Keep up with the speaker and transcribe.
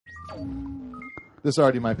This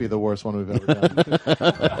already might be the worst one we've ever done.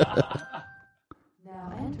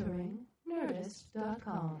 Now entering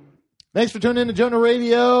Nerdist.com. Thanks for tuning in to Jonah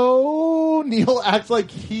Radio. Neil acts like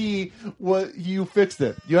you fixed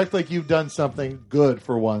it. You act like you've done something good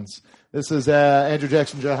for once. This is Andrew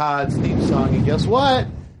Jackson Jihad's theme song, and guess what?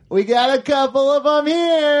 We got a couple of them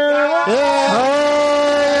here. Yeah.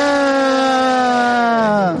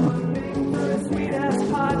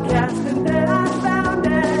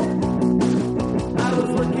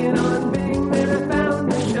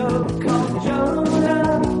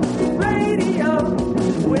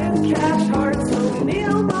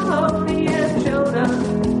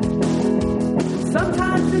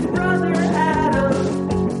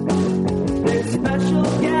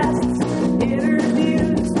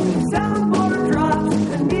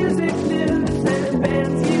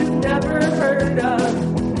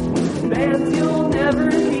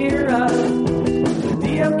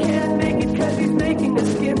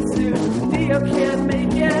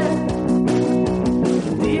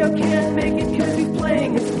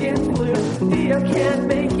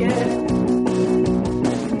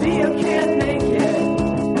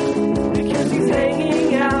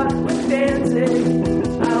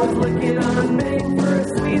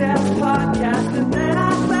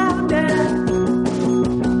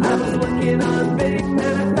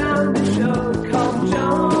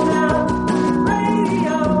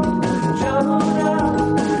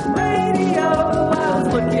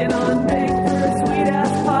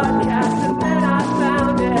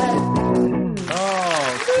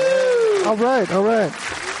 All right.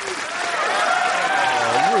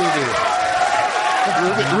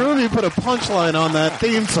 Ruby put a punchline on that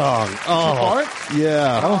theme song. Oh,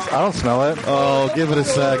 yeah. I don't smell it. Oh, give it a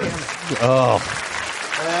sec. Oh.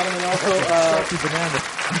 Adam, and also,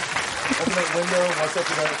 open that window.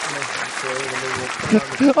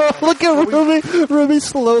 Oh, look at Ruby. Ruby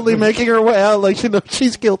slowly making her way out like she knows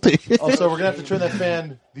she's guilty. Also, we're going to have to turn that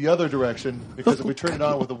fan the other direction, because if we turn it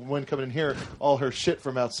on with the wind coming in here, all her shit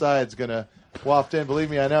from outside is going to waft in. Believe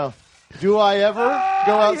me, I know. Do I ever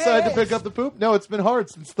go outside to pick up the poop? No, it's been hard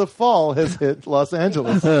since the fall has hit Los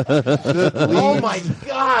Angeles. Oh my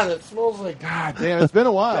God! It smells like God damn. It's been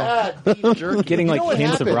a while. beef jerky. Getting like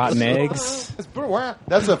hints happened? of rotten eggs. It's been a while.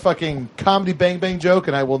 That's a fucking comedy bang bang joke,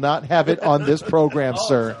 and I will not have it on this program,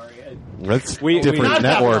 sir. That's We different Not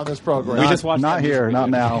network. on this program. We just watched Not that here, music not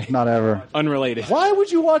video. now, not ever. Unrelated. Why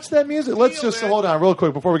would you watch that music? Let's just hold on real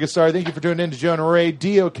quick before we get started. Thank you for tuning in to Jonah Ray.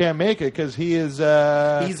 Dio can't make it because he is...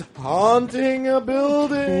 He's haunting a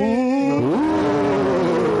building.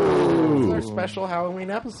 It's our special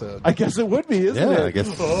Halloween episode. I guess it would be, isn't it? Yeah, I guess.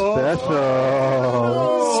 Special.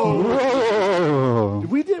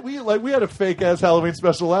 We had a fake ass Halloween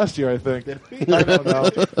special last year, I think. I don't know.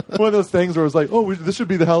 One of those things where it was like, this should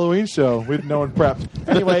be the Halloween show. With no one prepped.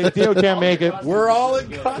 Anyway, Dio can't make it. We're all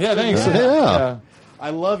in costume. Yeah, thanks. Yeah. I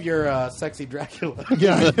love your sexy Dracula.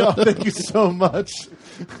 Yeah, I know. Thank you so much.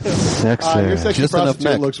 Sexy. Your sexy Just enough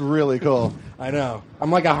prostitute neck. looks really cool. I know.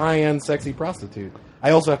 I'm like a high-end sexy prostitute. I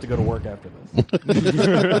also have to go to work after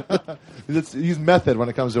this. He's method when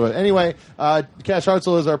it comes to it. Anyway, Cash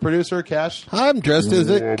Hartzell is our producer. Cash. I'm dressed as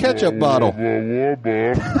a ketchup bottle.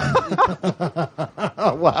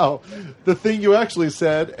 Oh, wow. The thing you actually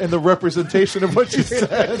said and the representation of what you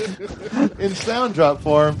said in sound drop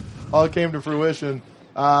form all came to fruition.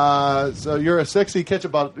 So you're a sexy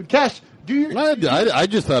ketchup bottle. Cash, do your I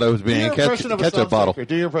just thought I was being a ketchup bottle.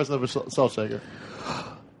 Do your impression of a salt shaker.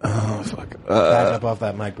 Oh, fuck. Back up off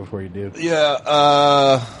that mic before you do. Yeah,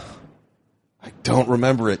 I don't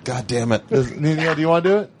remember it. God damn it. Neil, do you want to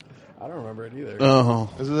do it? I don't remember it either. Oh.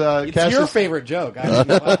 This is It's Cash's, your favorite joke. I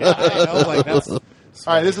know, like that's. All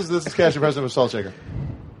right, this is Cash, your president of salt shaker.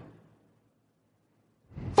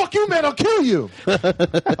 Fuck you, man! I'll kill you.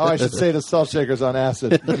 I should say the salt shaker's on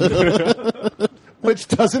acid, which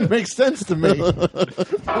doesn't make sense to me.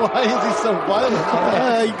 Why is he so violent?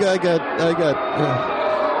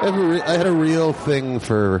 I had a real thing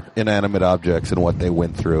for inanimate objects and what they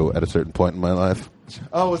went through at a certain point in my life.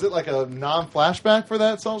 Oh, was it like a non-flashback for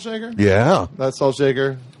that salt shaker? Yeah. That salt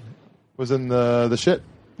shaker was in the shit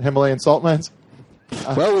Himalayan salt mines.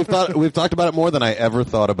 Well, we've talked about it more than I ever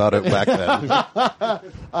thought about it back then.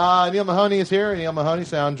 Neil Mahoney is here. Neil Mahoney,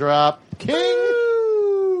 sound drop. King!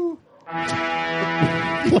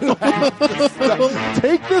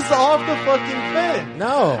 Take this off the fucking thing.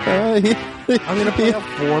 No. I'm going to play a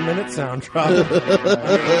 4-minute sound drop.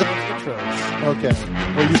 Okay.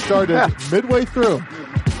 Well, you started midway through.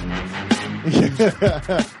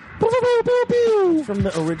 From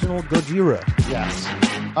the original Gojira. Yes.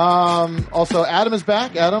 Also, Adam is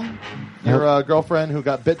back. Adam, Your girlfriend who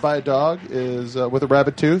got bit by a dog is with a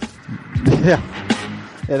rabbit tooth. Yeah.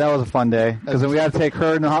 Yeah, that was a fun day. Because then we got to take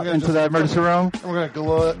her into the emergency room. And we're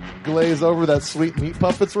going to glaze over that sweet meat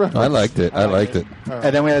puppets room. I liked it. I liked it.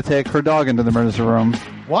 And then we had to take her dog into the emergency room.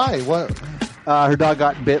 Why? What? Her dog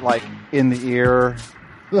got bit, like, in the ear.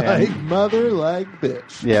 Like And- mother, like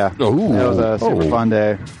bitch. Yeah. Ooh. That was a super fun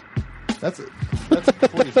day. That's it. That's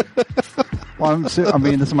pleasing. Well, I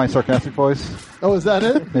mean, this is my sarcastic voice. Oh, is that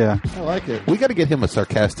it? Yeah. I like it. We got to get him a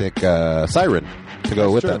sarcastic siren to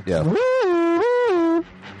go with true. that. Yeah.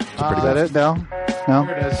 Is that it? No? No?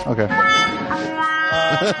 Here it is. Okay.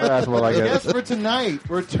 That's what I Guess get. for tonight,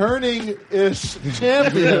 returning-ish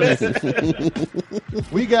champions.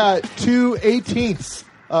 We got 2/18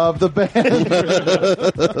 of the band.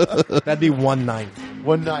 That'd be 1/9.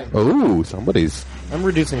 1/9. Oh, somebody's. I'm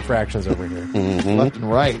reducing fractions over here. Left and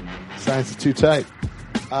right. Science is too tight.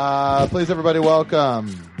 Please, everybody,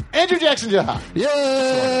 welcome Andrew Jackson Jaha.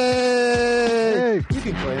 Yay! Hey, you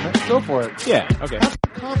can claim it. Go for it. Yeah, okay. Have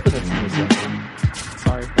confidence in yourself.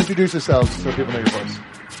 Sorry. Introduce yourselves so people know your voice.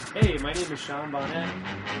 Hey, my name is Sean Bonnet.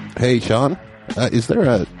 Hey, Sean. Is there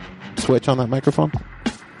a switch on that microphone?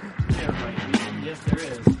 There might be. Yes, there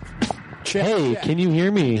is. Hey, can you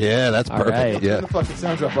hear me? Yeah, that's All perfect. right. Turn Yeah. the fucking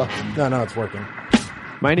sound drop off. No, it's working.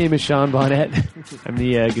 My name is Sean Bonnet. I'm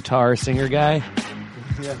the guitar singer guy.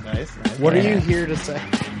 Yeah, nice. What are you here to say?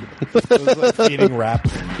 It was like feeding rap.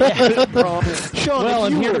 Sean, well,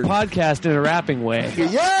 I'm here to podcast in a rapping way.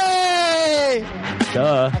 Yay!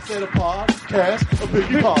 Duh. I said a podcast, a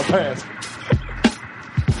biggie podcast.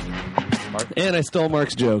 And I stole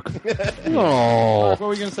Mark's joke. Oh. What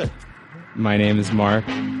were you going to say? My name is Mark.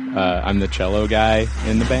 I'm the cello guy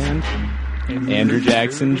in the band. Andrew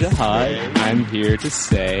Jackson Jihad. I'm here to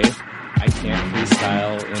say I can't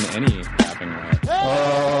freestyle in any rapping way.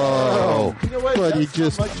 Oh. You know what? But That's you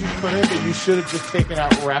just. how much you put in that you should have just taken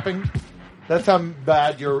out rapping. That's how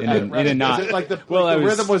bad you're You at did rapping. not. Is it like the, Well, like the I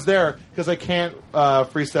was- rhythm was there because I can't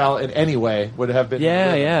freestyle in any way would have been.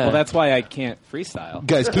 Yeah, yeah. Well, that's why I can't freestyle.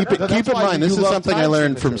 Guys, keep That's in why mind, you this is love something I time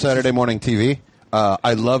learned from signatures. Saturday morning TV.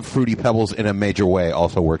 I love Fruity Pebbles in a major way.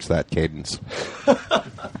 Also works that cadence.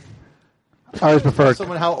 I always prefer.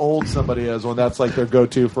 Someone how old somebody is when that's like their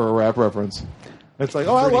go-to for a rap reference. It's like,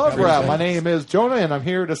 oh, I love rap. My name is Jonah, and I'm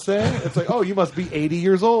here to say. It's like, oh, you must be 80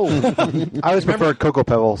 years old. I always prefer Cocoa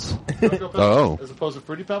Pebbles. Oh. As opposed to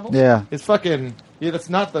Fruity Pebbles. Yeah. It's fucking. Yeah, that's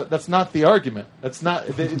not the argument. That's not.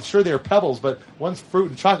 Sure, they're pebbles, but one's fruit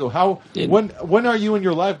and chocolate. How? When are you in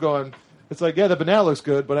your life going? It's like, yeah, the banana looks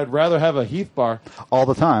good, but I'd rather have a Heath bar. All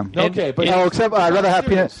the time. Okay, but Oh, except I'd rather have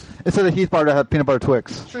peanut. Instead of Heath bar, to have peanut butter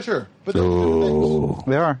Twix. Sure. But those are different things.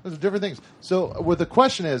 They are. Those are different things. So, what the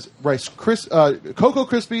question is, Cocoa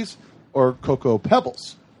Krispies or Cocoa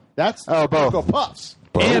Pebbles? That's Oh, both. Cocoa Puffs.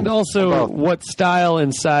 And also, Both. what style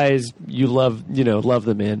and size you love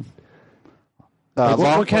them in? Like,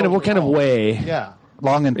 what kind of way? Yeah.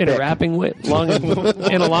 Long and In a thick. rapping way, in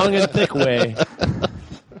a long and thick way.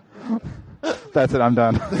 That's it. I'm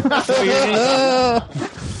done.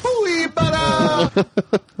 Hooey butter.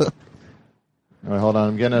 All right, hold on.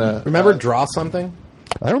 I'm getting a. Remember Draw Something?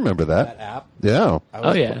 I remember That that. app? Yeah.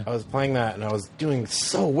 I was playing that, and I was doing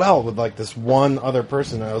so well with like this one other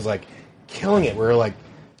person. And I was like killing it. We were like,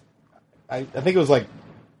 I think it was like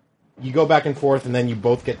you go back and forth, and then you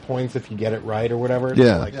both get points if you get it right or whatever.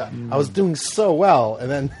 Yeah. Like, Yeah. I was doing so well, and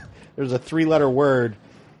then there's a 3-letter word,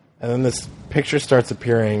 and then this picture starts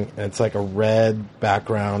appearing, and it's like a red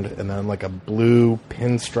background, and then like a blue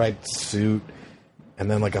pinstriped suit, and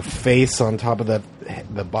then like a face on top of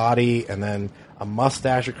the body, and then a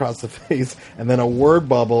mustache across the face, and then a word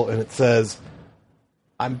bubble, and it says,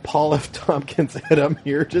 "I'm Paul F. Tompkins, and I'm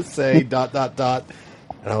here to say ... And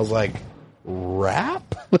I was like,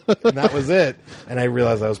 rap? And that was it. And I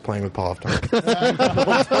realized I was playing with Paul F. Tompkins.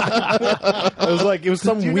 I was like, it was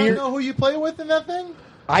some Do you weird. not know who you play with in that thing?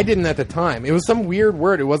 I didn't at the time. It was some weird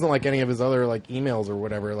word. It wasn't like any of his other like emails or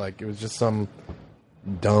whatever. Like it was just some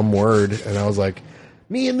dumb word, and I was like,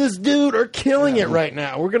 "Me and this dude are killing it right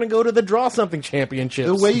now. We're gonna go to the Draw Something Championships."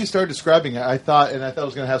 The way you started describing it, I thought it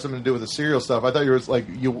was going to have something to do with the cereal stuff. I thought you were like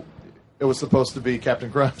it was supposed to be Captain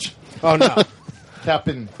Crunch. Oh no,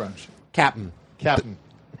 Captain Crunch. Captain.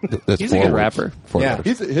 That's He's a good rapper. Yeah.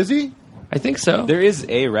 Is he? I think so. There is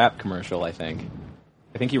a rap commercial, I think.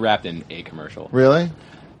 I think he rapped in a commercial. Really?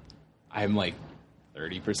 I'm like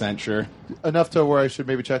 30% sure. Enough to where I should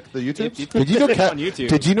maybe check the YouTube? Did you know On YouTube.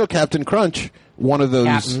 Did you know Captain Crunch, one of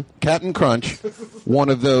those Captain Crunch, one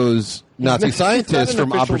of those Nazi scientists an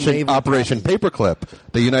from official naval Operation Paperclip?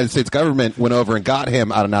 The United States government went over and got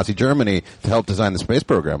him out of Nazi Germany to help design the space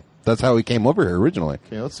program. That's how he came over here originally.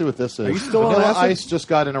 Okay, let's see what this is. Are you still on Vanilla acid? Ice just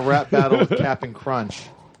got in a rap battle with Cap'n Crunch.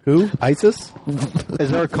 Who? ISIS?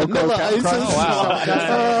 Is there a Cocoa Crunch?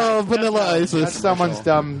 Oh, Vanilla That's Isis. someone's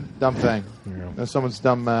dumb thing. That's someone's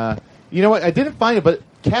dumb. You know what? I didn't find it, but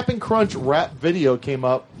Cap'n Crunch rap video came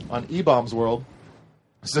up on E-Bombs World,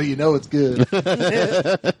 so you know it's good.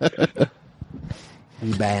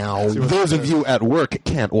 Those of you at work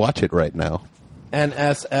can't watch it right now.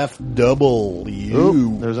 NSFW.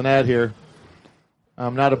 Ooh, there's an ad here.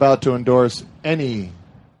 I'm not about to endorse any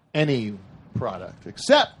product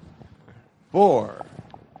except for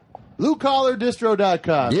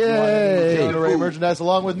BlueCollarDistro.com. Yay! If you want any merchandise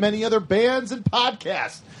along with many other bands and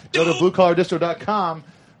podcasts. Go to BlueCollarDistro.com.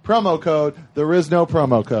 Promo code. There is no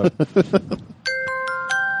promo code.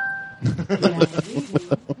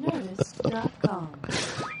 Nerdist.com.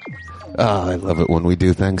 Oh, I love it when we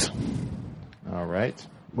do things. All right.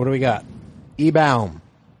 What do we got? E-Baum.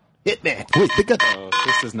 Hit me. Wait, they got... Oh,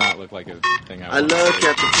 this does not look like a thing I want. love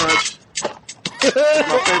Captain Crunch. It's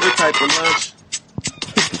my favorite type of lunch.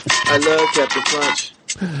 I love Captain Crunch.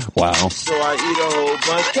 Wow. So I eat a whole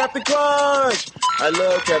bunch. Captain Crunch! I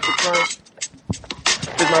love Captain Crunch.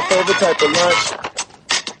 It's my favorite type of lunch.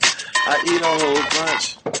 I eat a whole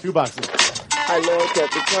bunch. 2 boxes. I love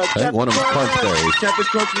Captain Crunch. I think one of them is crunch berries. Captain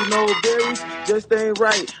Crunch with no berries just ain't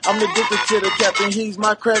right. I'm addicted to the Captain. He's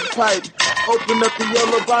my crack pipe. Open up the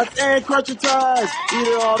yellow box and crunch your ties. Eat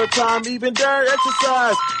it all the time, even during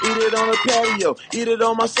exercise. Eat it on the patio. Eat it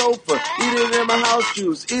on my sofa. Eat it in my house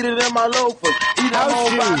shoes. Eat it in my loafers. Eat a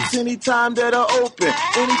whole box anytime that I open.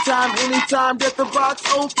 Anytime that the box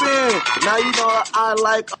open. Now you know I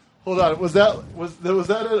like. Hold on. Was that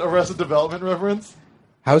an Arrested Development reference?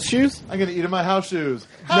 House shoes? I'm gonna eat in my house shoes.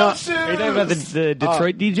 House shoes. Are you talking about the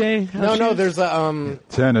Detroit DJ? No, there's a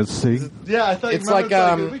Tennessee. Yeah, I thought It's you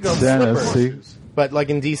remember like, we go Tennessee. slippers. but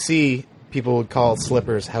like in DC, people would call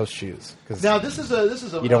slippers house shoes. 'Cause Now this is a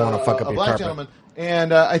You don't wanna fuck up a your black carpet. gentleman,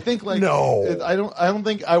 and I think like No. I don't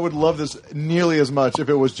think I would love this nearly as much if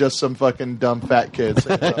it was just some fucking dumb fat kid.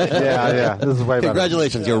 saying stuff. Yeah. This is way better.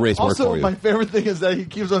 Congratulations, your race worked Also, for you. my favorite thing is that he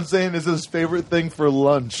keeps on saying this is his favorite thing for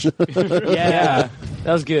lunch. Yeah,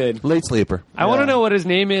 that was good. Late sleeper. I want to know what his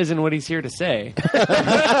name is and what he's here to say.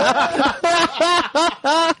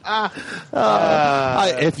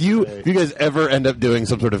 If you guys ever end up doing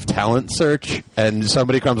some sort of talent search and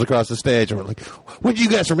somebody comes across the stage and we're like, "What do you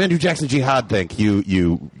guys from Andrew Jackson Jihad think?"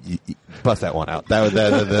 You bust that one out.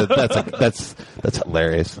 That's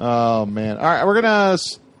hilarious. Oh man! All right, we're gonna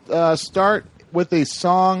start with a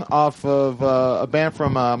song off of a band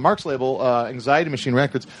from Mark's label, Anxiety Machine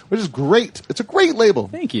Records, which is great. It's a great label.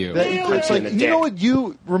 Thank you. It's like you know what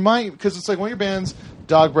you remind because it's like one of your bands,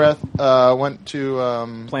 Dog Breath, went to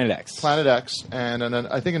Planet X. Planet X, and then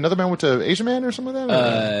I think another band went to Asian Man or something like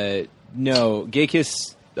that. No, Gay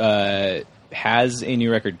Kiss has a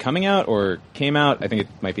new record coming out or came out. I think it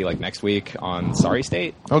might be like next week on Sorry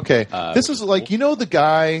State. Okay, this is like the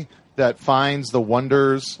guy that finds the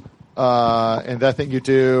wonders. And that thing you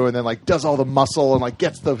do, and then like does all the muscle and like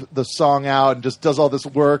gets the song out and just does all this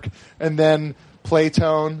work, and then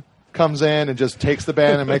Playtone comes in and just takes the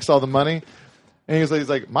band and makes all the money. And he's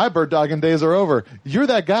like, my bird dogging days are over. You're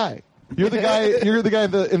that guy. You're the guy. You're the guy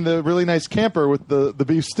in the really nice camper with the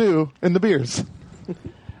beef stew and the beers.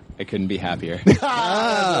 I couldn't be happier.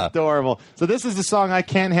 That's adorable. So this is the song "I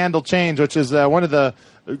Can't Handle Change," which is one of the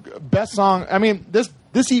best song. I mean, this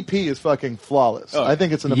EP is fucking flawless. I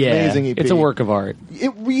think it's an amazing EP. It's a work of art.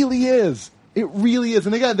 It really is. It really is.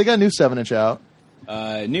 And they got a new 7-inch out.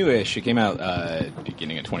 Newish. It came out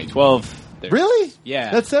beginning of 2012. Really?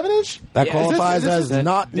 Yeah. That's 7-inch? that Yeah. qualifies This as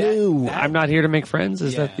not new. I'm not here to make friends.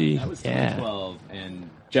 Is that the? That was Yeah. 2012, and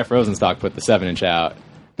Jeff Rosenstock put the 7-inch out.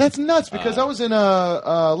 That's nuts because I was in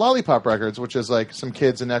Lollipop Records, which is like some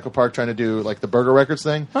kids in Echo Park trying to do like the Burger Records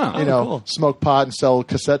thing. Huh. You know, cool. smoke pot and sell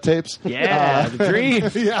cassette tapes. Yeah, the dream.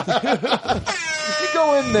 Yeah. You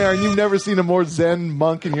go in there and you've never seen a more Zen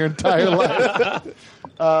monk in your entire life.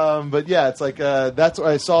 But yeah, it's like that's where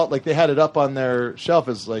I saw it. Like they had it up on their shelf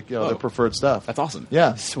as like their preferred stuff. That's awesome.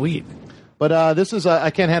 Yeah. Sweet. But this is I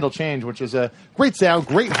Can't Handle Change, which is a great sound,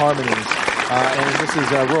 great harmonies, and this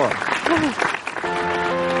is Roar.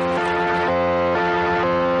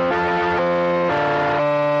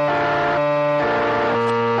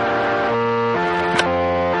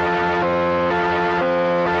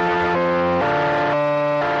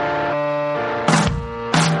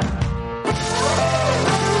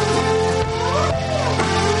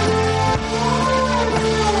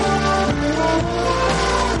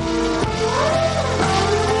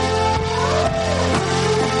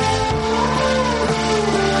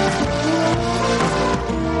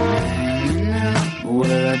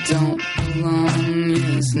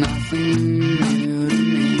 nothing new to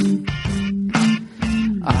me.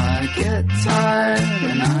 I get tired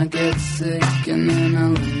and I get sick and then I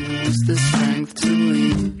lose the strength to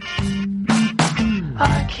leave.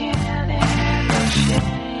 I can't handle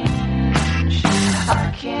change.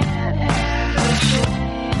 I can't handle change.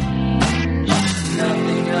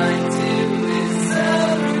 Nothing I do is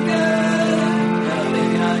ever good.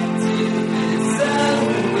 Nothing I do is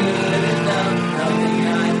ever good enough. Nothing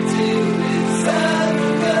I do is ever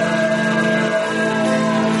good.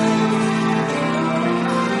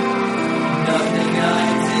 Nothing I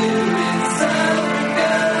do is ever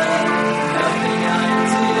good. Nothing I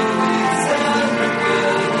do is ever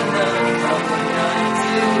good enough. Nothing I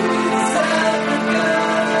do is ever good.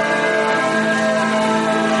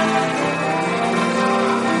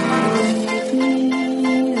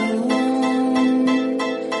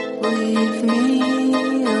 Leave me alone. Leave me alone. Leave me alone. Leave me alone.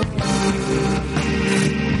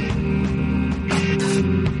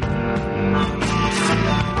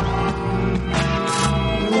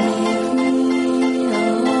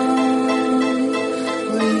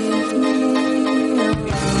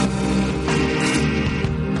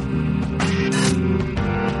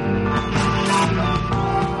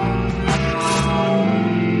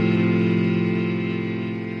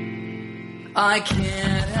 I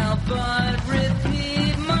can't help but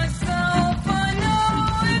repeat myself. I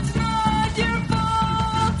know it's not your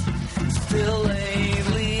fault. Still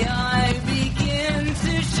lately I begin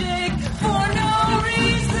to shake for no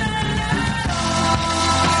reason at all.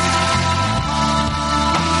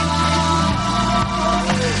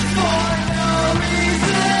 For no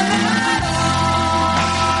reason at all.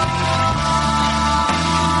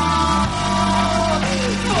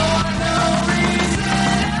 For no reason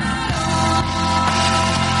at all.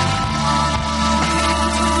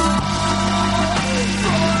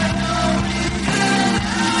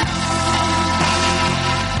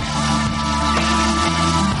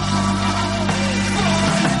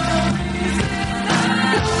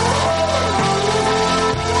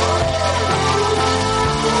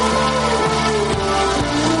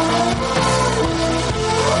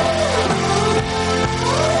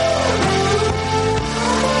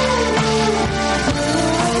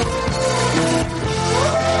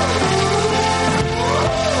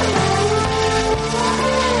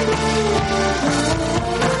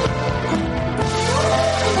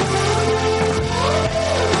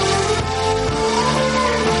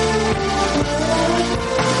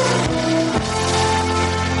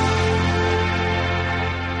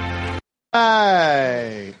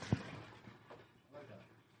 Right.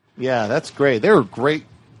 Yeah, that's great. They're a great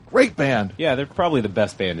band. Yeah, they're probably the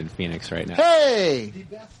best band in Phoenix right now. Hey,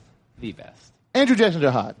 The best. Andrew Jackson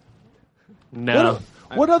Jihad. No.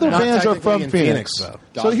 What other Not bands are technically from in Phoenix? Phoenix,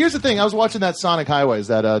 though. So here's the thing. I was watching that Sonic Highways,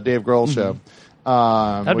 that Dave Grohl show.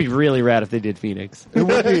 That'd be really rad if they did Phoenix. It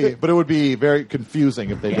would be, but it would be very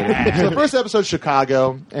confusing if they did it. So the first episode's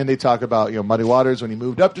Chicago, and they talk about Muddy Waters when he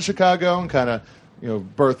moved up to Chicago and kind of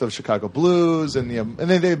birth of Chicago blues, and and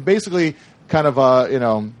then they basically kind of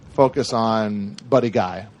focus on Buddy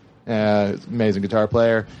Guy, amazing guitar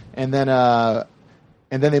player, and then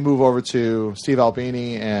they move over to Steve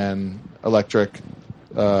Albini and Electric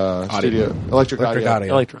Audio.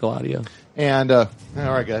 Electrical audio. And all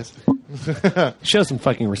right, guys. Show some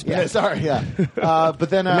fucking respect. Yeah, sorry, yeah. But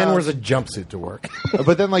then The man wears a jumpsuit to work.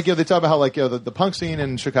 but then they talk about how the punk scene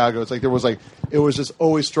in Chicago. It's like it was just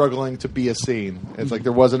always struggling to be a scene. It's like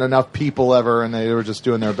there wasn't enough people ever, and they were just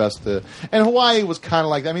doing their best to. And Hawaii was kind of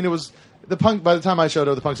like that. I mean, it was the punk. By the time I showed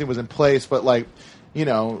up, the punk scene was in place, but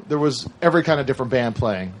there was every kind of different band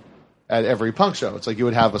playing at every punk show. It's like you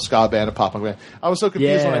would have a ska band, a pop punk band. I was so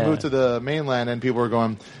confused when I moved to the mainland, and people were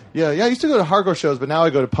going, yeah, I used to go to hardcore shows, but now I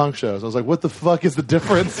go to punk shows. I was like, what the fuck is the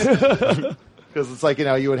difference? Because it's like,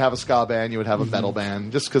 you would have a ska band, you would have a metal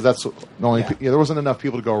band, just because that's the only, there wasn't enough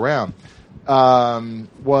people to go around.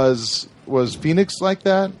 Was Phoenix like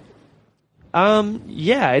that?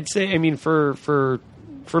 Yeah, I'd say, I mean, for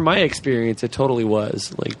my experience, it totally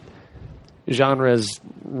was. Like, genres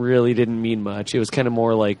really didn't mean much. It was kind of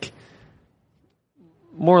more like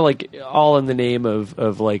all in the name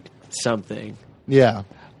of like something. Yeah.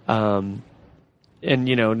 And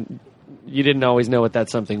you didn't always know what that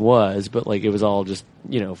something was, but like it was all just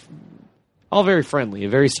all very friendly,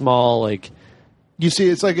 very small. Like you see,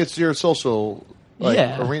 it's like it's your social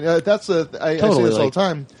arena. That's I say this all the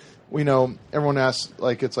time. Everyone asks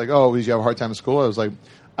it's like, oh, did you have a hard time in school? I was like,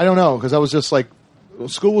 I don't know, because I was just like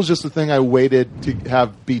school was just the thing I waited to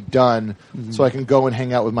have be done, so I can go and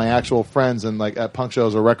hang out with my actual friends and like at punk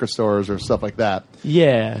shows or record stores or stuff like that.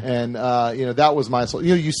 Yeah. And that was my.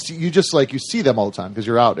 You see them all the time because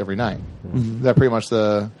you're out every night. That pretty much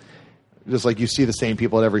just like you see the same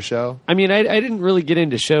people at every show. I mean, I didn't really get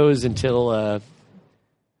into shows until,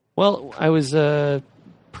 I was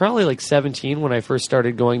probably like 17 when I first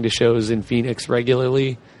started going to shows in Phoenix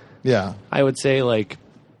regularly. Yeah. I would say like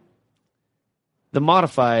the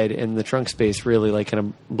Modified and the Trunk Space really like kind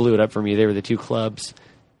of blew it up for me. They were the two clubs.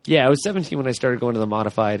 Yeah, I was 17 when I started going to the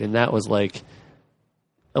Modified, and that was like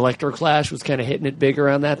Electroclash was kind of hitting it big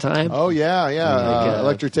around that time. Oh yeah. Like,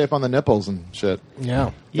 Electric tape on the nipples and shit.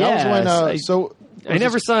 Yeah. That was when. I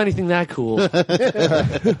never saw anything that cool. Is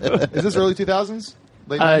this early 2000s?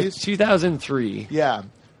 Late 90s? 2003. Yeah.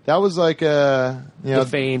 That was like The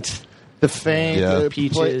Faint. The Faint, Yeah.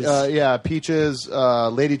 Peaches. Peaches,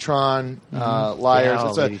 Ladytron,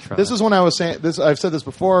 Liars. Yeah, Ladytron. This is when I was saying this. I've said this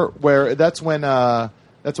before. Where that's when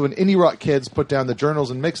indie rock kids put down the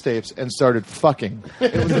journals and mixtapes and started fucking.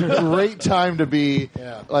 It was a great time to be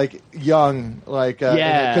like young, like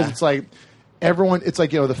because it's like. Everyone, it's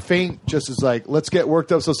like, the Faint just is like, let's get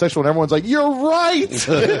worked up so sexual, and everyone's like, you're right!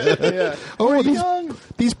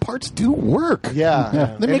 These parts do work.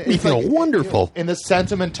 Yeah. They make me it's feel wonderful. And the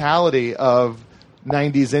sentimentality of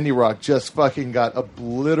 90s indie rock just fucking got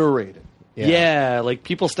obliterated. Yeah, like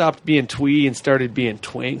people stopped being twee and started being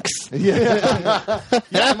twinks. Yeah.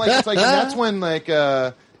 And that's when,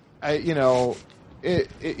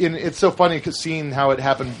 it's so funny because seeing how it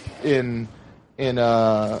happened in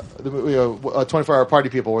 24-hour Party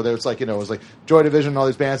People, where there's it was like Joy Division and all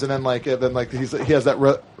these bands, and then he has that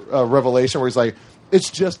revelation where he's like, it's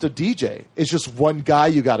just a DJ, it's just one guy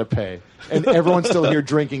you got to pay, and everyone's still here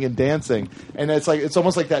drinking and dancing, and it's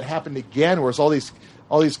almost like that happened again, where it's all these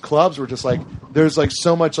clubs were just like, there's like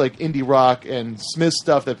so much like indie rock and Smith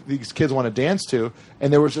stuff that these kids want to dance to,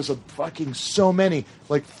 and there was just so many.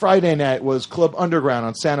 Like Friday night was Club Underground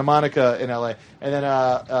on Santa Monica in LA, and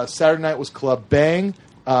then Saturday night was Club Bang,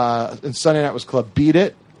 and Sunday night was Club Beat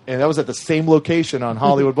It, and that was at the same location on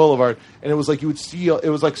Hollywood Boulevard. And it was like you would see, it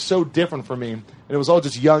was like so different for me, and it was all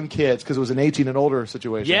just young kids because it was an 18 and older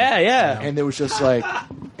situation. Yeah. And it was just like,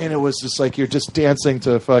 you're just dancing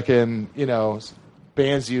to fucking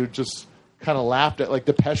bands you just kind of laughed at, like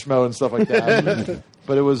Depeche Mode and stuff like that.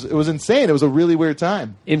 But it was insane. It was a really weird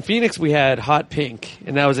time. In Phoenix, we had Hot Pink,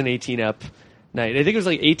 and that was an 18 up night. I think it was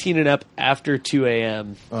like 18 and up after 2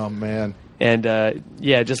 a.m. Oh man! And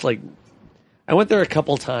just like I went there a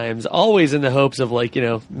couple times, always in the hopes of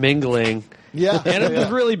mingling. Yeah, and I'm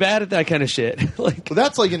just really bad at that kind of shit. Well,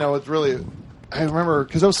 that's it's really. I remember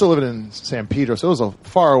because I was still living in San Pedro, so it was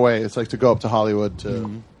far away. It's like to go up to Hollywood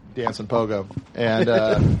to. Dance and pogo, and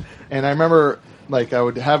and I remember I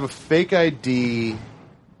would have a fake ID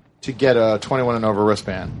to get a 21 and over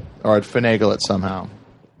wristband, or I'd finagle it somehow.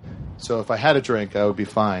 So if I had a drink, I would be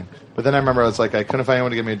fine. But then I remember I was like, I couldn't find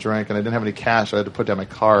anyone to give me a drink, and I didn't have any cash. So I had to put down my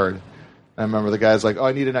card. And I remember the guy's like, "Oh,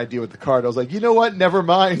 I need an ID with the card." I was like, "You know what? Never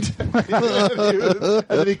mind." And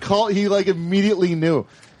then he called. He immediately knew.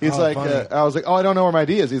 He's I was like, "Oh, I don't know where my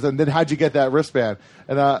ID is." He said, "Then how'd you get that wristband?"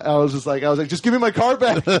 And I was like, "Just give me my card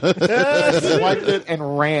back." Swiped it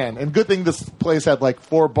and ran. And good thing this place had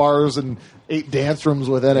 4 bars and 8 dance rooms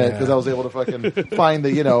within it, because I was able to fucking find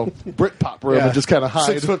the Britpop room and just kind of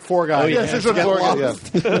hide. 6'4" guy.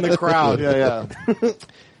 6'4" guy. In the crowd. Yeah.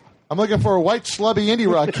 I'm looking for a white schlubby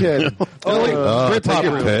indie rock kid. Take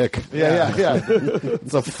your pick. Yeah.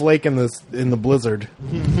 It's a flake in the blizzard.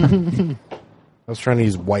 I was trying to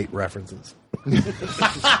use white references.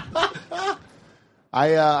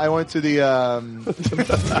 I went to the.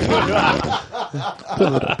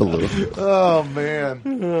 Oh man,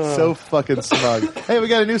 so fucking smug. Hey, we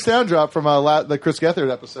got a new sound drop from the Chris Gethard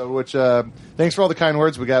episode. Which thanks for all the kind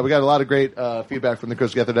words we got. We got a lot of great feedback from the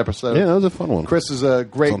Chris Gethard episode. Yeah, that was a fun one. Chris is a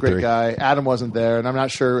great guy. Adam wasn't there, and I'm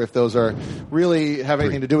not sure if those are really have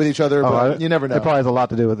anything to do with each other. But you never know. It probably has a lot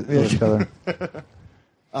to do with each other.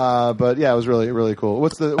 But yeah, it was really, really cool. I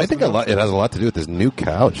think it has a lot to do with this new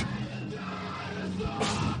couch.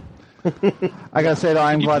 I gotta say though,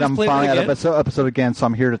 I'm glad I'm play finally it at again? episode again, so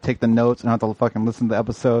I'm here to take the notes and I don't have to fucking listen to the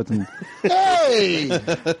episodes. And Hey,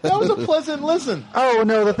 that was a pleasant listen. oh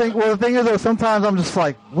no, the thing is though, sometimes I'm just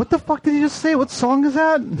like, what the fuck did he just say? What song is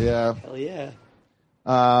that? Yeah. Hell yeah.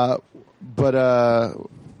 But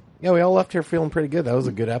Yeah, we all left here feeling pretty good. That was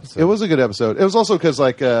a good episode. it was a good episode. It was also because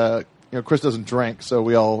Chris doesn't drink, so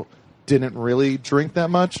we all didn't really drink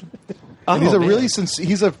that much. And he's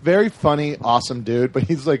he's a very funny, awesome dude, but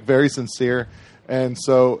he's very sincere. And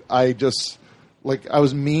so I just I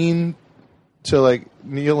was mean to like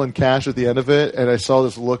Neil and Cash at the end of it, and I saw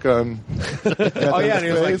this look on. Oh yeah, and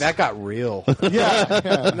he was like, "That got real."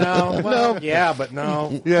 Yeah. No, well, yeah, but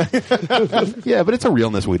no. Yeah. Yeah, but it's a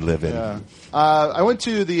realness we live in. Yeah. I went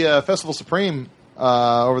to the Festival Supreme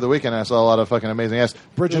over the weekend. I saw a lot of fucking amazing acts.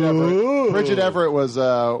 Bridget Everett. Bridget Everett was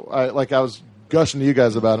I was gushing to you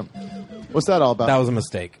guys about him. What's that all about? That was a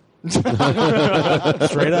mistake.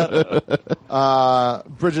 Straight up.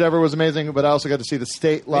 Bridget Everett was amazing, but I also got to see the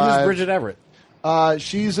State Who's live. Bridget Everett?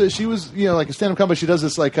 She was like a stand-up comic. She does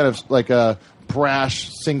this like kind of like a brash,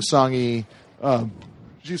 sing-songy.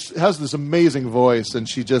 She has this amazing voice, and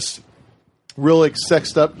she just real like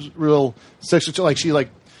sexed up, real sexual. Like she like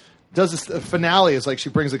does this finale. It's like she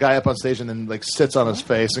brings a guy up on stage and then like sits on his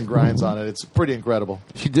face and grinds on it. It's pretty incredible.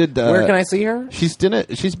 She did. Where can I see her? She's been.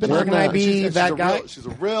 She's been. Where on, can I be She's that a guy? she's a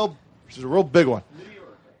real big one.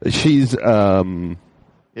 She's. Yeah,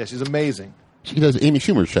 she's amazing. She does Amy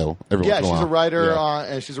Schumer's show every Yeah, once in a she's while. a writer. Yeah.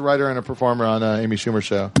 And she's a writer and a performer on Amy Schumer's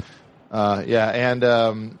show. Yeah,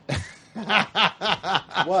 and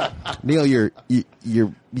What? Neil, you're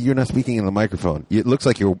not speaking in the microphone. It looks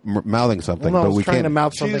like you're mouthing something, Well, no, I but was we trying can't. to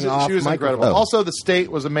mouth she something was off incredible. microphone. Oh. Also, the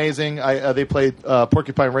State was amazing. They played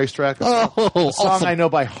Porcupine Racetrack. A song I know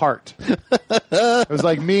by heart. It was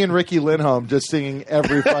like me and Ricky Lindholm just singing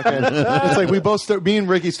every fucking. It's like we both me and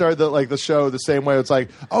Ricky started the show the same way. It's like,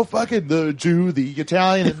 oh fucking the Jew, the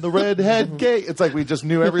Italian, and the redhead gay. It's like we just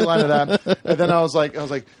knew every line of that. And then I was like,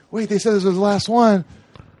 wait, they said this was the last one.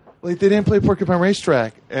 Like they didn't play Porcupine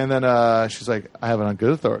Racetrack. And then she's like, I have it on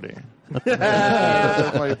good authority.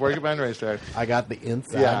 Like Porcupine Racetrack. I got the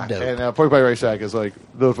inside Yeah, dope. and Porcupine Racetrack is like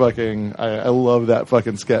the fucking. I love that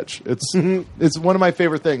fucking sketch. It's one of my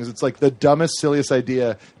favorite things. It's like the dumbest, silliest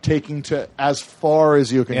idea taking to as far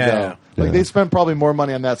as you can Yeah. go. Like they spent probably more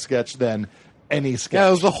money on that sketch than any sketch. Yeah,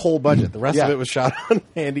 it was the whole budget. The rest Yeah. of it was shot on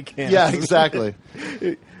handy cams. Yeah, exactly.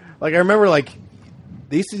 Like I remember, like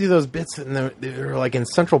they used to do those bits, and they were like in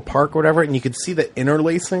Central Park or whatever, and you could see the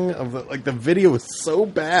interlacing of the video was so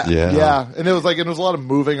bad. Yeah. Yeah, and it was like a lot of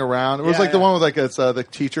moving around. It was Yeah, like the yeah. one with like it's the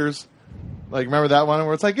teachers. Like remember that one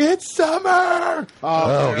where it's like it's summer.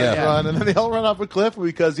 Oh, yeah. Run, and then they all run off a cliff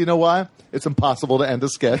because you know why? It's impossible to end a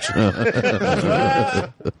sketch.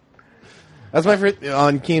 That's my favorite.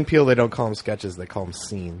 On Key and Peele, they don't call them sketches; they call them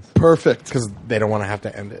scenes Perfect. because they don't want to have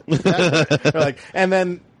to end it. They're like, and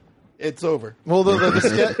then it's over. Well,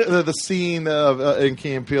 the scene of in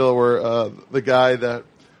Key and Peele where the guy that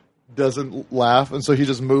doesn't laugh, and so he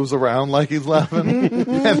just moves around like he's laughing,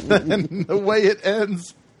 and then the way it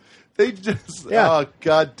ends, they just oh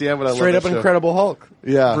god damn it! I Straight love up that show. Incredible Hulk.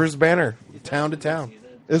 Yeah. Bruce Banner, town to town.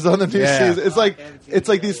 It's on the new Yeah. season. It's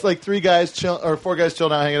like these like three guys chill or four guys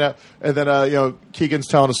chilling out, hanging out, and then Keegan's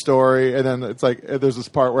telling a story, and then it's like there's this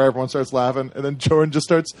part where everyone starts laughing, and then Jordan just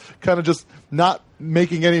starts kind of just not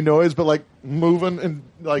making any noise, but like moving and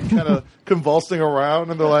like kind of convulsing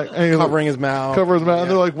around, and they're like and he's Covering like, his mouth. and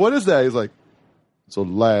they're like, "What is that?" He's like, "It's a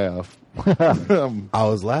laugh." I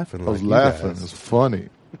was laughing. I was laughing. It's funny.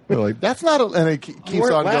 They're like, "That's not," and he keeps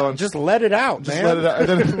on going. Just let it out, Just man. let it out.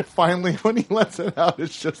 And then finally, when he lets it out,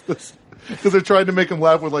 it's just this. Because they're trying to make him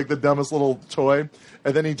laugh with like the dumbest little toy.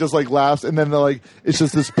 And then he just like laughs. And then they're like, it's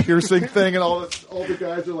just this piercing thing. And all the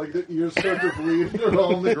guys are like, their ears start to bleed. And they're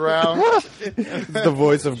all on the ground. It's the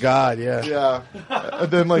voice of God. Yeah. Yeah.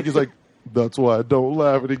 And then like, he's like, that's why I don't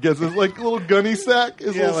laugh. And he gets his like little gunny sack.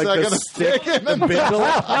 His little like sack the on a stick. And The then bindle,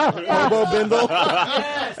 hobo bindle,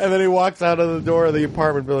 and then he walks out of the door of the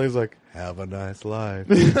apartment building. He's like, "Have a nice life."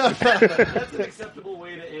 That's an acceptable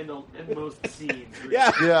way to end most scenes.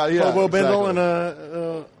 Yeah, Yeah, hobo exactly. bindle and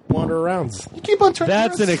a wander arounds. you keep on turning.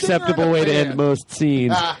 That's an acceptable way to end most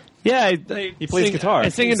scenes. Yeah, he plays guitar. I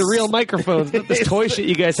sing into real microphones, not this toy shit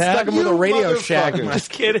you guys have. Stuck him with a Radio Shack. motherfucker. Just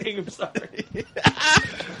kidding. I'm sorry.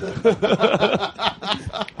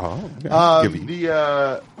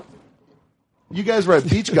 You guys were at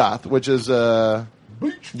Beach Goth, which is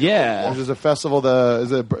Yeah. which is a festival.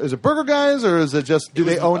 Is it Burger Guys or is it just do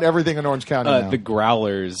they own everything in Orange County now? The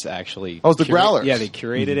Growlers actually. Oh, it's the Growlers. Yeah, they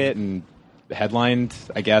curated it and headlined.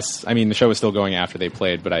 I guess. I mean, the show was still going after they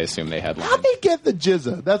played, but I assume they headlined. How'd they get the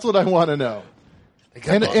jizza? That's what I want to know.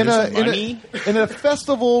 In a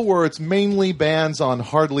festival where it's mainly bands on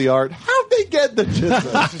Hardly Art, how'd they get the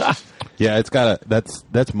jizza? Yeah, it's got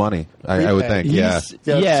that's money. I would think. Yeah.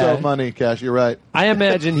 So money, Cash. You're right. I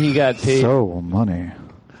imagine he got paid So money.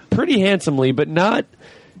 pretty handsomely, but not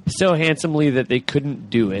so handsomely that they couldn't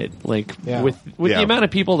do it. Like Yeah. with Yeah. the amount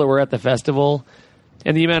of people that were at the festival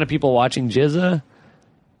and the amount of people watching Jizza,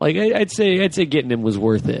 like I'd say getting him was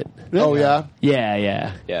worth it. Oh yeah.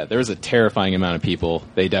 Yeah. Yeah, there was a terrifying amount of people.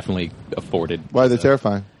 They definitely afforded. Why are they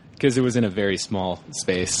terrifying? because it was in a very small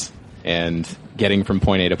space, and getting from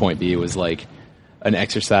point A to point B was like an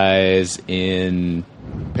exercise in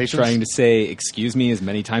trying to say "excuse me" as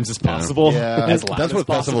many times as possible. Yeah. As loud That's as what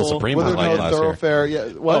Festival possible. Supreme Whether was like no last year. thoroughfare. Yeah.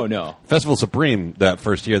 What? Oh no! Festival Supreme, that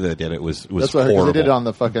first year they did it was That's what I heard, 'cause horrible. they did it on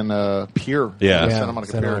the fucking pier. Yeah. Santa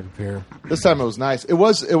Monica Santa Pier. Monica Pier. This time it was nice. It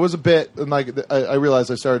was a bit, and like I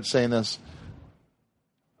realized I started saying this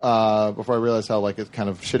before I realized how like it kind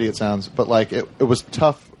of shitty it sounds, but like it was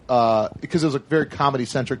tough because it was like very comedy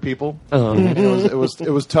centric people. And it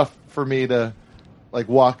was tough for me to like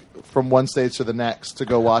walk from one stage to the next to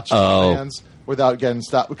go watch bands without getting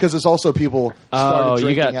stopped, because it's also people started Oh, you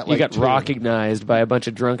drinking got at like 2. recognized by a bunch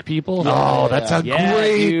of drunk people. Oh, that's a Yeah,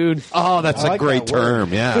 great dude. Oh, that's I a like great that word.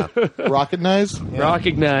 term. Yeah. Recognized?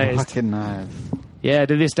 Recognized. Fucking nice. Yeah,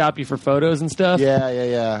 did they stop you for photos and stuff? Yeah.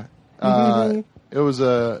 It was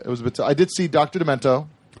a bit. I did see Dr. Demento.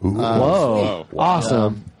 Whoa.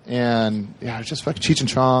 Awesome. And yeah, it was just fucking Cheech and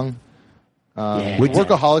Chong. Yeah.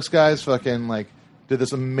 Workaholics guys fucking like did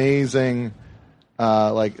this amazing.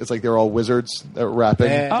 Like it's like they're all wizards that were rapping.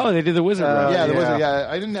 Yeah. Oh, they did the wizard rap. Yeah, the yeah. wizard.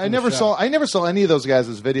 Yeah, I never saw any of those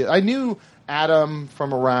guys' videos. I knew Adam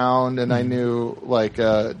from around, and I knew like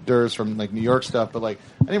Durs from like New York stuff, but like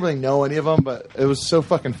I didn't really know any of them. But it was so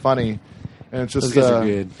fucking funny, and it's just Those guys are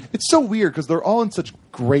good. It's so weird because they're all in such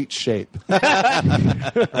great shape.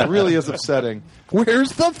 It really is upsetting.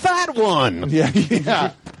 Where's the fat one? Yeah.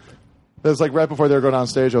 It was like right before they were going on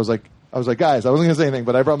stage. I was like, guys, I wasn't going to say anything,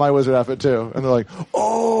 but I brought my wizard outfit too. And they're like,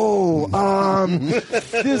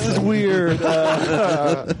 this is weird.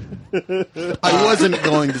 I wasn't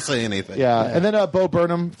going to say anything. Yeah. And then Bo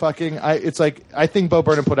Burnham I think Bo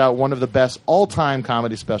Burnham put out one of the best all-time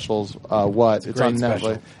comedy specials. It's on great Netflix.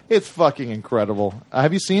 special. It's fucking incredible.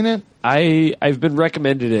 Have you seen it? I've been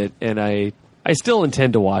recommended it, and I still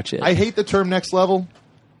intend to watch it. I hate the term next level.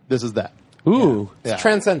 This is that. Ooh. Yeah.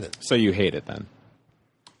 Transcendent. So you hate it then?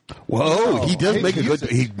 Whoa, he I does hate make to a use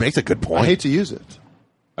good. it. He makes a good point. I hate to use it,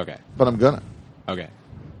 Okay. but I'm gonna. Okay.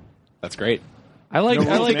 That's great. I like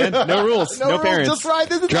No rules. No parents. Just right.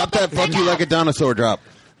 This is Drop that "fuck you like a dinosaur" drop.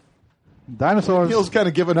 Dinosaurs. Neil's kind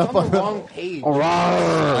of giving up on Wrong page.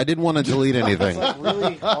 I didn't want to delete anything.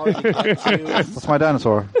 Really hard to choose. What's my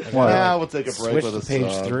dinosaur? What? Yeah, we'll take a break Switch with to this.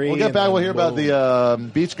 page 3 We'll get and back. then We'll hear about we'll- the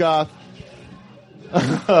Beach Goth.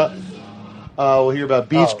 We'll hear about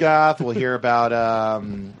Beach Goth. We'll hear about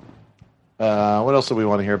what else do we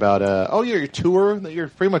want to hear about? Your tour that you're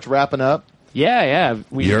pretty much wrapping up. Yeah.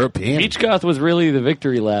 European. Beach Goth was really the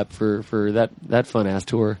victory lap for that fun ass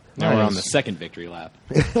tour. Now we're on the second victory lap.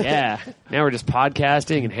 Yeah. Now we're just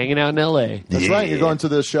podcasting and hanging out in L.A. That's right. You're going to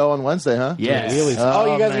the show on Wednesday, huh? Yeah.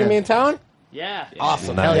 Oh, you guys are going to be in town? Yeah.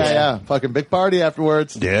 Awesome. Nice. Yeah. Fucking big party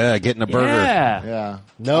afterwards. Yeah, getting a burger. Yeah. Yeah.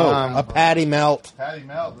 No, a patty melt. Patty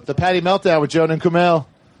Melt. The Patty Meltdown with Joan and Kumail.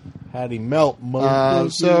 Patty melt.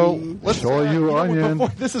 So let's Show you onion.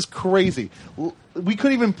 This is crazy. We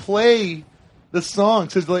couldn't even play the song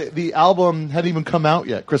because the album hadn't even come out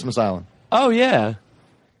yet. Christmas Island. Oh, yeah.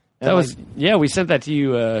 That And, was, we sent that to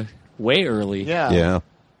you way early. Yeah.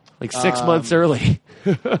 Like 6 months early.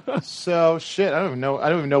 So shit. I don't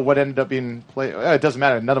even know what ended up being played. It doesn't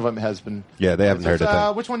matter. None of them has been. Yeah, they haven't heard it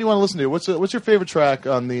then. Which one do you want to listen to? What's your favorite track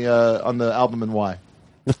on the album and why?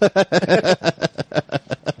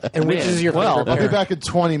 And which is your Well, favorite I'll be pair? back in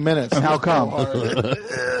 20 minutes. How come?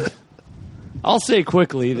 I'll say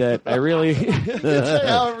quickly that I really Say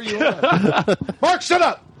however you want. Mark, shut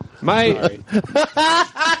up. my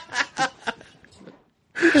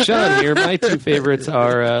Sean here. My two favorites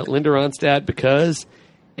are Linda Ronstadt because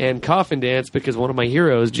and Coffin Dance because one of my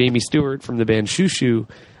heroes, Jamie Stewart from the band Shoo Shoo,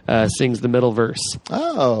 sings the middle verse.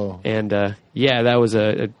 Oh. And that was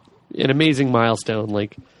an amazing milestone.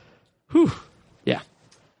 Like, whew, yeah.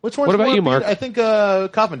 Which one's What about more you, upbeat? Mark? I think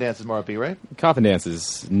Coffin Dance is more upbeat, right? Coffin Dance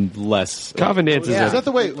is less. Coffin Dance Is is that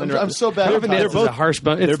the way? I'm so bad. Coffin at Dance is a harsh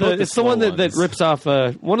bun. It's both the the one slow that ones. rips off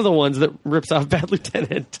one of the ones that rips off Bad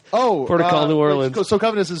Lieutenant. Protocol New Orleans. So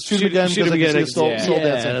Coffin Dance is Shoot 'Em Again. Shoot 'Em because I can Again, see soul yeah,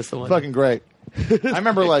 dancing. that's the one. Fucking great. I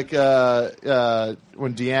remember like when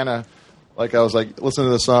Deanna, like I was like listening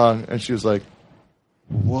to the song and she was like,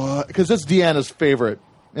 "What?" Because that's Deanna's favorite.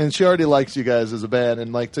 And she already likes you guys as a band,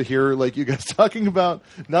 and like to hear like you guys talking about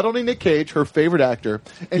not only Nick Cage, her favorite actor,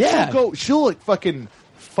 and Yeah. she'll like fucking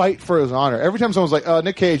fight for his honor. Every time someone's like,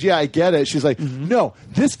 Nick Cage, yeah, I get it. She's like, no,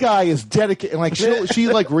 this guy is dedicated. And like she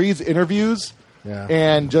like reads interviews,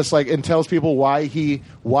 and just like and tells people why he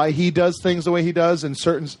does things the way he does in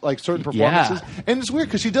certain performances. And it's weird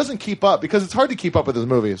because she doesn't keep up because it's hard to keep up with his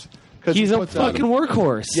movies. He's a fucking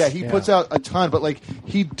workhorse. Yeah, he puts out a ton, but like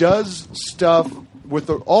he does stuff with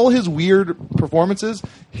all his weird performances,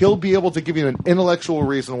 he'll be able to give you an intellectual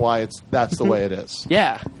reason why that's the way it is.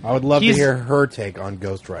 Yeah. I would love to He's- hear her take on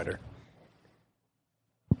Ghost Rider.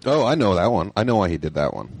 Oh, I know that one. I know why he did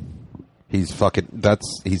that one. He's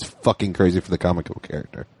fucking crazy for the comic book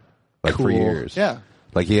character. Like for Cool. years. Yeah.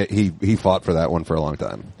 Like he fought for that one for a long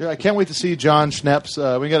time. Yeah, I can't wait to see John Schnepp's.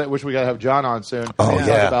 Wish we got to have John on soon. Oh, Talk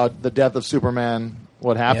yeah. about the death of Superman.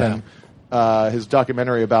 What happened? His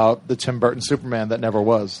documentary about the Tim Burton Superman that never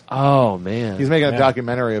was. Oh man. He's making a Yeah.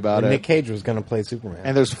 documentary about And it. Nick Cage was going to play Superman.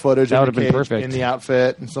 And there's footage That of would've Nick been Cage perfect. in the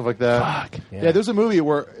outfit and stuff like that. Fuck. Yeah, there's a movie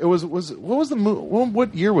where it was what was the movie?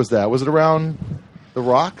 What year was that? Was it around The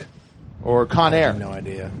Rock or Con I Air? have no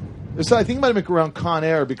idea. So I think it might have been around Con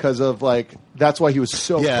Air because of that's why he was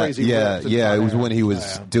so crazy. ripped in Con It was Air. when he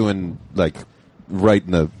was doing like right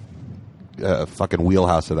in the fucking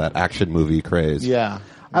wheelhouse of that action movie craze. Yeah.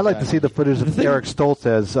 I'd like to see the footage of Eric Stoltz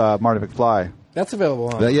as Marty McFly. That's available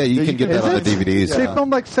on. You can get that on the DVDs. They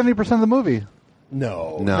filmed like 70% of the movie.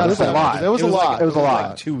 No. No, That was that's a not- lot. That was a lot. It was a lot.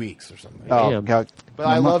 Like 2 weeks or something. Oh, Damn. God. But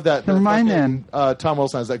I love that. Never mind then. Tom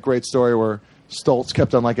Wilson has that great story where Stoltz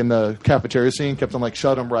kept on in the cafeteria scene, kept on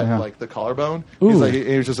shut him right in the collarbone.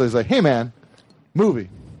 He's he's like, hey man, movie.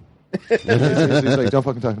 he's like, don't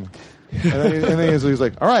fucking talk to me. And then he's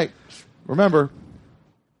like, all right, remember,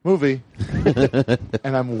 movie.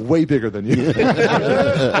 And I'm way bigger than you.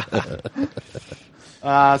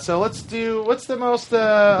 So let's do. What's the most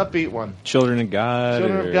upbeat one? Children of God.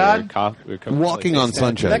 Children of or God? Walking on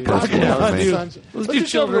Sunshine. Perfect for me. Let's do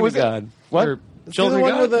Children of God. What? Or Children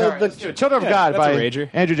Children of God? with the Children of God that's a by rager.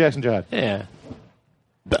 Andrew Jackson Jihad. Yeah.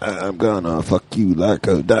 I'm gonna fuck you like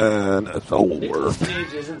a dinosaur. Nicolas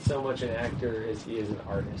Cage isn't so much an actor as he is an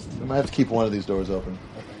artist. I might have to keep one of these doors open.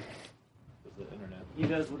 He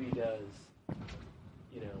does what he does,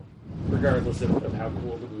 regardless of how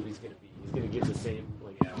cool the movie's going to be. He's going to get the same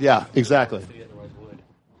outcome Yeah, exactly. that he otherwise would.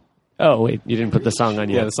 Oh, wait, you didn't put the song on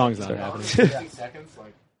yet. Yeah, the song's not happening. 60 seconds,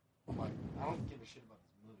 I'm like, I don't give a shit about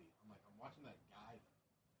this movie. I'm watching that guy.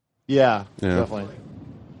 Yeah, Yeah. definitely.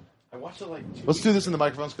 I watched it Let's do this in the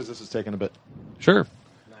microphones because this is taking a bit. Sure.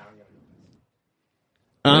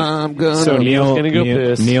 I'm gonna. So Neil, gonna go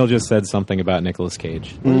piss. Neil just said something about Nicolas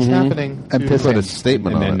Cage, What is happening? And to- piss put a it.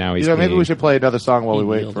 statement and on then it. now he's. maybe we being- should play another song while we He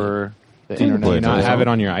wait nailed for the Didn't internet. play Do you it. not have it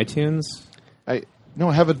on your iTunes? I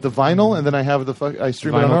have it the vinyl, and then I have I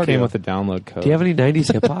stream it on Vinyl audio. came with a download code. Do you have any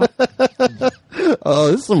 90s hip hop?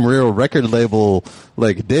 Oh, this is some real record label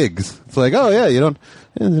digs. It's like, oh yeah, you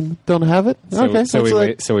don't have it. So, Okay, so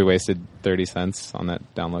that's we wasted 30 cents on that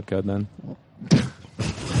download code then.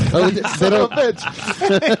 Oh, Son of a bitch!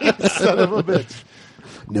 Son of a bitch!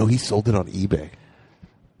 no, he sold it on eBay.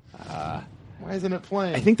 Why isn't it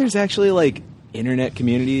playing? I think there's actually internet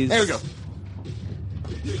communities. There we go.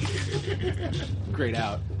 Grayed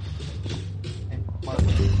out.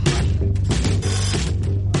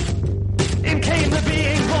 In came the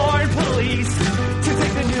being born police to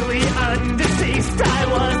take the newly undeceased. I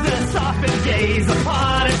was the softened gaze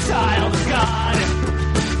upon a child of God.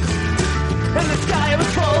 And the sky was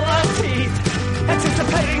full of teeth,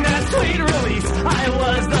 anticipating that sweet release. I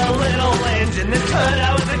was the little engine that could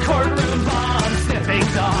out the courtroom bomb sniffing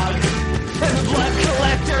dog. And the blood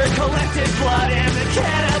collector collected blood, and the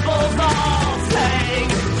cannibals all sang.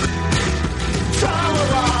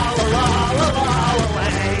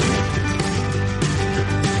 Tra-la-la-la-la-la-la-la-lang.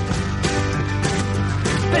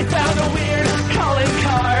 They found a weird calling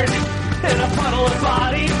card in a puddle of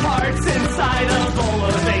body parts inside a bowl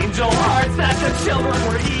of angel hearts that the children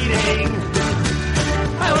were eating.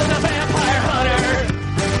 I was a vampire hunter.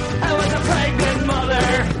 I was a pregnant mother.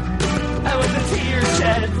 I was a tear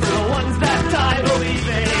shed for the ones that die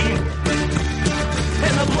believing.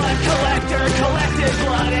 And the blood collector collected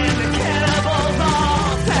blood, and the cannibals all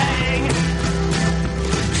sang.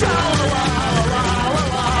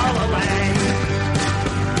 Tra-la-la-la-la-la-la-lang.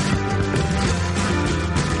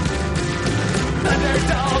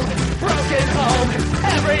 Thunderdome, broken home,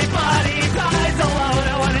 everybody dies alone.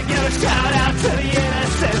 I want to give a shout out to the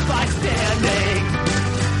innocent bystanding.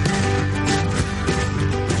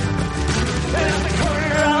 And at the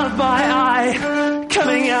corner of my eye,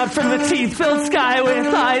 coming out from the teeth-filled sky with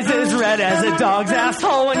eyes as red as a dog's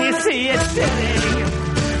asshole when you see it sitting.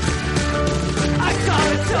 I saw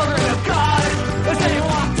the children of God as they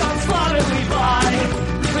walked unslaughteredly by.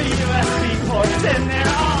 The USB ports in their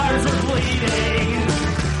arms were bleeding.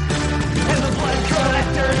 And the blood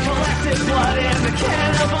collector collected blood, and the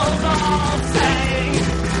cannibals all sang.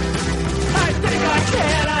 I think I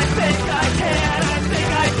can, I think I can, I think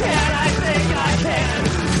I can, I think I can.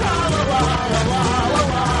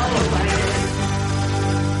 Tra-la-la-la-la-la-la-la-lang.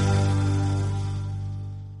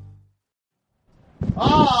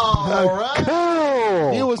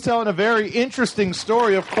 was telling a very interesting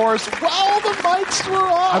story, of course, while the mics were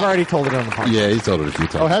on. I've already told it on the podcast. Yeah, he's told it a few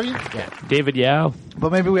times. Oh, have you? Yeah. David Yao.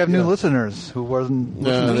 But maybe we have new listeners who wasn't.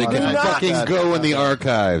 No, they listening. can fucking go in the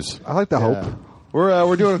archives. I like the hope.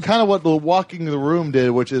 We're doing kind of what the Walking the Room did,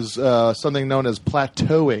 which is something known as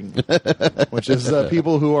plateauing, which is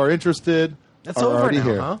people who are interested That's are over already now,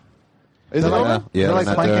 here. huh? Is it over? Yeah, They're we're like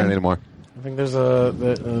not doing it planking? anymore. I think there's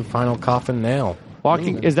a final coffin nail.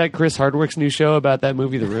 Walking is that Chris Hardwick's new show about that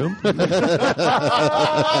movie, The Room? Oh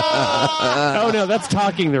no, that's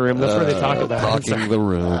Talking the Room. That's where they talk about it. Talking the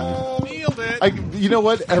room. You know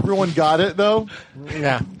what? Everyone got it though,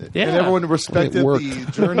 Yeah. Yeah. and everyone respected It worked.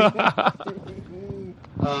 the journey.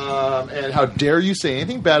 And how dare you say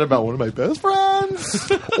anything bad about one of my best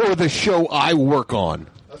friends? Or the show I work on.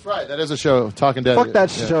 That's right. That is a show. Talking Dead. Fuck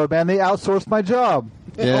that Yeah. show, man. They outsourced my job.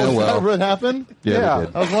 Yeah, Oh, is well. that what happened? Yeah, Yeah. they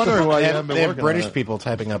did. I was wondering why you They haven't have, been they have working British on it. people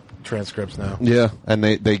typing up transcripts now. Yeah, and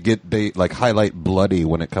they like highlight bloody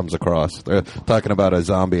when it comes across. They're talking about a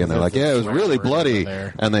zombie, and they're like, "Yeah, it was really bloody,"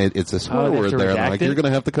 there. and it's a swear Oh, they have word to there. And they're redact like, it? "You're going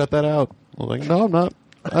to have to cut that out." I'm like, "No, I'm not.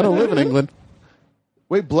 I don't live in England."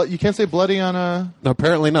 Wait, you can't say bloody on a. No,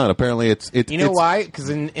 apparently not. Apparently, it's You know it's, why? Because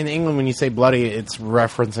in England, when you say bloody, it's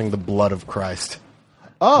referencing the blood of Christ.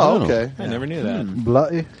 Oh, Oh. okay. I never knew that.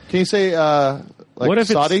 Bloody. Can you say like What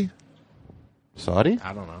if it's- Saudi? Saudi.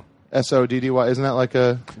 I don't know. Soddy? Isn't that like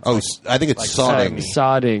a I think it's sodding.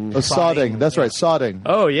 Sodding. sodding? That's right, sodding.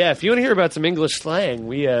 Oh yeah, if you want to hear about some English slang,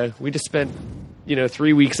 we just spent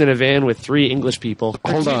 3 weeks in a van with 3 English people.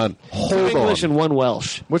 Hold on, 2 hold English on. and 1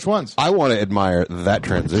 Welsh. Which ones? I want to admire that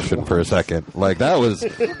transition for a second. Like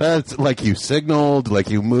that's like you signaled,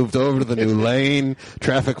 like you moved over to the new lane,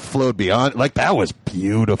 traffic flowed beyond. Like that was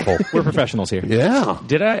beautiful. We're professionals here. Yeah.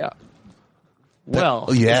 Did I? Well,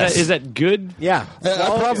 yes. Is that good? Yeah.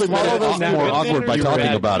 I probably made it more awkward by You talking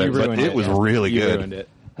ruined- about it, you but ruined it was yeah. really You good. ruined it.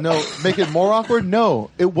 No, make it more awkward? No,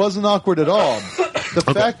 it wasn't awkward at all. The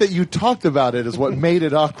fact that you talked about it is what made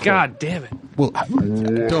it awkward. God damn it! Well,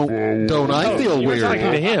 don't I feel You were talking to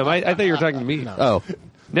weird? him. I thought you were talking to me. Oh,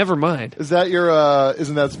 Never mind. Is that your,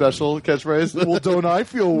 isn't that special catchphrase? Well, don't I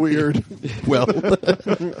feel weird? well,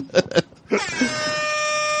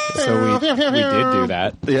 So we did do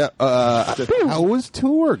that. yeah. How was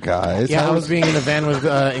tour, guys? Yeah, How I was being in a van with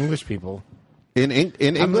English people. in I'm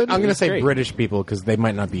England. going to say great. British people because they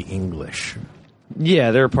might not be English.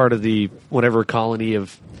 Yeah, they're part of the whatever colony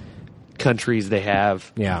of countries they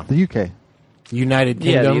have. Yeah. The UK. United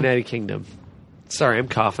Yeah, Kingdom. the United Kingdom. Sorry, I'm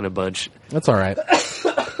coughing a bunch. That's all right.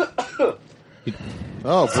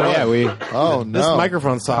 Oh, So yeah, we oh, This no.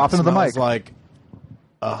 microphone sock Cough into the smells mic. like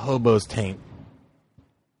a hobo's taint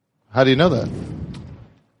How do you know that?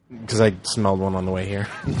 because I smelled one on the way here.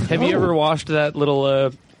 Have you ever washed that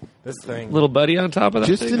little This thing. little buddy on top of that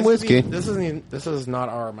Just thing? in whiskey. This is not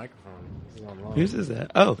our microphone. This is online. Whose is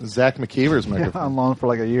that? Oh, Zach McKeever's Yeah, microphone. on loan for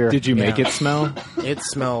like a year. did you make Yeah. it smell? It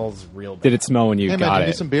smells real bad. Did it smell when you Hey, man, got do you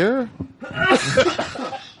need it? some beer?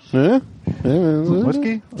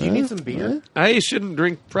 Whiskey? Do you need some beer? I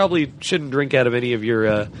probably shouldn't drink out of any of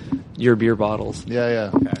your beer bottles. Yeah, yeah.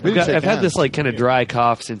 We didn't shake I've had hands. this like kind of dry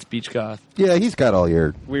cough since beach gough. Yeah, he's got all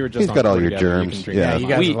your. We were just He's on got all tour your together. You germs. can drink Yeah, that. you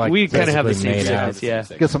guys We are like we kind of have the basically same made out. sickness.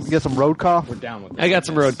 Yeah, Get some road cough. We're down with I got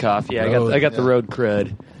some road cough. Yeah, I got the road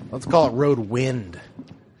crud. Let's call it road wind.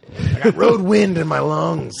 I got road wind in my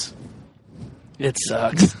lungs. It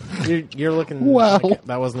sucks. You're looking. Wow. like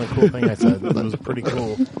that wasn't a cool thing I said. It was pretty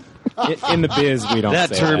cool. In the biz, we don't That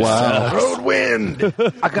say term that. Road wind.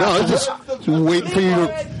 No, just waiting for you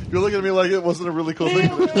to. You're looking at me like it wasn't a really cool thing.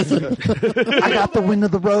 I got the wind of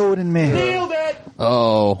the road in me.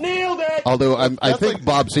 Oh, although I That's think like-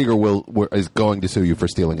 Bob Seger is going to sue you for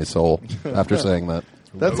stealing his soul after saying that.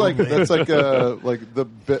 That's like the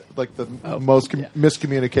most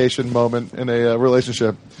miscommunication moment in a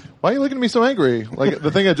relationship. Why are you looking at me so angry? Like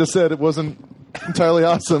the thing I just said, it wasn't entirely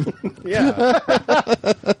awesome. Yeah.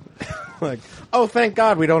 Like, oh, thank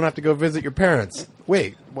God we don't have to go visit your parents.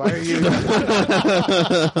 Wait, why are you?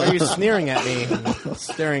 Why are you sneering at me, and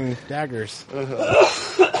staring daggers?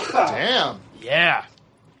 Damn. Yeah.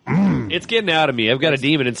 It's getting out of me. I've got a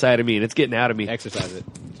demon inside of me, and it's getting out of me. Exercise it.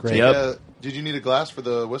 Great. Yep. Did you need a glass for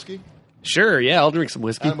the whiskey? Sure, yeah, I'll drink some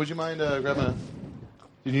whiskey. Adam, would you mind grabbing a?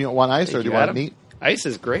 Do you want ice or Thank do you you, want Adam. it neat? Ice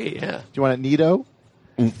is great, yeah. Do you want it neato?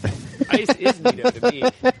 Ice is neato to me.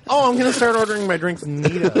 Oh, I'm gonna start ordering my drinks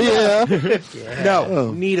Nito. Yeah.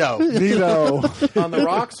 No, Nito. Nito. On the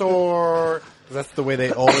rocks, or 'cause that's the way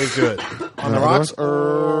they always do it. On the rocks,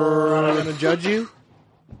 or I'm gonna judge you.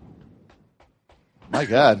 My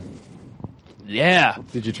God. Yeah.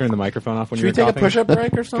 Did you turn the microphone off when Should you we were take a push-up break or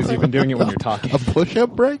Because something? you've been doing it when you're talking. A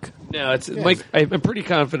push-up break? No, it's Mike. I'm pretty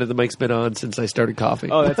confident the mic's been on since I started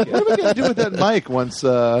coughing. Oh, that's What are we going to do with that mic once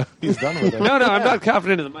he's done with it? no, I'm not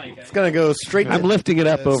confident in the mic. It's going to go straight to I'm lifting it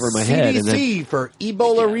up over my head. And then, CDC for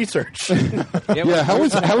Ebola research. Yeah, how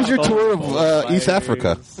was your tour of East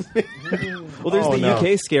Africa? Well, there's Oh, the no.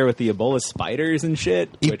 UK scare with the Ebola spiders and shit.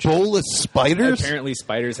 which Ebola spiders? Apparently,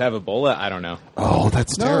 spiders have Ebola. I don't know. Oh,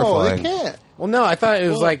 that's No, terrifying. they can't. Well, no, I thought it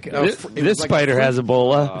was like this spider has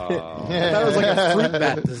Ebola. I thought it was like a fruit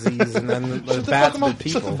bat disease, and then the bats bit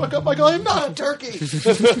Shut the people. fuck up, Michael. I'm not a turkey.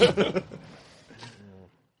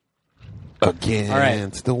 Again, All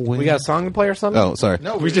right. still winning. We got a song to play or something? Oh, sorry.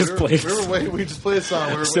 No, We just played- We just played a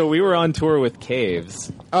song. So we were on tour with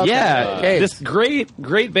Caves. Yeah, Caves. this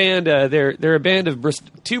great band. They're a band of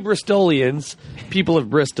two Bristolians, people of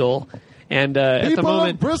Bristol, and at the People of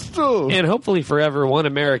moment, Bristol. and hopefully forever, one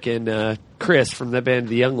American, Chris from the band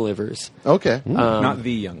The Young Livers. Okay. Not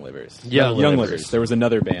the Young Livers. Young Young Livers. Livers. There was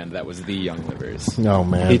another band that was the Young Livers. No,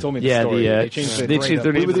 man. He told me the Yeah, story. the they changed they the changed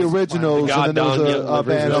their We name. were the to originals, God and then there was Young a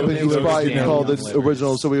Livers. band up in Young East Livers. Brighton Young called the Livers.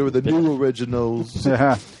 Originals, so we were the new Originals.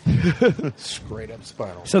 Yeah. Straight up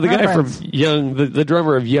spinal. So the My guy from friends. Young, the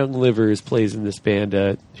drummer of Young Livers, plays in this band.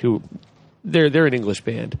 Who they're an English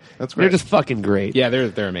band. That's They're great. just fucking great. Yeah,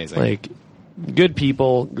 they're amazing. Like good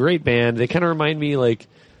people, great band. They kind of remind me like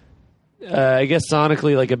I guess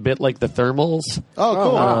sonically like a bit like the Thermals.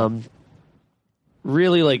 Oh, cool.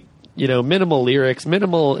 Really like minimal lyrics,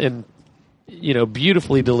 minimal and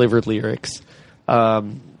beautifully delivered lyrics. Hutch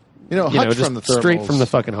just from the straight Thermals, from the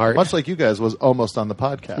fucking heart. much like you guys, was almost on the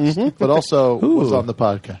podcast, but also was Ooh. on the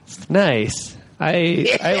podcast. Nice. I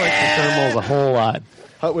like the Thermals a whole lot.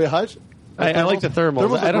 Wait, Hutch? I like the Thermals.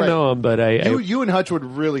 are I don't great. know him, but You and Hutch would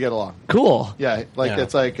really get along. cool. Yeah, Yeah.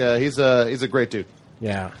 it's like he's a great dude.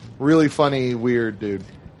 Yeah. Really funny, weird dude.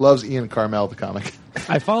 Loves Ian Carmel, the comic.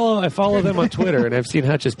 I follow them on Twitter, and I've seen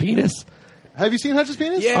Hutch's penis Have you seen Hutch's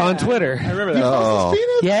penis? on Twitter. I remember You that. saw his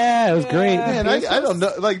penis? Yeah, it was great. Man, I don't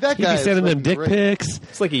know. Like that He'd guy. be is sending them fucking dick great. pics.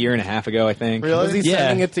 It's like a year and a half ago, I think. Really? Was he Yeah.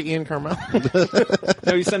 sending it to Ian Carmel?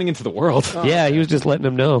 No, he's sending it to the world. Yeah, he was just letting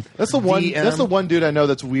them know. That's the one. DM. That's the one dude I know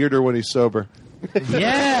that's weirder when he's sober.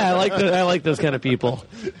 Yeah, I like those kind of people.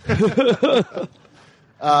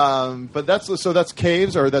 But that's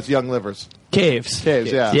Caves or that's Young Livers. Caves.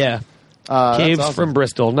 Caves, yeah. Yeah. That's Caves awesome. from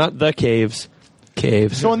Bristol, not the Caves.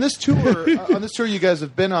 Caves. So on this tour, you guys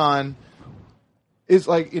have been on, is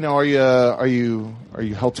like are you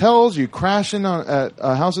hotels? Are you crashing at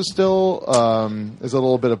houses still? Is it a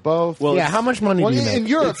little bit of both? Well, Yeah, how much money Well, do you in make?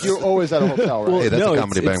 Europe, you're always at a hotel, right? Hey, that's no, a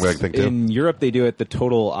comedy it's- bang bang thing too. In Europe, they do it the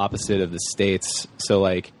total opposite of the States. So,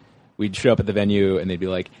 like, we'd show up at the venue and they'd be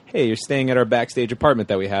like, "Hey, you're staying at our backstage apartment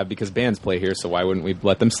that we have because bands play here. So why wouldn't we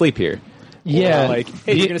let them sleep here?" yeah. Or like,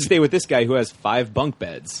 "Hey, you're going to stay with this guy who has 5 bunk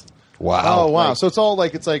beds." Wow. Oh wow! like- So it's all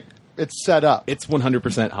like it's set up. It's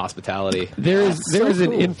 100% hospitality. There is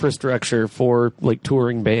an infrastructure for like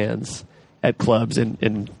touring bands at clubs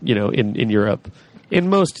in Europe, in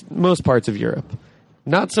most parts of Europe.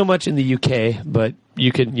 Not so much in the UK, but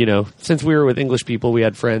you could since we were with English people, we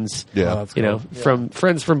had friends. Yeah. that's From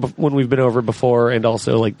friends from when we've been over before, and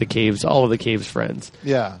also like the Caves, all of the Caves friends.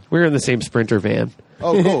 Yeah. We were in the same Sprinter van.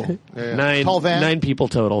 Oh, cool. Yeah. Nine Tall van. people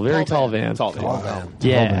total. Very tall van. Tall van.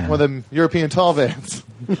 Yeah. One of them European tall vans.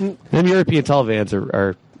 Them European tall vans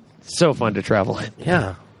are so fun to travel in.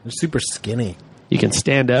 Yeah. They're super skinny. You can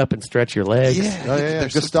stand up and stretch your legs. Oh yeah.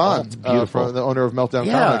 Gaston, beautiful. the owner of Meltdown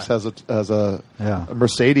Yeah. Comics, has a Yeah.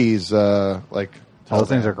 Mercedes like. Those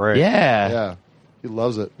things are great. Yeah. Yeah, he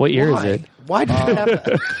loves it. What year is it? Why do you have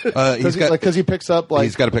that? Because he picks up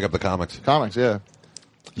he's got to pick up the comics. comics. Yeah,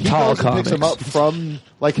 he Tall goes and picks them comics. up from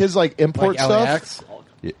his import Like stuff. LAX?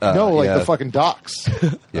 No, yeah, the fucking docks.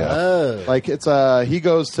 Yeah. Like it's he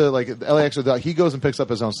goes to LAX or he goes and picks up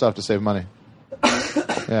his own stuff to save money.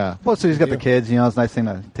 Yeah, Well, so he's got the kids. It's a nice thing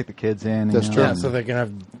to take the kids in. That's you true. know. Yeah, so they can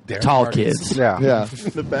have dance Tall parties. kids. Yeah. yeah.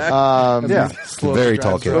 In the back. Yeah. Slowly Very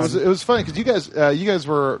drives tall It kids. was funny because you guys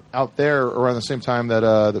were out there around the same time that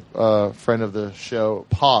the friend of the show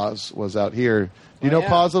Paz was out here. Do you know yeah.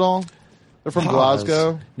 Paz at all? They're from Paz.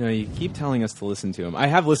 Glasgow. No, you keep telling us to listen to him. I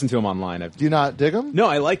have listened to him online. Do you not dig them? No,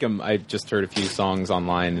 I like him. I've just heard a few songs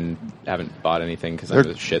online and haven't bought anything because I'm a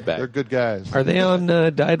They're shitbag. good guys. Are they on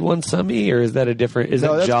Died One Summy, or is that a different? Is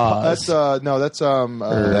No, it that's Jaws?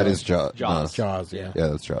 That is Jaws. Jaws. Jaws, yeah. Yeah,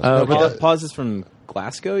 that's Jaws. Oh, but that- Pause is from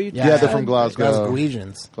Glasgow, you Yeah, they're from Glasgow.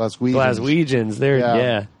 Glaswegians. Glaswegians. They're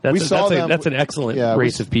Yeah. We saw them- that's an excellent yeah,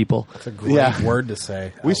 race of people. It's a great Yeah. word to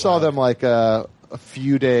say. We out saw loud. them a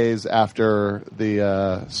few days after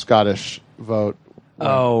the Scottish vote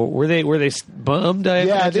Oh, were they bummed? I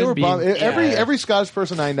Yeah, imagine they were being- bummed. Every Scottish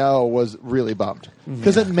person I know was really bummed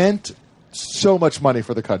because it meant so much money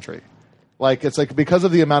for the country. Like it's like because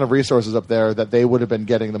of the amount of resources up there that they would have been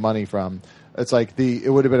getting the money from. It's like it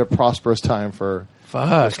would have been a prosperous time for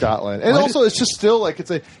Scotland, and also it's just still like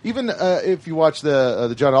it's even if you watch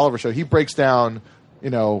the John Oliver show, he breaks down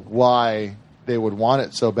why they would want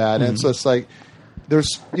it so bad, and so it's like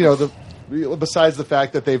there's besides the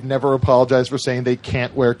fact that they've never apologized for saying they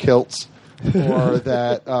can't wear kilts or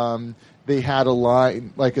that they had a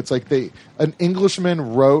line like it's like an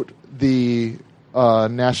Englishman wrote the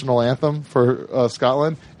national anthem for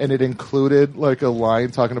Scotland, and it included like a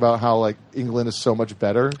line talking about how like England is so much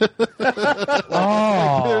better.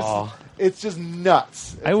 Oh, it's just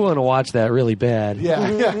nuts. I want to watch that really bad.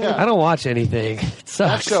 Yeah. I don't watch anything. It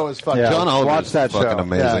sucks. That show is fucking. John Oliver watch is that fucking show.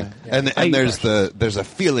 amazing, Yeah. and there's a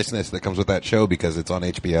fearlessness that comes with that show because it's on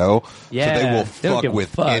HBO. Yeah, so they will they don't fuck give a with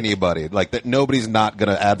fuck. anybody. Like that, nobody's not going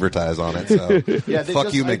to advertise on it. So Yeah, they fuck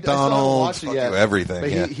just- you, I McDonald's. still haven't watched it Fuck yet, you, everything.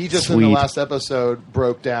 But Yeah. he just in the last episode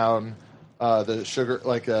broke down the sugar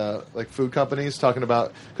like food companies talking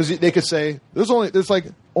about because they could say there's only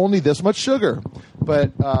this much sugar,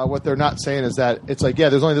 but what they're not saying is that it's like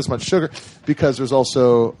there's only this much sugar because there's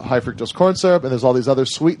also high fructose corn syrup and there's all these other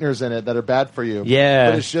sweeteners in it that are bad for you. Yeah.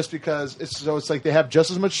 But it's just because it's like they have just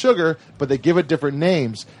as much sugar, but they give it different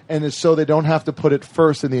names, and it's so they don't have to put it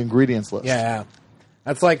first in the ingredients list. Yeah.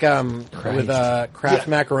 That's like with Kraft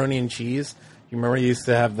macaroni and cheese. You remember you used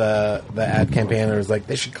to have the ad campaign that was like,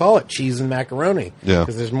 they should call it cheese and macaroni. Yeah.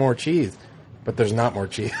 Because there's more cheese. But there's not more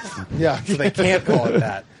cheese. Yeah. So they can't call it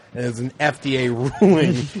that. And it's an FDA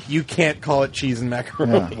ruling. You can't call it cheese and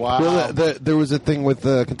macaroni. Wow. Well, there was a thing with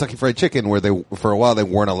Kentucky Fried Chicken where for a while they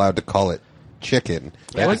weren't allowed to call it chicken.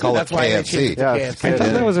 They had to call it that's why they KFC. changed it to Yeah, KFC. I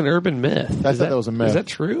thought that was an urban myth. I thought that was a myth. Is that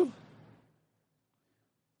true?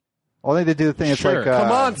 Only to do the thing. It's Sure. like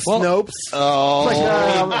Come on, Snopes.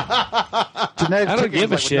 genetic I don't chicken, give a like,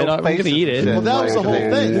 with shit. no I'm gonna face eat and it. shit. Well, that was the whole Like,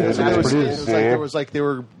 thing. they That's what they were saying. It was like they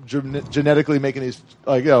were genetically making these,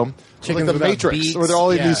 like Chickens the without Matrix, beaks. where they're all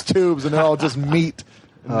in Yeah. these tubes and they're all just meat.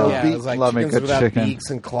 No Yeah, beak. it was like Love me chickens good without chicken. beaks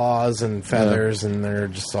and claws and feathers, and they're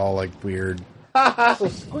just all like weird.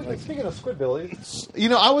 Speaking of Squidbillies,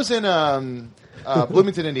 I was in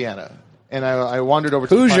Bloomington, Indiana, and I wandered over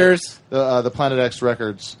to Hoosiers. the Planet X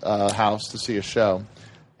Records house to see a show,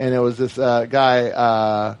 and it was this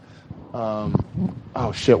guy.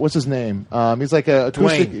 Oh shit! What's his name? He's like a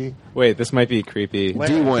Dwayne. Wait, this might be creepy. I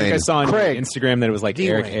think I saw on Craig. Instagram that it was like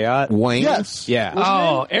Eric Dwayne. Ayotte. Wayne? Yes. Yeah.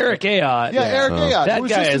 Oh, Eric Ayotte. Yeah, Eric Ayotte. That It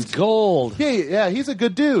was guy just is in- gold. Yeah, he's a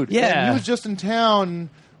good dude. Yeah. And he was just in town.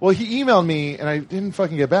 Well, he emailed me, and I didn't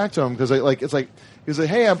fucking get back to him because he was like,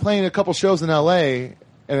 "Hey, I'm playing a couple shows in L.A."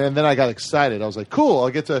 And then I got excited. I was like, "Cool, I'll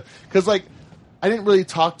get to," because I didn't really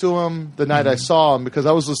talk to him the night I saw him because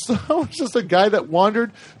I was just a guy that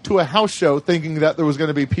wandered to a house show thinking that there was going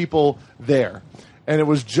to be people there, and it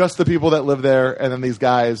was just the people that live there, and then these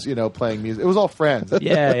guys, playing music. It was all friends.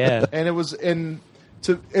 Yeah, yeah. And it was in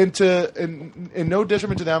no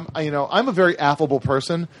detriment to them. I'm a very affable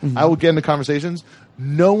person. I will get into conversations.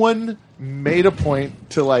 No one made a point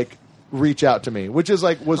to reach out to me, which is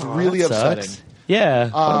was really that upsetting. sucks. Yeah.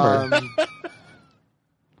 bummer.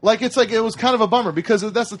 It was kind of a bummer because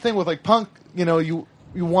that's the thing with punk. You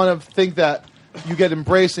want to think that you get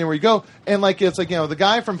embraced anywhere you go, and the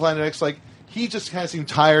guy from Planet X, he just kind of seemed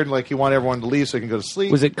tired, and he wanted everyone to leave so he can go to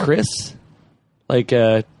sleep. Was it Chris?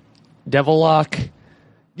 Devil Lock?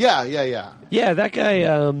 Yeah. Yeah, that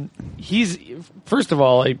guy. He's first of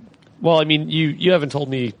all. You haven't told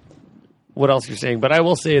me what else you're saying, but I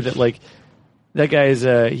will say that that guy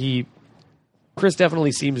is Chris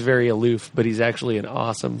definitely seems very aloof, but he's actually an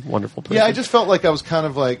awesome, wonderful person. Yeah, I just felt like I was kind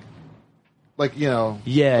of yeah.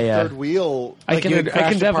 third wheel. I can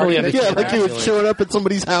definitely understand. Yeah, like you were showing up at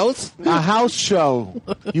somebody's house. A house show,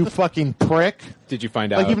 you fucking prick. Did you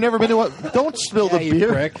find out? You've never been to a... Don't spill the You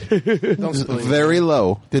beer. prick. Don't spill it. Very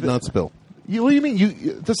low. Did not spill. What do you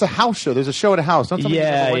mean? There's a house show. There's a show at a house. Don't tell me you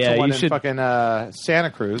Yeah, never went to yeah, one you in should- fucking Santa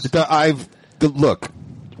Cruz. Look,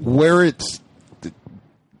 where it's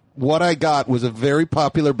what I got was a very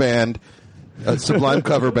popular band, a Sublime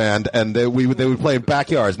cover band, and they would play in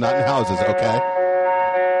backyards, not in houses. Okay.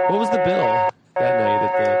 What was the bill that night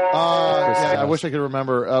at the? Chris's I house? wish I could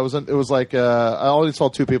remember. I only saw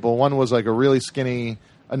two people. One was a really skinny,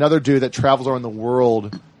 another dude that travels around the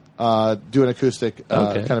world doing acoustic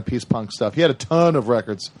Okay. kind of peace punk stuff. He had a ton of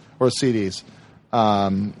records or CDs,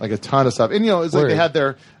 a ton of stuff. And it's like Word. they had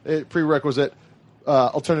their prerequisite.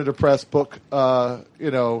 alternative press book,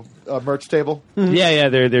 merch table. Yeah,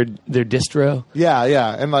 their distro.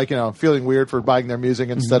 Yeah, and like feeling weird for buying their music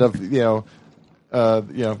instead of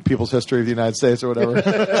people's history of the United States or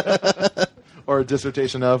whatever, or a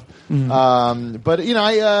dissertation of. But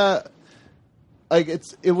I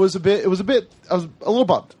it was a bit. I was a little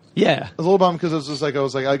bummed. Yeah, I was a little bummed because it was just like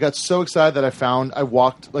I got so excited that I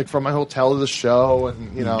walked like from my hotel to the show,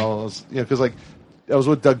 and because like I was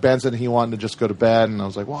with Doug Benson, and he wanted to just go to bed, and I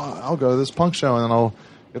was like, well, I'll go to this punk show, and then I'll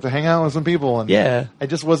get to hang out with some people, and yeah, I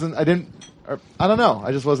just wasn't. I don't know.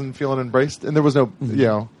 I just wasn't feeling embraced, and there was no,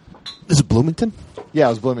 Is it Bloomington? Yeah, it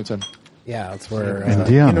was Bloomington. Yeah, that's where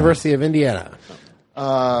Indiana. University of Indiana.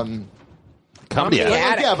 Comedy.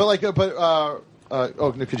 Yeah,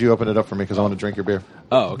 could you open it up for me because I want to drink your beer?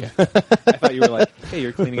 Oh, okay. I thought you were like, hey,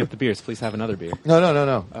 you're cleaning up the beers. Please have another beer. No, not at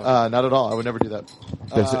all. I would never do that.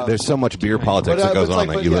 There's so much beer politics that goes on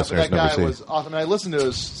that you listeners that guy never see. was awesome. And I listened to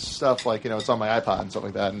his stuff, like it's on my iPod and stuff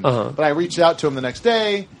like that. And, But I reached out to him the next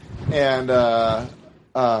day, and like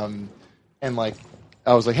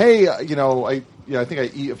I was like, hey, I think I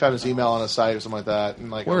found his email on a site or something like that,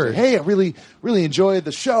 and like, I was like, hey, I really, really enjoyed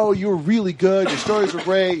the show. You were really good. Your stories were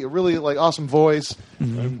great. You're really like awesome voice.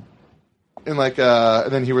 And like,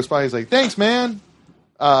 and then he responded. He's like, thanks, man.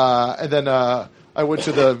 And then I went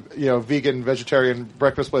to the vegan vegetarian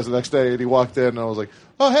breakfast place the next day, and he walked in, and I was like,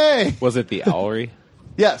 oh hey. Was it the Owlery?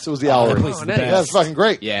 Yes, it was the Owlery. Nice. Yeah, it's fucking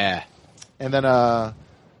great. Yeah. And then I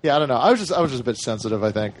don't know. I was just a bit sensitive.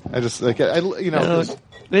 I think I just like I've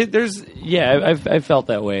felt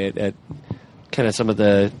that way at kind of some of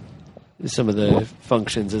the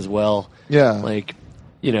functions as well. Yeah, like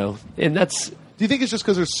and that's. Do you think it's just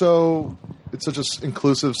because it's such an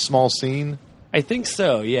inclusive small scene? I think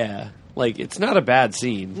so. Yeah, like it's not a bad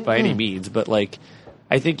scene by any means, but like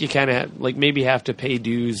I think you kind of like maybe have to pay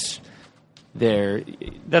dues there.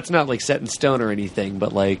 That's not like set in stone or anything,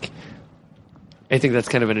 but like. I think that's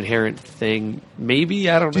kind of an inherent thing. Maybe,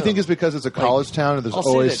 I don't know. Do you think it's because it's a college town and there's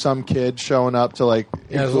always some kid showing up to like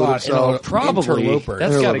include himself? Probably.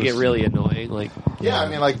 That's got to get really annoying. Like, I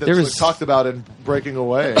mean, like there was talked about in Breaking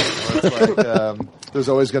Away. It's like, there's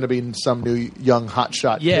always going to be some new young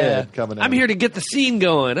hotshot kid coming in. I'm here to get the scene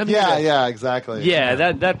going. Exactly.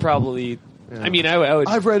 Yeah, that probably. Yeah. I mean, I would.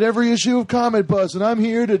 I've read every issue of Comic Buzz, and I'm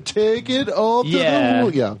here to take it all to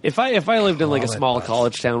the yeah. If I lived in like a small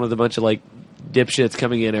college town with a bunch of like dipshits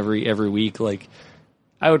coming in every week, like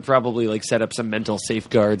I would probably like set up some mental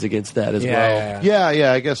safeguards against that as well.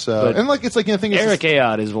 Yeah, I guess so. But and like it's like thing Eric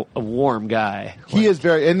Ayotte is a warm guy. He is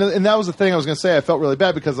very, and that was the thing I was going to say. I felt really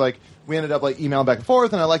bad because like we ended up like emailing back and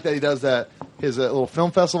forth, and I like that he does that his little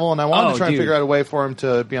film festival, and I wanted to try and figure out a way for him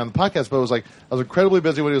to be on the podcast, but it was like I was incredibly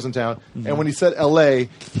busy when he was in town, and when he said L.A.,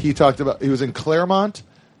 he talked about he was in Claremont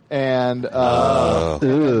and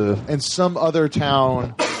some other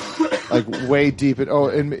town. Like way deep in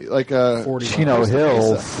Chino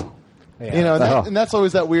Hills. Yeah. And that's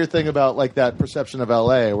always that weird thing about like that perception of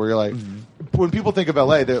LA, where you're like, when people think of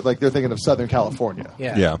LA, they're thinking of Southern California.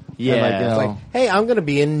 Yeah. And like, hey, I'm going to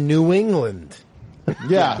be in New England.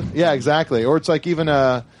 Yeah, exactly. Or it's like even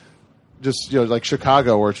just like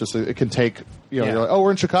Chicago, where it's just it can take you're like, oh,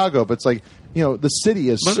 we're in Chicago, but it's like. The city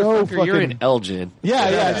is so fucking... You're in Elgin.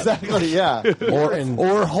 Yeah, exactly, yeah.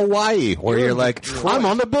 or Hawaii, where you're like, I'm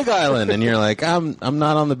on the Big Island, and you're like, I'm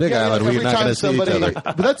not on the Big Island. We're not going to see each other.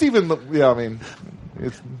 But that's even, I mean,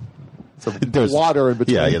 there's water in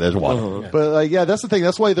between. Yeah, there's water. But that's the thing.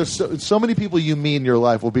 That's why there's so many people you meet in your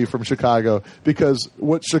life will be from Chicago, because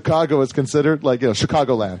what Chicago is considered, like,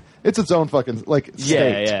 Chicagoland, it's its own fucking, like,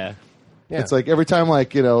 state. Yeah. It's like every time,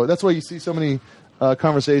 like, that's why you see so many...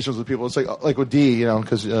 conversations with people. It's like with Dee,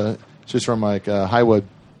 because she's from like Highwood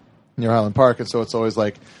near Highland Park, and so it's always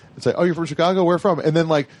like oh, you're from Chicago? Where from? And then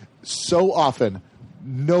like so often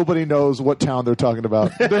nobody knows what town they're talking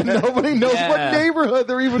about. Nobody knows what neighborhood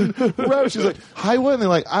they're even around. She's like Highwood, and they're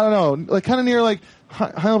like I don't know, like kind of near like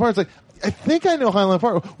Highland Park. It's like I think I know Highland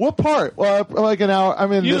Park. What part? Well, like an hour.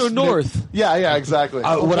 I'm in this north. Yeah, exactly.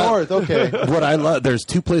 North. Okay. What I love, there's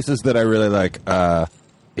two places that I really like.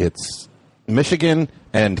 It's Michigan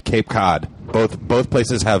and Cape Cod. Both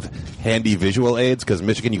places have handy visual aids, because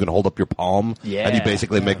Michigan you can hold up your palm and you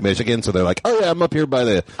basically make Michigan. So they're like, oh yeah, I'm up here by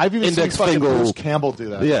the I've even index seen finger. Bruce Campbell do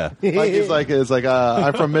that. Yeah, like it's like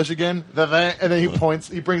I'm from Michigan, and then he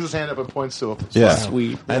brings his hand up and points to him. Yeah,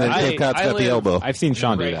 sweet. And then Cape Cod's got the elbow. I've seen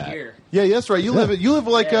Sean do that. Here. Yeah, that's right. You live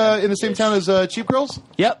like in the same town as Cheap Girls.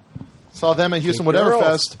 Yep. Saw them at Houston Whatever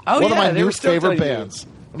Fest. Oh, one of my they new were stoked favorite on you. bands.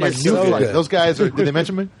 They're so good. Those guys are. Did they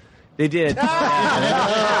mention me? They did.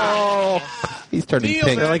 He's turning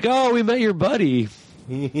pink. They're like, oh, we met your buddy.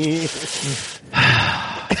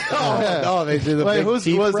 Oh, they did the Wait, big was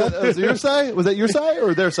teeth that? rub? Was it your side? Was that your side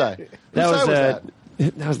or their side? That Whose was, side that?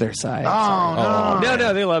 that? That was their side. Oh, no.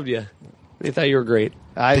 No, they loved you. They thought you were great.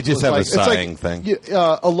 They just have a sighing thing.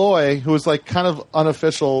 Aloy, who is like kind of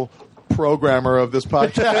unofficial programmer of this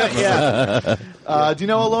podcast. Yeah. Do you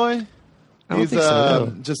know Aloy? I don't He's think so,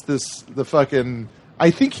 no. just the fucking. I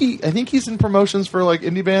think he's in promotions for like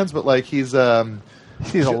indie bands, but like he sees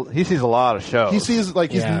a lot of shows. He sees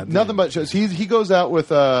like he's Yeah, nothing but shows. He goes out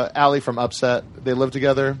with Allie from Upset. They live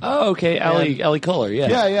together. Oh, okay. Allie Kohler,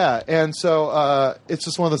 yeah. Yeah. And so it's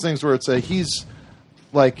just one of those things where it's he's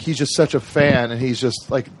just such a fan, and he's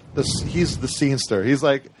just like this. He's the scenester. He's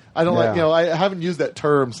like I don't like I haven't used that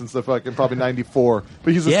term since the fucking probably '94,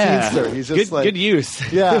 but he's a scenester. He's just good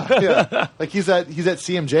use. Yeah. Like he's at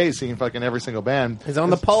CMJ seeing fucking every single band. He's on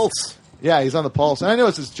the pulse. Yeah, he's on the pulse, and I know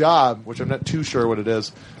it's his job, which I'm not too sure what it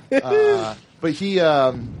is. But he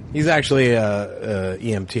He's actually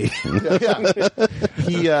EMT.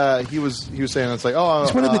 he was saying it's like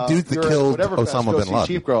He's one of the dudes that you're at killed whatever fest, Osama go bin see Laden.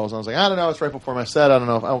 Cheap Girls. And I was like, I don't know. It's right before my set. I don't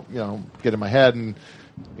know if I'll get in my head, and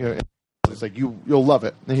it's like you'll love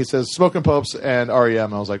it. And he says Smoking Popes and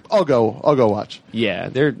REM. I was like, I'll go watch. Yeah,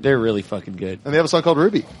 they're really fucking good. And they have a song called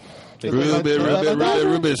Ruby.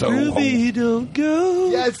 Ruby, so don't go.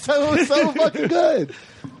 Yeah, it's so fucking good.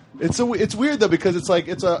 It's weird though because it's like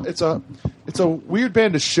it's a weird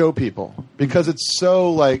band to show people because it's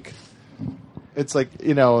so like it's like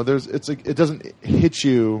it doesn't hit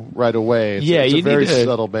you right away. It's a you very need to,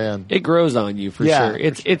 subtle band. It grows on you for Yeah, sure.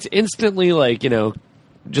 It's instantly like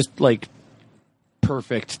just like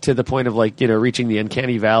perfect to the point of like reaching the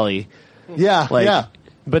uncanny valley. Yeah, Like, yeah.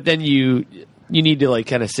 But then you need to like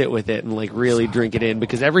kind of sit with it and like really drink it in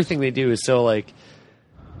because everything they do is so like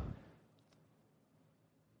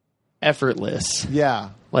effortless. Yeah.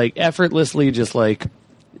 Like effortlessly just like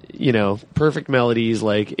perfect melodies,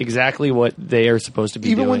 like exactly what they are supposed to be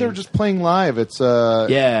Even doing. when they're just playing live, it's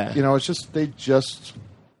it's just they just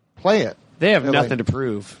play it. They have They're nothing like- to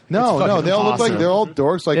prove. No, It's fucking they all look like awesome. they're all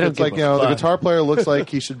dorks. Like They don't it's like give a the fuck. guitar player looks like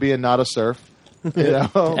he should be in Not a Surf.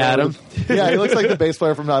 Adam. Yeah, he looks like the bass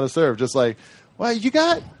player from Not a Surf. Just like, well, you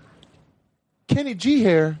got Kenny G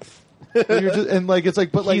hair, and like it's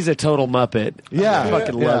like, but like He's a total Muppet. yeah, I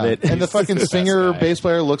fucking love it. And the fucking the best singer guy. bass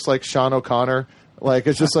player looks like Sean O'Connor. Like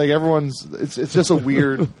it's just like everyone's. It's just a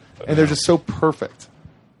weird, and they're just so perfect.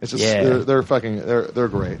 It's just they're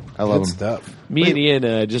great. I love Good them. stuff. Me and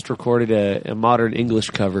Ian just recorded a modern English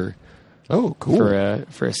cover Oh, cool.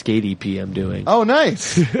 for a skate EP I'm doing. Oh,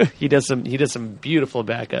 nice. He does some beautiful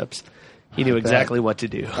backups. He knew exactly what to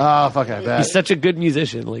do. Oh, fuck, I bet. He's such a good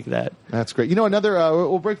musician like that. That's great. Another.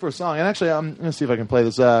 We'll break for a song, and actually, I'm going to see if I can play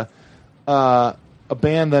this. A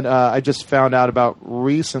band that I just found out about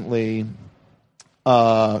recently,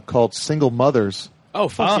 called Single Mothers. Oh,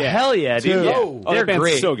 fuck Oh yeah. hell yeah, dude! Dude. Yeah. Oh, Oh, They're that band's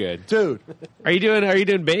great. so good. Dude, Are you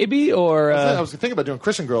doing Baby or I was thinking about doing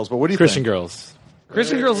Christian Girls, but what do you Christian think? Girls.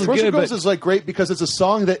 Christian Girls is Christian good? Girls But is like great because it's a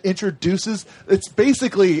song that introduces. It's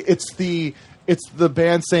basically it's the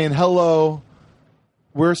band saying hello.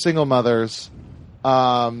 We're single mothers.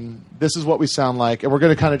 This is what we sound like, and we're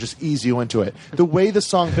going to kind of just ease you into it. The way the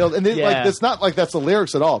song builds, and Yeah. like it's not like that's the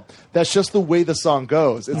lyrics at all. That's just the way the song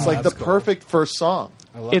goes. It's like the that's cool. perfect first song.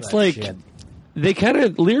 I love it's that like shit. they kind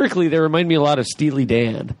of lyrically they remind me a lot of Steely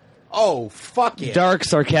Dan. Oh, fuck yeah. Dark,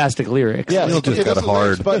 sarcastic lyrics. Yeah, Neil just it got doesn't hard.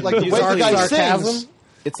 lyrics, but like the way the guy sings,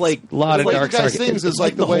 It's like A lot of the way dark the guy sarcasm. sings is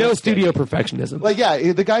like the way no studio perfectionism. Like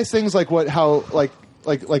the guy sings like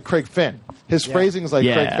like Craig Finn. His phrasing is like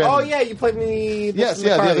Yeah. Craig Finn. Oh yeah, you played me. Yes,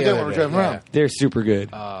 yeah, the other day when we were driving around. They're super good.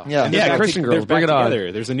 Yeah, And Yeah, they're back Christian to- Girls, they're bring back it on.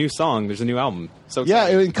 together. There's a new song. There's a new album. So yeah.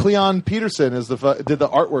 excited. And Cleon Peterson is did the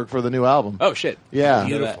artwork for the new album. Oh shit. Yeah.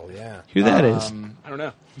 Beautiful, yeah. Who that is? I don't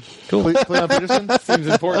know. Cleon Peterson Seems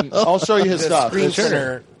important. I'll show you his stuff. Screen It's-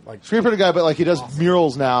 printer, like Screen printer guy, but like he does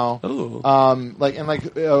murals now. Ooh.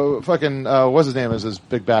 Fucking what's his name is his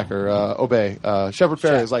big backer Obey Shepard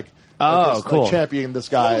Fairey is like cool. championing this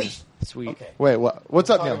guy. Sweet. Wait, what's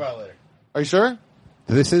up, talk Neil? about it later. Are you sure?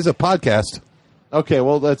 This is a podcast. Okay,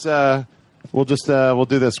 well let's we'll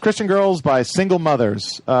do this. Christian Girls by Single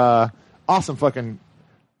Mothers. Awesome fucking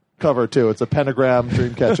cover too. It's a pentagram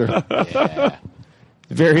dream catcher.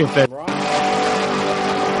 Very offensive.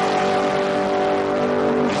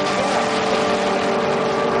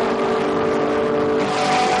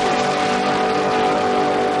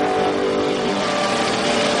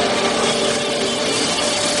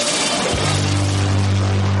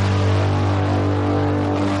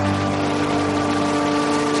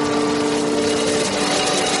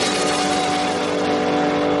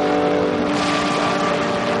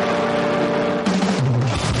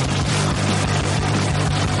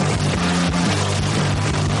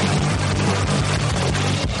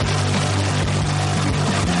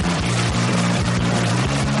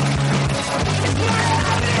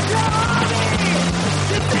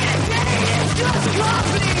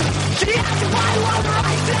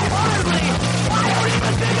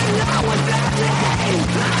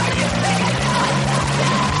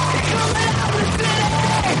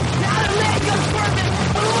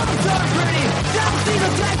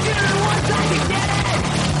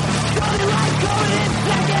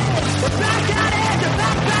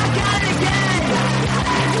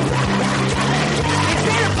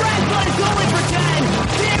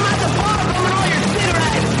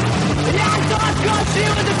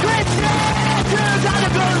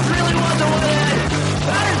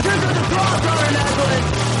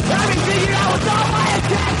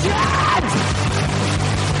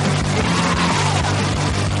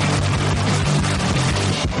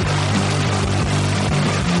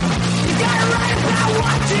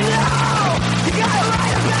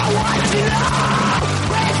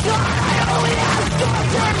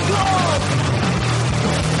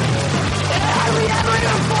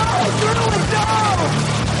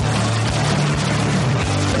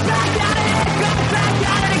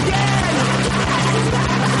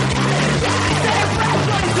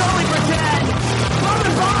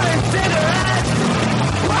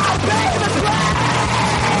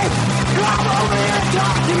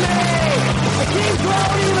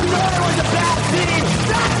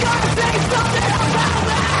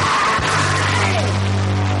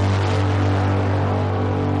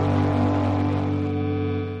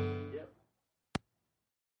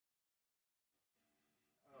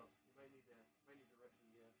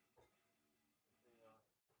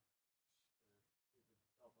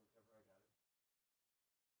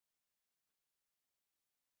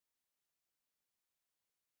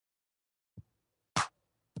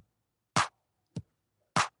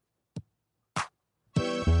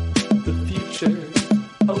 The future's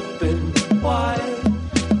open wide.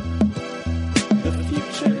 The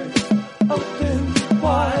future's open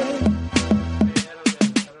wide.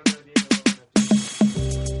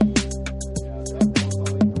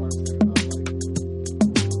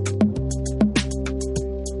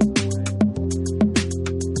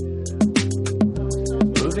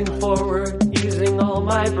 Moving forward, using all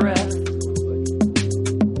my breath.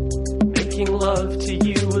 Making love to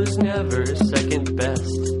you was never second best.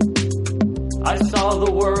 I saw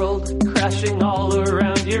the world crashing all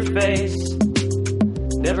around your face,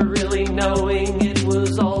 never really knowing it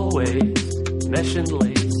was always mesh and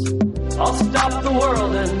lace. I'll stop the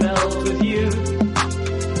world and melt with you.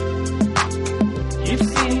 You've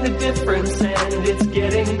seen the difference and it's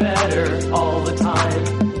getting better all the time.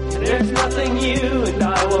 There's nothing you and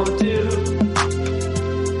I won't do.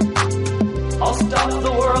 I'll stop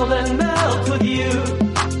the world and melt with you.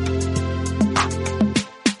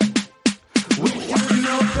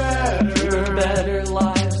 Better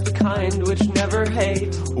lives, the kind which never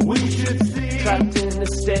hate. We should see. Trapped in a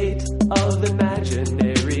state of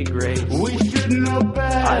imaginary grace. We should know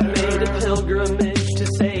better. I made a pilgrimage to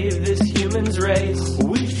save this human's race.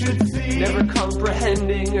 We should see. Never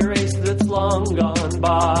comprehending a race that's long gone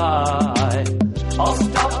by. I'll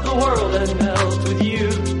stop the world and melt with you.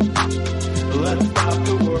 Let's stop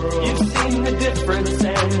the world. You've seen the difference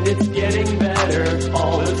and it's getting better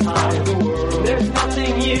all the time. There's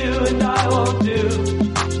nothing you and I won't do.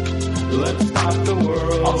 Let's stop the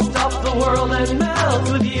world. I'll stop the world and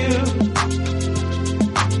melt with you.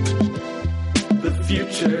 The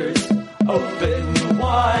future's open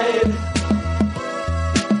wide.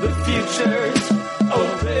 The future's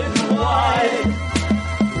open wide.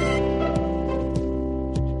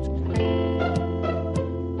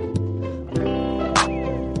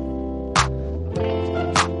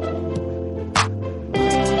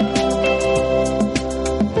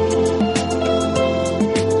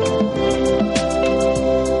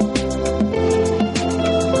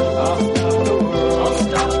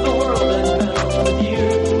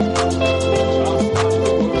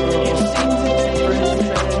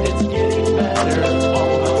 Getting better.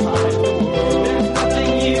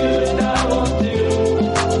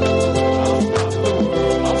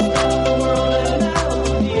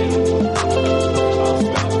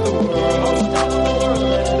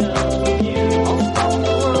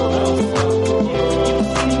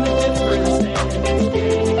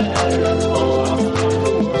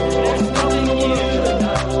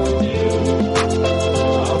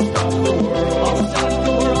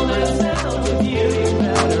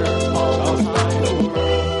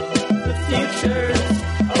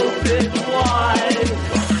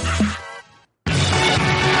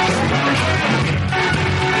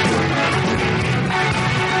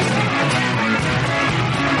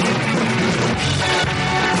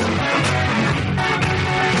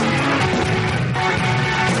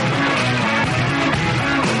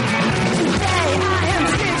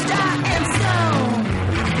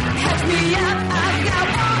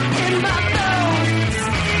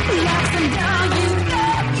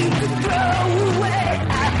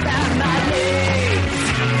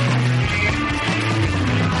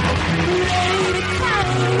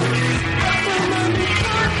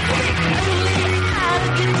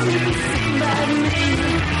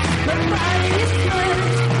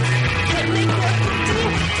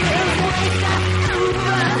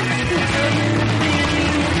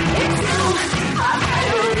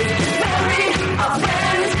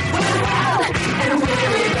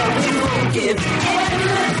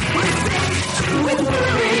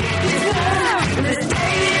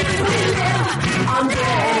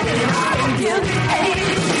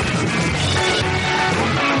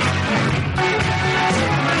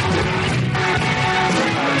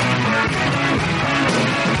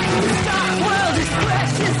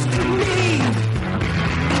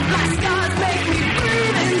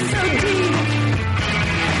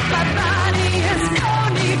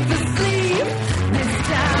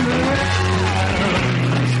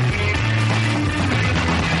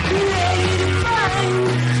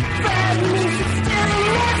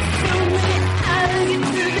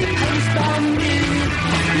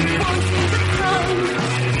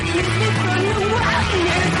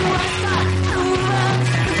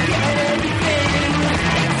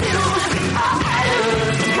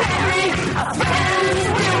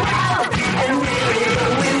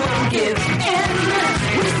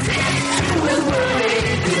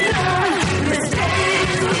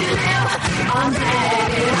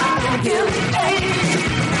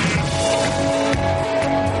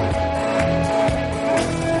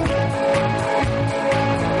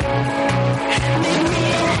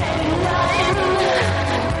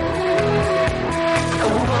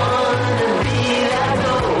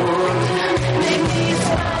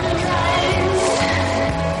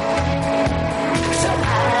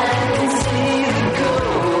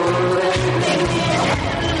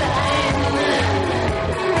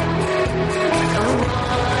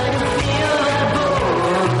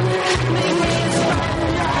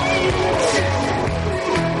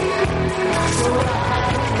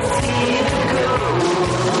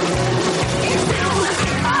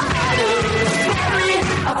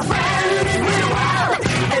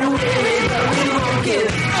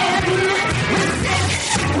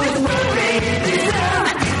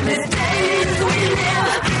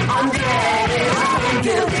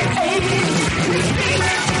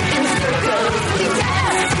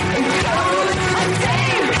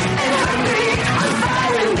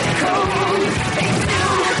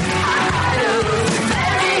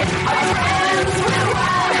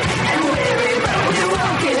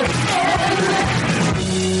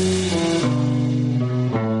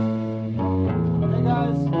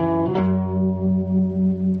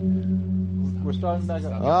 we're starting back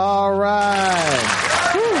up. All right.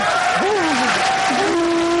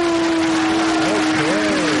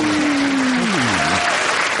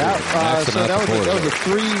 That was a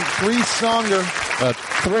three-songer.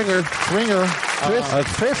 Thringer. Thringer.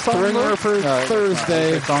 Thringer for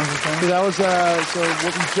Thursday. So that was so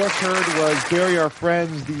what we just heard was "Bury Our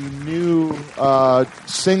Friends," the new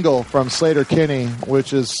single from Slater-Kinney,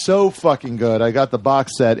 which is so fucking good. I got the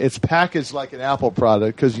box set. It's packaged like an Apple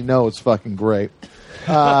product because you know it's fucking great.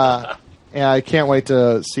 And I can't wait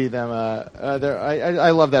to see them.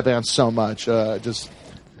 I love that band so much. Just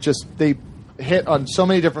they hit on so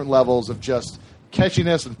many different levels of just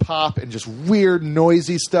catchiness and pop and just weird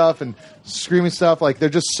noisy stuff and screaming stuff. Like, they're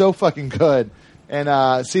just so fucking good.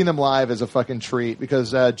 And seeing them live is a fucking treat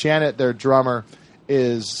because Janet, their drummer,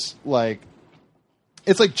 is like,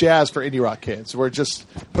 it's like jazz for indie rock kids.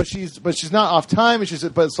 But she's not off time.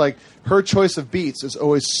 But it's like her choice of beats is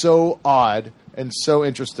always so odd and so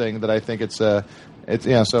interesting that I think it's. So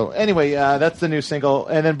anyway, that's the new single.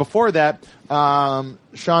 And then before that,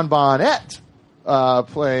 Sean Bonnet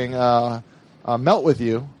playing "Melt with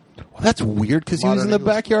You." Well, that's weird because he was in the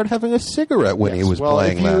backyard having a cigarette when he was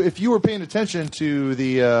playing that. If you were paying attention to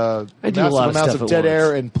the massive lot of amounts stuff of at dead once.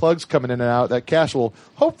 air and plugs coming in and out, that Cash will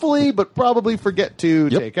hopefully, but probably forget to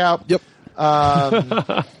take out. Yep.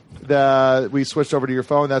 We switched over to your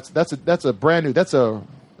phone. That's a brand new. That's a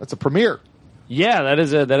premiere. Yeah, that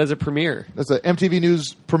is a premiere. That's a MTV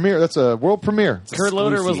News premiere. That's a world premiere. Kurt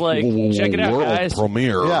Loder was like, check it out, World guys.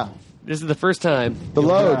 premiere. Yeah. This is the first time. The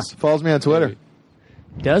Loads follows me on Twitter.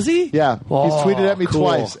 Does he? Yeah, Oh, he's tweeted at me cool.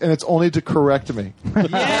 twice, and it's only to correct me.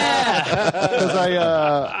 Yeah. Because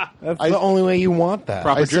That's the only way you want that.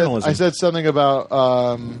 I said something about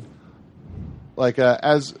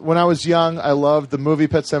as when I was young, I loved the movie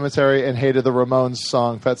Pet Sematary and hated the Ramones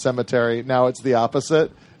song Pet Sematary. Now it's the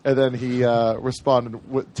opposite. And then he responded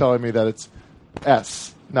telling me that it's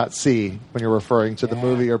S, not C, when you're referring to the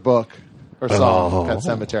movie or book or song Pet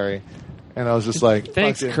Sematary. And I was just like,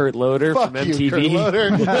 Thanks, fuck Kurt Loder Fuck from you, MTV. Kurt Loder.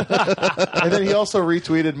 And then he also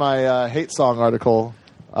retweeted my hate song article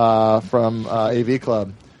from AV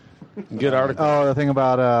Club. Good article. Oh, the thing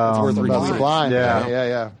about Sublime. Yeah.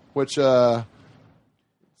 Yeah. Which, I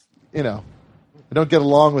don't get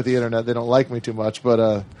along with the internet. They don't like me too much,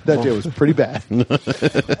 but that day was pretty bad.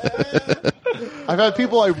 I've had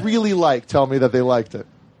people I really like tell me that they liked it.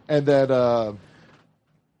 And then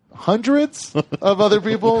hundreds of other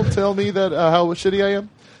people tell me that how shitty I am.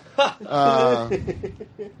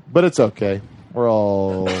 But it's okay. We're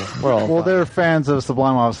all Well, fine. they're fans of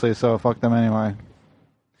Sublime, obviously, so fuck them anyway.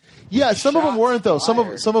 Yeah, some of them weren't though. Some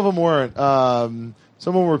of them weren't.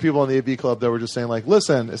 Some of them were people in the AV Club that were just saying like,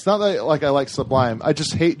 "Listen, it's not like I like Sublime. I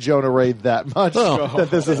just hate Jonah Ray that much that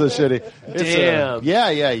this is a shitty." Damn. Yeah.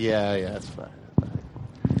 It's fine.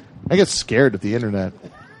 I get scared of the internet.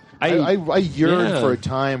 I yearn for a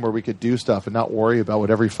time where we could do stuff and not worry about what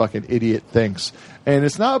every fucking idiot thinks. And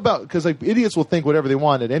it's not about because like idiots will think whatever they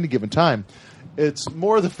want at any given time. It's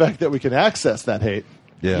more the fact that we can access that hate.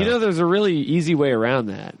 Yeah. You know, there's a really easy way around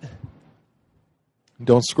that.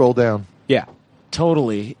 Don't scroll down. Yeah,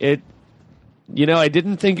 totally. I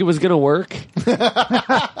didn't think it was going to work,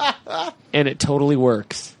 and it totally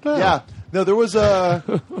works. Yeah. No, there was a...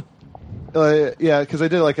 because I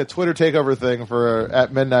did like a Twitter takeover thing for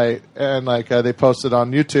at midnight, and like they posted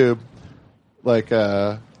on YouTube, like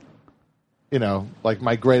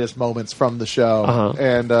my greatest moments from the show,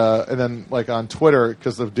 and then like on Twitter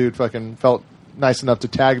because the dude fucking felt nice enough to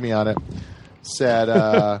tag me on it,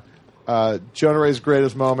 said Jonah Ray's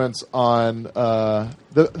greatest moments on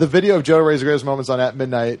the video of Jonah Ray's greatest moments on at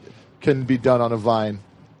midnight can be done on a Vine.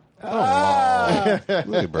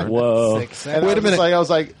 Really, Bert. Whoa! And wait a minute, I was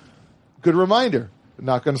like. Good reminder.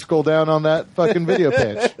 Not going to scroll down on that fucking video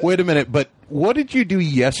page. Wait a minute, but what did you do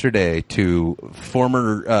yesterday to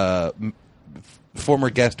former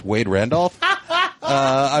guest Wade Randolph?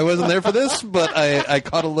 I wasn't there for this, but I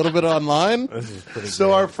caught a little bit online. This is pretty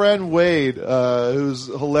So our friend Wade, who's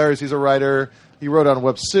hilarious, he's a writer. He wrote on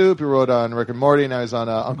Web Soup. He wrote on Rick and Morty. Now he's on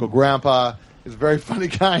Uncle Grandpa. He's a very funny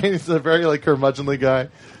guy. He's a very curmudgeonly guy.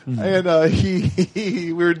 And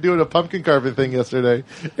we were doing a pumpkin carving thing yesterday,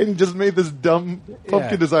 and he just made this dumb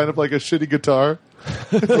pumpkin design of like a shitty guitar.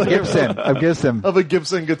 Gibson. Of a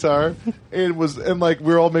Gibson guitar, and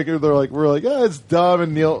we're all making. We're like, yeah, it's dumb.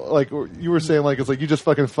 And Neil, like you were saying, like it's like you just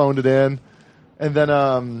fucking phoned it in, and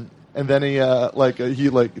then he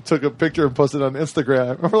took a picture and posted it on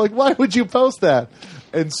Instagram. And we're like, why would you post that?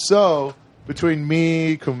 And so between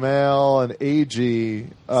me, Kumail, and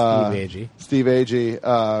Steve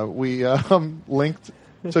Agee,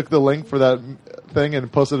 we took the link for that thing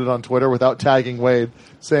and posted it on Twitter without tagging Wade,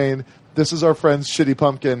 saying, "This is our friend's shitty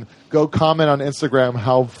pumpkin. Go comment on Instagram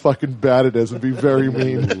how fucking bad it is and be very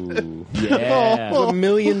mean." Yeah. 1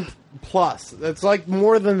 million plus. That's like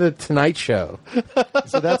more than the Tonight Show.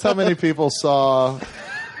 So that's how many people saw.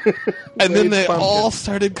 And then they Pumpkin. all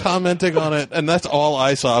started commenting on it, and that's all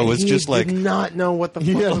I saw was He just did like, not know what the fuck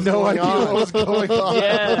He had was no going idea on. what was going on.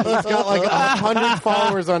 Yeah. He's got like 100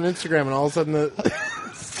 followers on Instagram, and all of a sudden,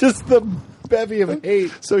 it's just the bevy of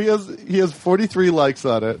hate. So he has 43 likes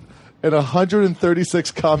on it and 136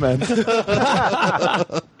 comments.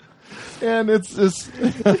 And it's just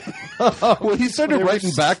well, he started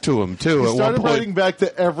writing back to him too. he At started one point, writing back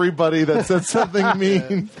to everybody that said something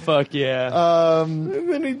mean. Fuck yeah.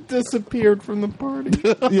 And then he disappeared from the party.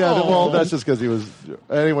 Yeah, well, that's just because he was.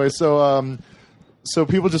 Anyway, so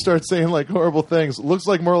people just started saying like horrible things. Looks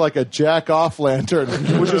like more like a jack off lantern,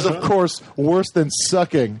 which is of course worse than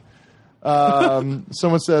sucking.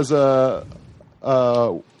 Someone says, Steve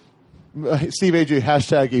AJ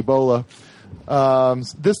hashtag Ebola.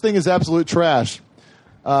 This thing is absolute trash.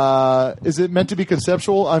 Is it meant to be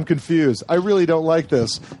conceptual? I'm confused. I really don't like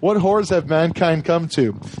this. What horrors have mankind come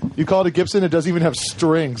to? You call it a Gibson, it doesn't even have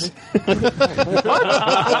strings.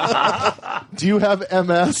 Do you have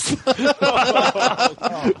MS?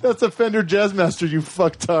 That's a Fender Jazzmaster, you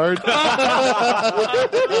fucktard.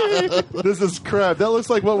 This is crap. That looks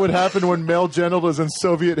like what would happen when male genitals and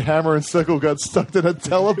Soviet hammer and sickle got stuck in a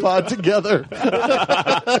telepod together.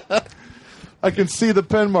 I can see the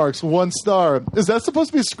pen marks. 1 star. Is that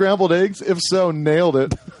supposed to be scrambled eggs? If so, nailed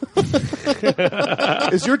it.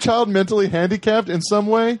 Is your child mentally handicapped in some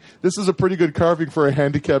way? This is a pretty good carving for a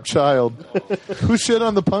handicapped child. Who shit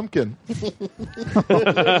on the pumpkin?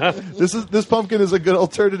 This pumpkin is a good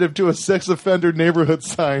alternative to a sex offender neighborhood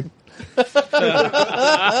sign.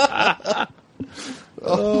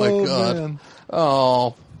 oh my god, man.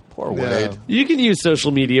 oh poor Yeah. Wade. You can use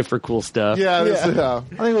social media for cool stuff. Yeah, I think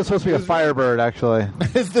it was supposed to be a Firebird, actually.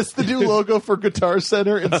 Is this the new logo for Guitar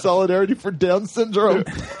Center in solidarity for Down syndrome?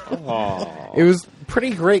 It was pretty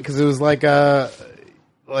great because it was like you're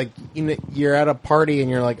at a party and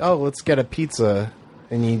you're like, oh, let's get a pizza,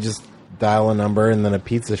 and you just dial a number and then a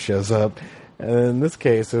pizza shows up. And in this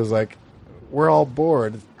case, it was like, we're all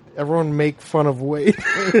bored. Everyone make fun of Wade.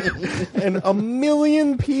 And 1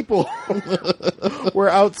 million people were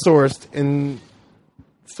outsourced and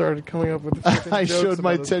started coming up with fucking I jokes showed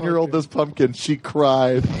my about this 10-year-old pumpkin. this pumpkin. She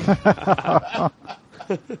cried.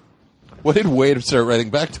 What did Wade start writing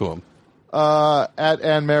back to him? At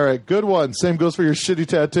Ann Merrick. Good one. Same goes for your shitty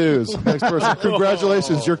tattoos. Next person.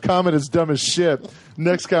 Congratulations. Your comment is dumb as shit.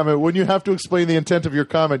 Next comment. When you have to explain the intent of your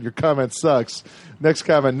comment sucks. Next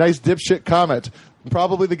comment. Nice dipshit comment.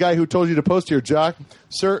 Probably the guy who told you to post here, Jock.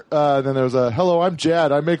 Sir, then there was a, hello, I'm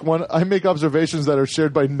Jad. I make observations that are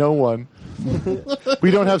shared by no one.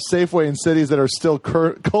 We don't have Safeway in cities that are still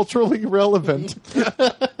culturally relevant.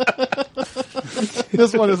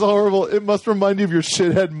 This one is horrible. It must remind you of your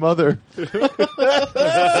shithead mother.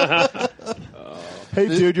 Hey,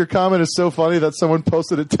 dude, your comment is so funny that someone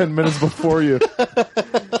posted it 10 minutes before you.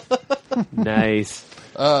 Nice.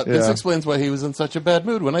 This Yeah. explains why he was in such a bad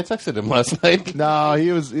mood when I texted him last night. No,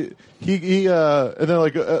 he was and then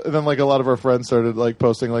a lot of our friends started like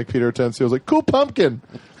posting like Peter Tensio was like, cool pumpkin.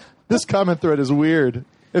 This comment thread is weird.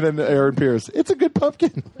 And then Aaron Pierce, it's a good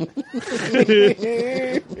pumpkin. And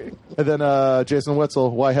then Jason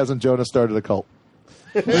Wetzel, why hasn't Jonah started a cult?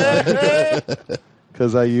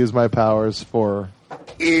 Because I use my powers for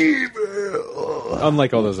evil.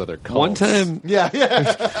 Unlike all those other cults.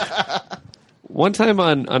 One time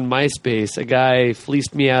on MySpace, a guy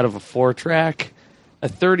fleeced me out of a 4-track, a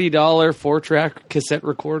 $30 4-track cassette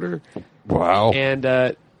recorder. Wow. And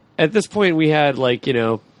at this point, we had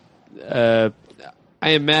I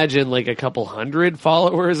imagine like a couple hundred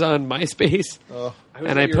followers on MySpace.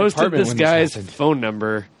 And I at your posted apartment this when this guy's happened. phone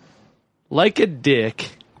number like a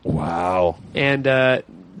dick. Wow. And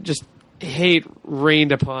just hate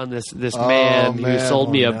rained upon this man who man. sold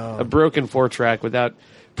me no. a broken 4-track without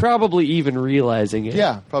probably even realizing it.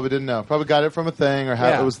 Yeah, probably didn't know. Probably got it from a thing or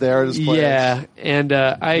how it was there at his place. Yeah, and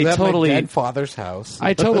I Was at my totally, dead father's house.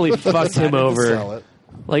 I totally fucked him Decided to over. sell it.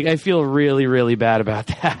 Like I feel really, really bad about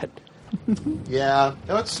that. Yeah,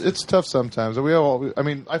 no, it's tough sometimes.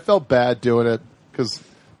 I felt bad doing it because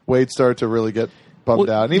Wade started to really get bummed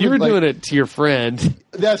out. And you were like, doing it to your friend.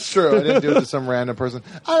 That's true. I didn't do it to some random person.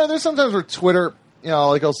 I don't know. There's sometimes where Twitter,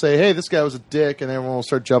 like I'll say, "Hey, this guy was a dick," and everyone will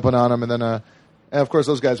start jumping on him, and then, and of course,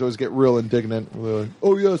 those guys always get real indignant. They're like,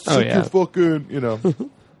 "Oh yeah, suck your fucking," Cyber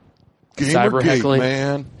Gamergate, heckling.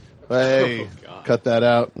 man. Hey, Cut that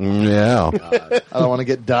out. Yeah. I don't want to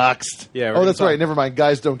get doxxed. Yeah, we're Oh, gonna that's talk- right. Never mind.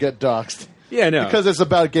 Guys don't get doxxed. Yeah, no. Because it's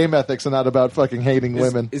about game ethics and not about fucking hating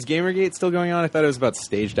women. Is Gamergate still going on? I thought it was about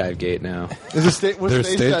Stage Dive Gate now. Is it what's There's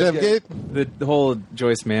stage dive gate? The whole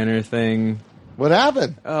Joyce Manor thing. What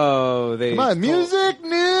happened? Oh, they... Come on, music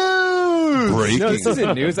news. Breaking. No, this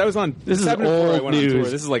isn't news. I was on... This is happened before I old went on tour.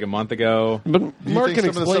 news. This is like a month ago. But Do you Mark think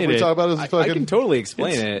can some of the stuff explain we it. talk about is I fucking can totally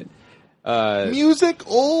explain it. music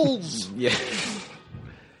olds? Yeah.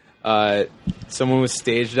 Someone was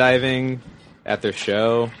stage diving at their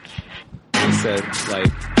show. He said, like,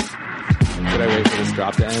 should I wait for this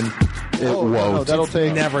drop to end? Whoa, no, that'll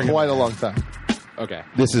take quite a long time. Okay.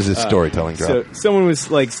 This is his storytelling drop. So someone was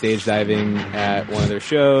like stage diving at one of their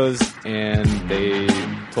shows, and they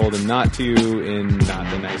told him not to in not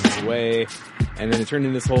the nicest way, and then it turned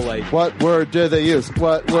into this whole like. What word did they use?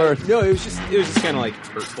 What word? No, it was just kind of like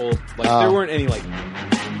hurtful. Like there weren't any like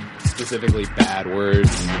specifically bad words.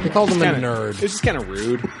 They called him a Kinda- nerd. It was just kind of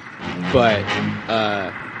rude, but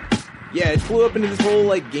yeah, it flew up into this whole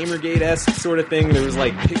like Gamergate-esque sort of thing. There was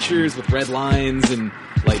like pictures with red lines and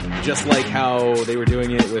like just like how they were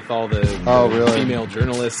doing it with all the really? female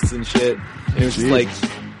journalists and shit. And it was just like,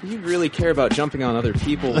 you really care about jumping on other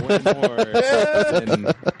people way more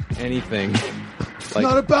than anything. It's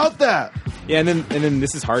not about that. Yeah, and then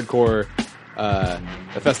This Is Hardcore,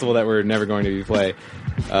 a festival that we're never going to play,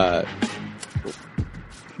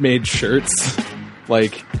 made shirts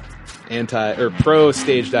like pro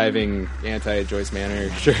stage diving, anti Joyce Manor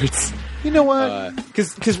shirts. You know what?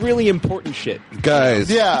 Because really important shit.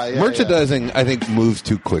 Guys, Yeah, merchandising, I think, moves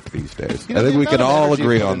too quick these days. You know, I think the we can amount of all energy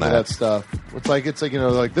agree put on into that. stuff. It's like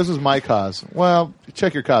like this is my cause. Well,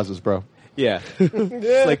 check your causes, bro. Yeah,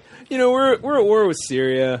 it's like we're at war with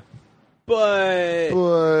Syria, but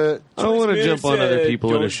But I don't want to jump on other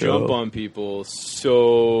people in a show. Jump on people,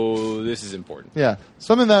 so this is important. yeah,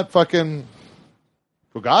 something that fucking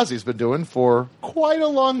Fugazi's been doing for quite a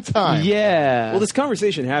long time. Yeah. Well, this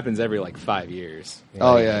conversation happens every like 5 years.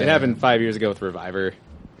 Oh yeah, It happened 5 years ago with Reviver.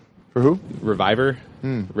 For who? Reviver,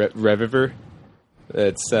 Reviver.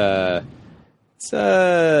 It's Matt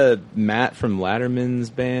from Latterman's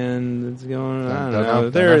band that's going on. I don't know.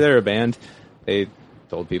 They're a band. They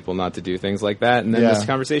told people not to do things like that, and then Yeah. this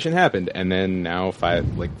conversation happened. And then now 3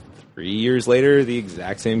 years later, the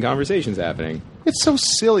exact same conversation's happening. It's so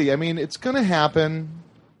silly. I mean, it's going to happen.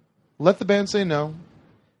 Let the band say no.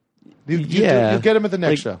 You get them at the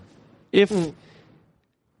next show.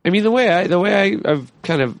 I mean, the way I've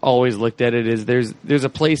kind of always looked at it is there's a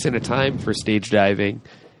place and a time for stage diving,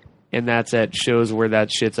 and that's at shows where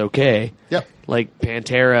that shit's okay. Yep. Like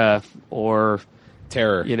Pantera or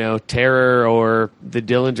Terror. Terror or the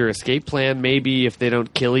Dillinger Escape Plan, maybe if they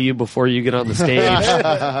don't kill you before you get on the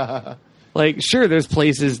stage. Like, sure, there's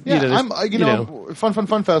places, Yeah, there's,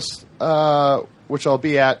 Fun Fest, which I'll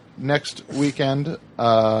be at next weekend in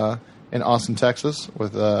Austin, Texas.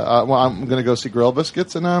 With I'm going to go see Gorilla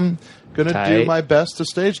Biscuits, and I'm going to do Tight. my best to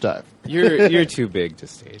stage dive. You're too big to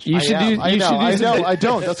stage. You should do. I know. I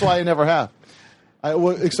don't. That's why I never have.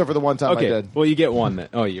 Except for the one time Okay, I did. well, you get one.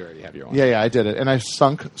 You already have your one. Yeah, I did it, and I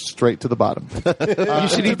sunk straight to the bottom. You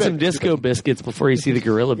should eat some Disco Biscuits before you see the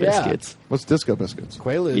Gorilla Biscuits. What's Disco Biscuits?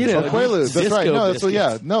 Quaaludes. You know, Quaaludes. That's right. Disco No, that's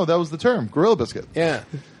Biscuits. that was the term. Gorilla Biscuit. Yeah.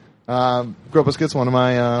 Gorilla Biscuits, one of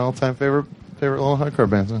my all-time favorite little hardcore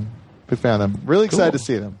bands. I'm a big fan of them. Really excited to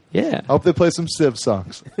see them. Yeah. I hope they play some Civ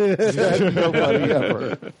songs. Nobody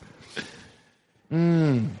ever.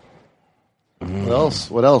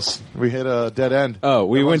 What else? We hit a dead end. Oh,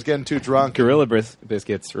 we Everyone's went getting too drunk. Gorilla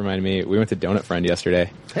Biscuits reminded me. We went to Donut Friend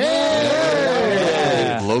yesterday.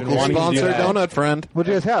 Local wanting to do sponsor, that. donut friend. What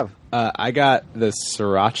do you guys have? I got the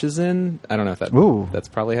Sriracha. I don't know if Ooh. that's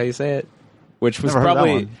probably how you say it. Which was Never heard that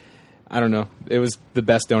probably, one. I don't know. It was the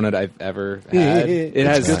best donut I've ever had. It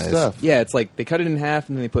has good stuff. Yeah, it's like they cut it in half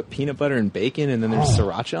and then they put peanut butter and bacon and then there's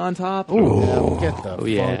Sriracha on top. Get the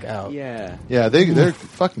yeah. funk out. Yeah. Yeah, they're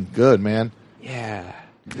fucking good, man. Yeah.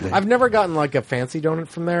 I've never gotten like a fancy donut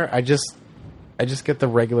from there. I just get the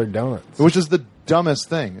regular donuts. Which is the dumbest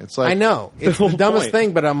thing. It's like I know it's whole the dumbest point.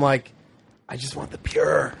 thing, but I'm like, I just want the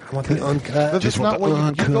pure. I want the uncut. But that's not what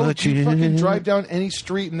you fucking drive down any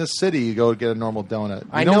street in the city. You go get a normal donut.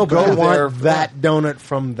 I You know, don't but I go there want for that donut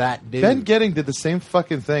from that dude. Ben Getting did the same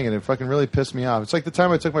fucking thing, and it fucking really pissed me off. It's like the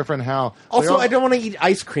time I took my friend Hal. Also, I don't want to eat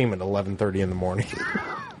ice cream at 11:30 in the morning.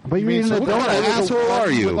 But you're eating a what kind of donut. asshole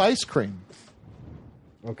are you? with ice cream?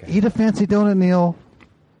 Okay. Eat a fancy donut, Neil.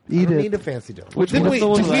 I Eat don't it. need a fancy donut. Which Did one's we, the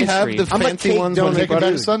one did with we ice have cream? the I'm a fancy cake ones donut when Take they it back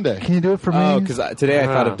brought Sunday. Can you do it for me? Oh, because today I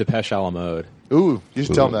thought of Depeche Mode. Ooh, you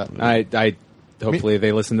should tell him that. I hopefully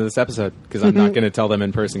they listen to this episode because I'm not going to tell them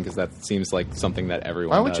in person because that seems like something that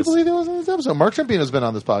everyone Why would does. you believe he was in this episode? Mark Trampino has been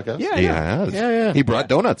on this podcast. Yeah, He yeah. has. Yeah. He brought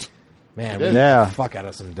donuts. Man, did. we Yeah. the fuck out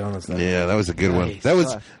of some donuts. Yeah, that was a good one. Nice. That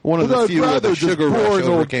was one of the few where the sugar rush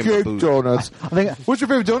overcame the food. donuts. I think What's your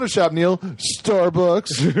favorite donut shop, Neil?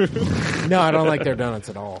 Starbucks. No, I don't like their donuts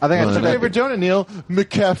at all. I think I What's spent your that, favorite donut, Neil?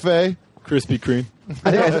 McCafe. Krispy Kreme.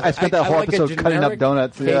 I think I spent that I whole like a episode cutting up generic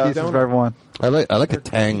donuts. cake Yeah, pieces donut. for everyone. I like a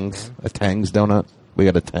Tangs donut. We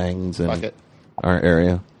got a Tangs in Fuck it. our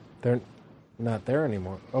area. They're not there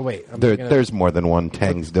anymore. Oh wait, I'm thinking of- There's more than one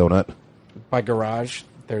Tangs donut. by Garage.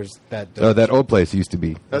 There's that. Oh, that old place used to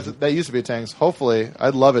be. That used to be a Tang's. Hopefully,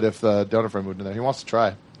 I'd love it if the donut friend moved in there. He wants to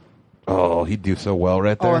try. Oh, he'd do so well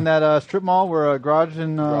right there. Oh, and that strip mall where Garage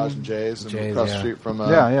and Garage and Jay's, and Jay's, across the yeah. street from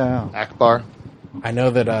yeah. Akbar. I know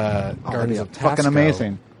that that'd Gardens be of fucking Tasco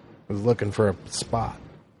amazing. was looking for a spot.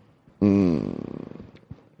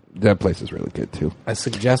 That place is really good too. I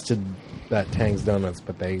suggested that Tang's Donuts,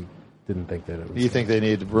 but they didn't think that it was. Do you think they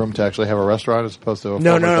need room to actually have a restaurant as opposed to a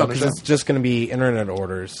No, former no, donut because shop? it's just going to be internet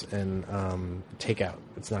orders and takeout.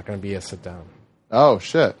 It's not going to be a sit down. Oh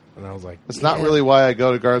shit! And I was like, It's not really why I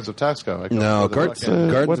go to Gardens of Tasco. I go No, for the Gardens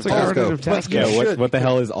fucking- What's a of Garden Tasco. of Tasco? Yeah, should. what the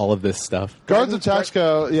hell is all of this stuff? Gardens of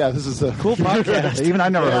Tasco. Yeah, this is a cool podcast. Even I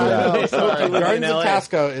never heard of that. Sorry. Gardens of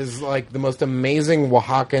Tasco is like the most amazing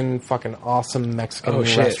Oaxacan, fucking awesome Mexican Oh,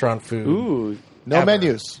 shit. restaurant food. Ooh. No Ever.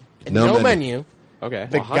 menus. No No menu. Okay.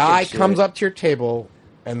 The Oaxacan guy shit. comes up to your table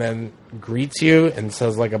and then greets you and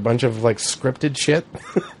says like a bunch of like scripted shit.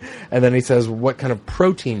 And then he says, "What kind of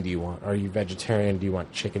protein do you want? Are you vegetarian? Do you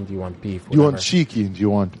want chicken? Do you want beef? Do you want Whatever." chicken? Do you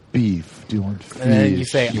want beef? Do you want fish? And then you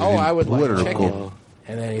say, "Oh, I would like Political. chicken."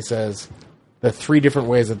 And then he says the 3 different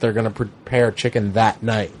ways that they're going to prepare chicken that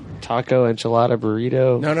night. Taco, enchilada,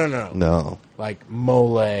 burrito. No. No. Like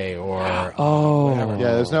mole or whatever.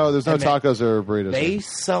 Yeah, there's no And tacos or burritos. They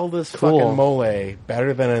sell this Cool. fucking mole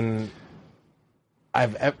better than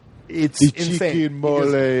it's The insane. chicken He mole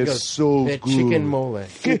goes- he is goes, so the good. chicken mole.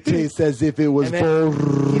 It tastes as if it was And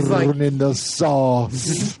then he's like- born in the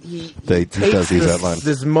sauce. He He takes does use this, that line.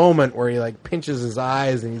 this moment where he like pinches his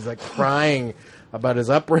eyes and he's like crying about his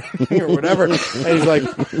upbringing or whatever, and he's like,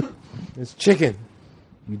 "It's chicken.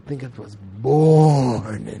 You'd think it was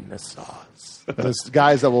born in the sauce." There's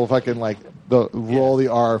guys that will fucking like roll the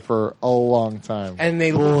R for a long time. And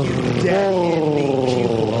they look you dead in the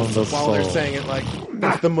pupils while they're saying it like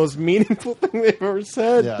it's the most meaningful thing they've ever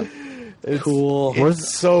said. Yeah. It's, Cool.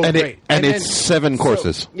 It's so And great. it's 7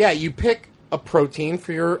 courses. Yeah, you pick a protein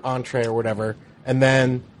for your entree or whatever, and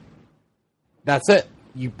then that's it.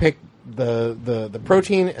 You pick the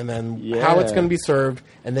protein and then how it's Yeah. going to be served,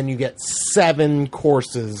 and then you get 7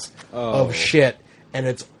 courses of shit, and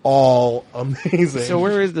it's all amazing. So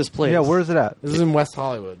where is this place? Yeah, where is it at? This is in West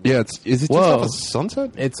Hollywood. Yeah, is it just Whoa. off of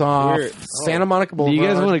Sunset? It's off Where- Santa Monica Do Boulevard. you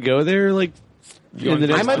guys want to go there like in the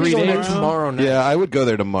I next might be 3 going there days? tomorrow night. Yeah, I would go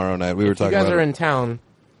there tomorrow night. We were If you talking guys about are it. in town,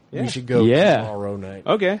 we should go Yeah. tomorrow night.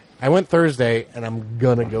 Okay. I went Thursday, and I'm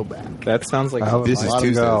gonna go back. That sounds like Oh, This is Let 'em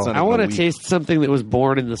Tuesday. go. It's not I even want a to week. taste something that was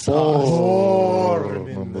born in the sauce.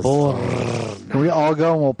 Can we all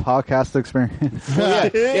go and we'll podcast the experience? yeah,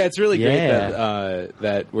 it's really great Yeah.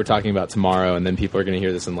 that we're talking about tomorrow, and then people are going to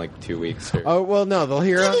hear this in like 2 weeks. Or, Oh well, no, they'll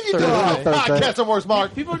hear us Thursday. Podcast Awards,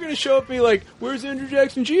 Mark. people are going to show up and be like, "Where's Andrew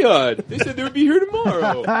Jackson Jihad? They said they would be here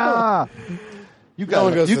tomorrow." Ah, You No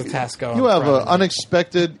one goes you, to Tasco. You on have an Friday.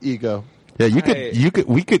 unexpected ego. Yeah, you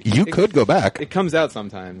could go back. It comes out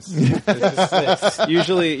sometimes. It's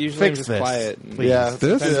usually I'm Fix just this, quiet. Yeah, This?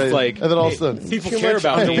 Sometimes it's like, and then all of a sudden, people Too care much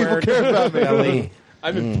about me. underwear. people care about me. Belly.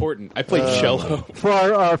 I'm important. I play cello. for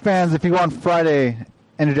our fans, if you go on Friday,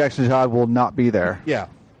 Andrew Jackson Jihad will not be there. Yeah.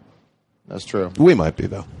 That's true. We might be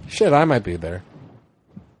though. Shit, I might be there.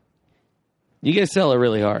 You guys sell it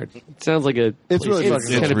really hard. It sounds like a. It's really place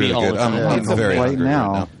fucking that's gonna really be all good. the time. I'm It's very right hungry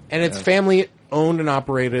now. right now. And it's family owned and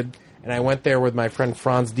operated. And I went there with my friend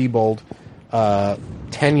Franz Diebold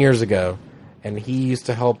 10 years ago, and he used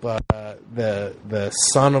to help the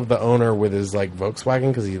son of the owner with his like Volkswagen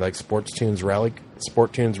because he likes Sport Tunes rally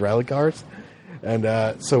cars.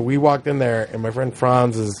 And so we walked in there, and my friend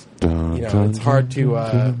Franz is, it's hard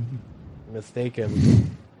to mistake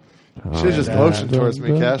him. Should have just motioned towards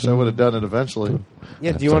me, Cash. I would have done it eventually.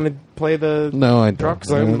 Yeah, do you want to play the No, I don't. drop?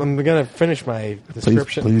 Because I'm going to finish my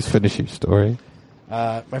description. Please finish your story.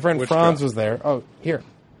 My friend Which Franz drop? was there. Oh, here.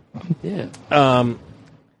 Yeah.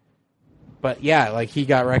 But yeah, like he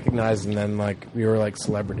got recognized, and then like we were like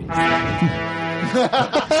celebrities.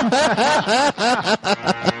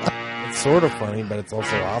 It's sort of funny, but it's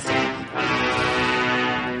also awesome.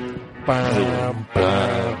 Bum,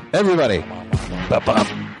 bum. Everybody.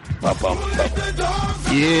 Ba-bum.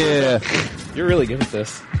 Yeah. You're really good at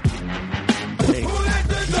this.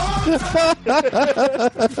 Is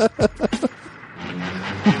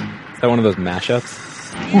that one of those mashups?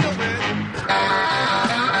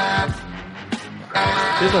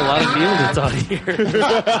 There's a lot of Neil on here.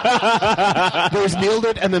 There's Nailed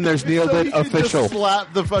It, and then there's Nailed It official. Just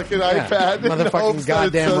slap the fucking iPad. in hopes Motherfucking that it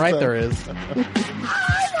goddamn says right that. there is.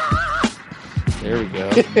 There we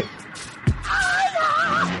go.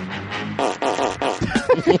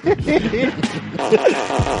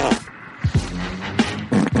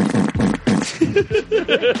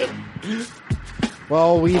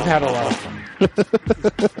 Well, we've had a lot of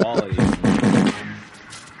fun. Quality.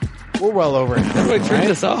 We're well over an hour. Wait, turn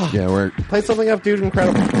this off. Yeah, we're Play something up, Dude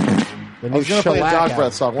Incredible. The I was going to play a shellac Dog album.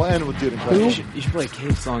 Breath song. We'll end with Dude Incredible. You should play a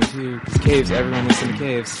Cave song too, because Caves. Everyone listen to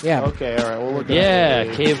Caves. Yeah, Okay, all right. We'll look Yeah,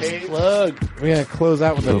 at Caves. plug. we're gonna close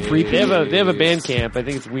out with a free. They have a band camp. I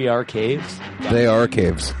think it's We Are Caves. they are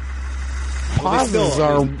caves. pauses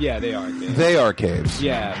are. Yeah, they are. Caves. They are caves.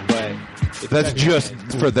 Yeah, but if That's just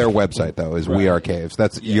for their website, though. Is We Right. Are Caves.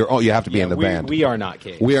 That's you have to be yeah, in the band. We are not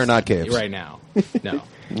Caves. We are not Caves. right now. No,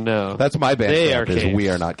 No. That's my band. They camp, are is caves. We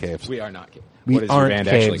Are Not Caves. we are not Caves. We What is your aren't band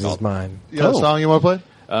actually caves. Is called? mine. You got a song you want to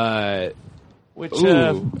play? Which,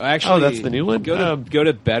 Actually, oh, that's the new one? Go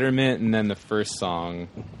to Betterment, and then the first song,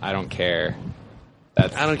 I Don't Care.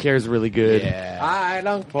 That's I Don't Care is really good. yeah. I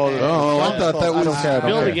don't. Oh, I thought that was.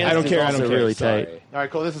 Build Against I don't care. is I don't also care. really Sorry. tight. All right,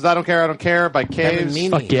 cool. This is I Don't Care, I Don't Care by Caves.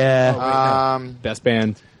 Fuck yeah. Best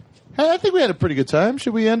band. Hey, I think we had a pretty good time.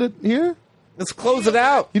 Should we end it here? Let's close it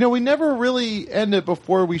out. You know, we never really end it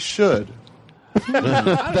before we should.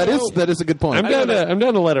 that is a good point. I'm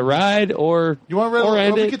down to let it ride, or You want to or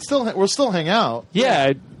end we it. could still we'll still hang out.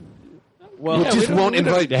 Yeah. Well, We just won't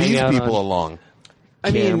invite to hang these out people on along. I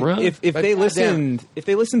mean, camera. if they listened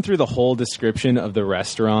through the whole description of the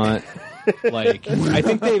restaurant, like I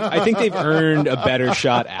think they've earned a better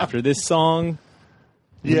shot after this song.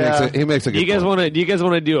 Yeah. He makes a Do good you guys point. want to? Do you guys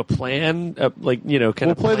want to do a plan? Like kind We'll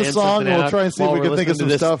of play the plan song something and we'll out try and see if while we we're can think of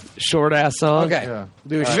listening some to this stuff. Short ass song. Okay. Yeah.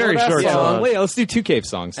 Do a Very short-ass short song. Wait, let's do 2 Cave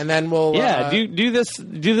songs. and then we'll. Yeah. Do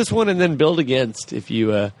this one and then Build Against if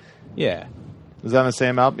you. yeah, Is that on the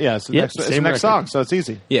same album? Yeah, it's the Yep, next, it's the same next record. song, so it's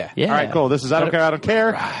easy. yeah. Yeah. All right, cool. This is I Don't Care, I Don't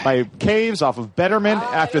Care by Caves off of Betterment.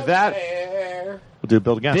 After that, we'll do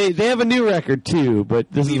Build Again. They have a new record too,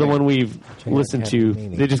 but this is the one we've listened to.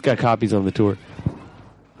 Meaning. They just got copies on the tour.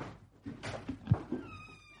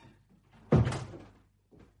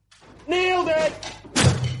 Nailed it!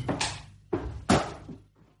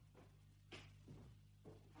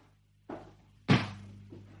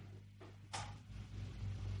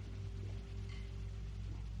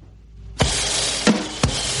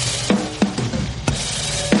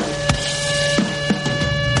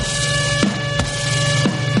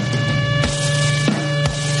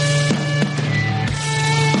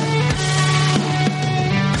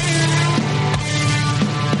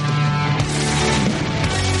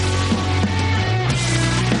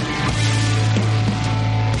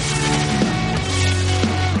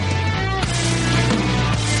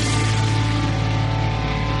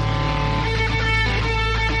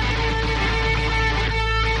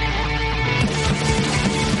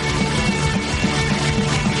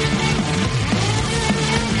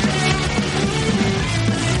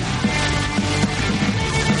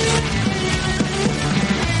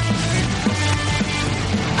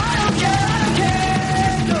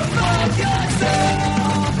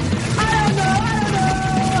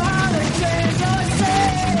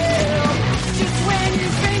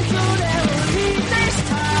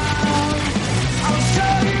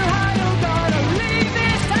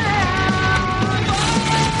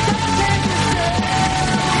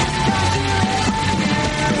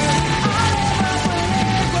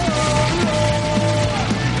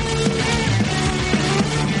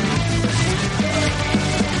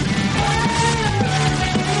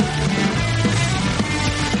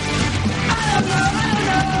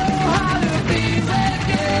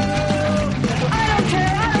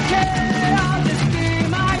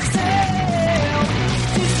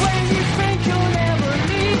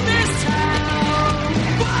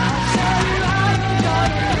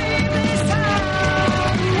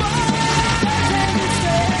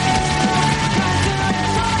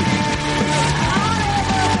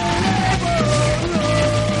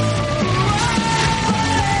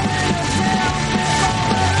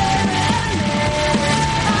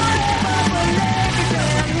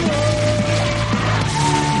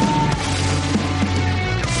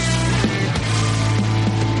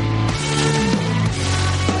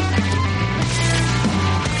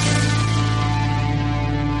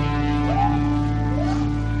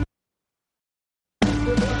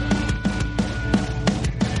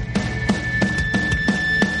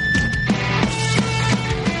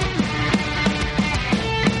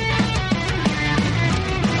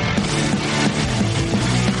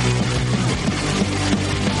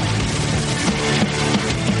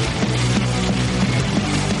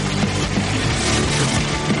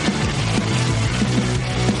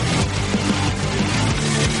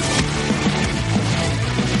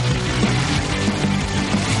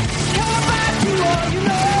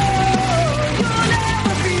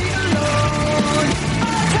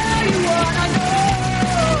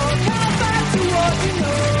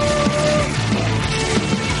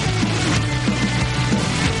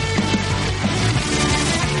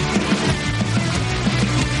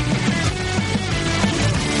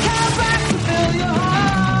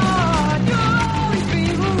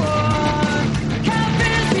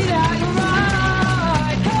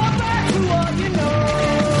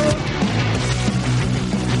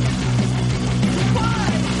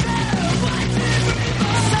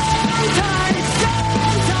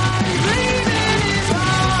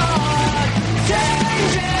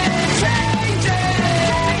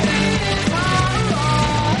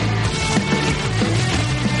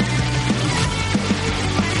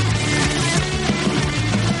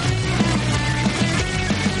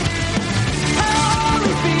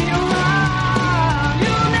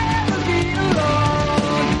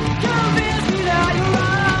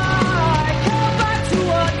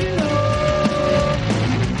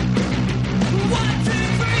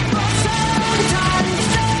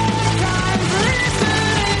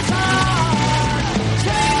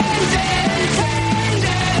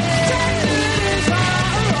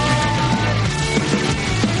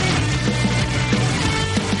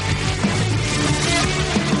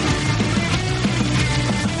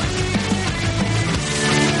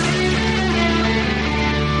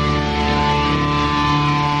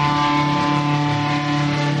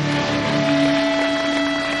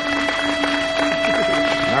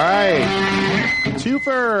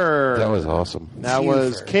 twofer. That was awesome. That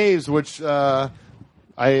was Caves, which I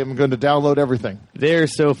am going to download everything. They're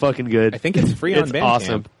so fucking good. I think it's free on It's Bandcamp.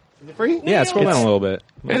 awesome. Is it free? Yeah, scroll down a little bit.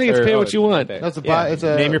 I think it's pay what you want. That's a Yeah. buy. It's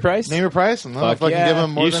a Name your price? Name your price, and I don't know if Fuck I can give yeah.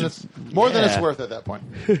 them more You than should- it's worth at that point.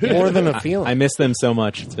 More than a feeling. I miss them so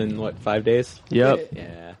much. It's been what, 5 days? Yep. Yeah.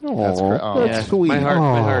 That's great. Oh, Yeah. My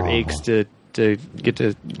heart aches to get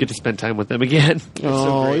to spend time with them again.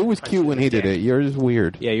 Oh, it was cute when he did it. You're just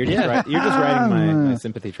weird. Yeah, you're just you're just riding my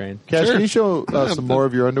sympathy train. Cash, can you show some more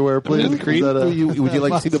of your underwear, please? Is that Would you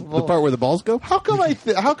like to see the part where the balls go? How come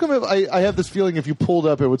how come if I have this feeling if you pulled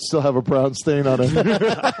up it would still have a brown stain on it?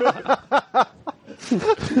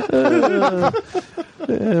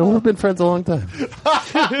 We've been friends a long time.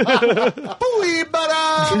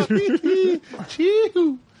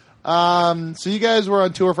 So you guys were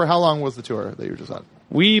on tour for how long was the tour that you were just on?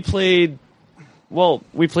 We played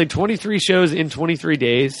 23 shows in 23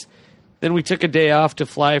 days. Then we took a day off to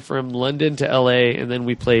fly from London to LA, and then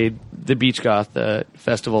we played the Beach Goth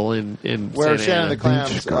festival in Where Santa Shannon Ana. the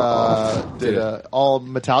Clams did all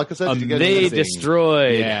Metallica sets? Did you get They into this?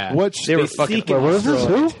 destroyed. Yeah. What They were they fucking seek and What is this?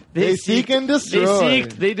 destroy. Who? They seek and destroy.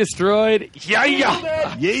 They destroyed.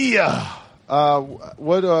 Yeah.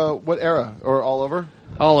 What era or all over?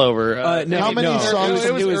 All over. No, How many songs?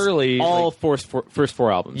 It was early. All first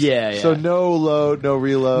 4 albums. Yeah. So no load, no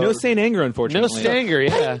reload. No Saint Anger, No unfortunately. Stanger,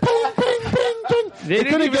 yeah. They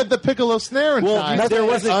couldn't get the piccolo snare in time. there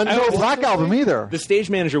wasn't. No Black Album either. The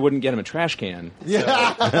stage manager wouldn't get him a trash can.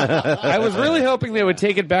 I was really hoping they would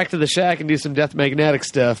take it back to the shack and do some Death Magnetic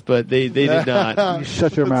stuff, but they did not.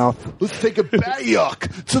 Shut your mouth. Let's take a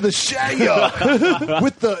Bayuk to the Shayuk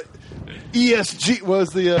with the ESG. What was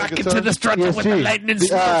the Back guitar? into the struggle with the ESG.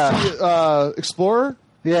 lightning Explorer?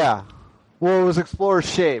 Yeah. Well, it was Explorer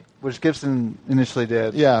Shape, which Gibson initially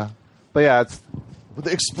did. Yeah. But yeah, it's With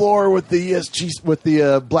the Explorer with the ESG with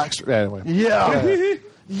the black. Anyway.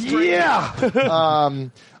 yeah.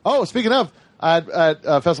 Oh, speaking of,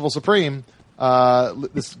 at Festival Supreme,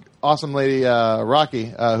 this awesome lady Rocky,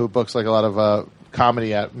 who books like a lot of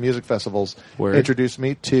comedy at music festivals, Word. introduced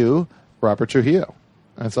me to Robert Trujillo.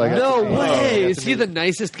 And so I got No to meet him. way! Is he the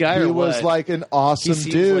nicest guy He or was what? like an awesome He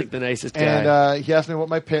seems dude, like the nicest guy. And he asked me what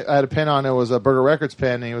my pin, I had a pin on. It was a Burger Records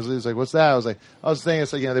pin, and he was like, "What's that?" I was thinking,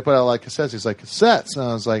 it's like, they put out like cassettes. He's like, "Cassettes," and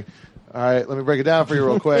I was like, "All right, let me break it down for you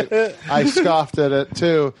real quick." I scoffed at it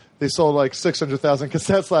too. They sold like 600,000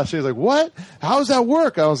 cassettes last year. He's like, "What? How does that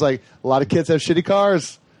work?" I was like, "A lot of kids have shitty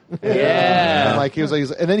cars." Yeah. And like he was like,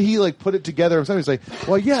 and then he like put it together himself. He's like,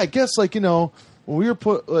 "Well, yeah, I guess like when we were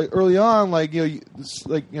put like early on, like doing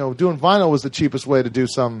vinyl was the cheapest way to do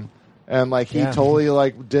some, and like he totally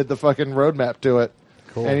like did the fucking roadmap to it."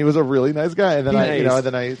 Cool. And he was a really nice guy. And then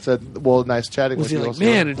I said, "Well, nice chatting Was with he you." like,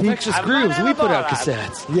 man, Infectious Grooves, we put out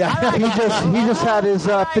cassettes. Yeah, he just had his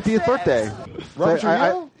 50th birthday. Robert So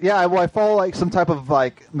Trujillo? I follow like some type of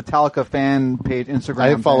like Metallica fan page Instagram. I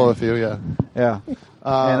didn't follow a thing. few. Yeah, Yeah.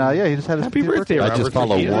 And he just had his Happy 50th birthday, I Robert just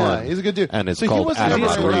follow Trujillo. one. yeah, he's a good dude. And it's so called he was Adam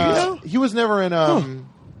never Rodriguez. he was never in The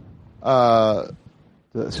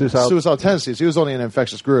Suicidal. Suicidal Tendencies. He was only in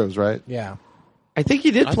Infectious Grooves, right? Yeah. I think he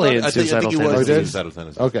did play in Suicidal Tendencies. Suicidal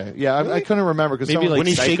Tendencies. Okay, yeah, I couldn't remember because Maybe like When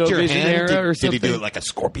he shaked your Psychovision hand, era or did he do something? it like a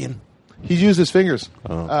scorpion? he used his fingers.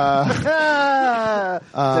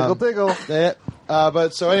 Tickle, tickle.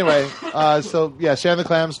 But so anyway, Shannon the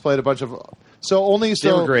Clams played a bunch of. They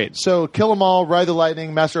were great. So Kill 'Em All, Ride the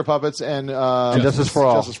Lightning, Master of Puppets, and Justice for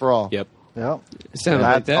All. Justice for All. Yep. Yep. It sounded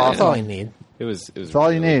like that. That's all I need. It was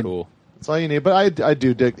all you really need. cool. That's all you need. But I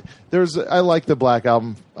do dig. I like the Black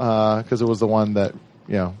Album because it was the one that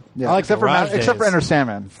Yeah. I like except for Garage except for Days. Enter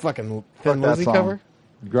Sandman. Fucking Fuck Thin that Lizzy song. cover.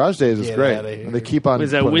 Garage Days is Get great. outta here. And they keep on.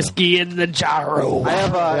 Was that putting it. whiskey in the jarro? I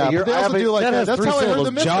have Yeah, but they also do like that that. has That's three how I heard the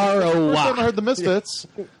syllables. Misfits. The first time I heard the Misfits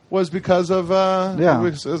was because of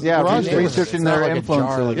Garage Days. researching their Like a jar,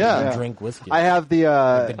 influences. like Yeah. you can drink whiskey. I have the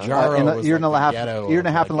Jarro was year and a like half the ghetto year and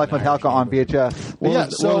a half in of, like like, Metallica on VHS. Yeah,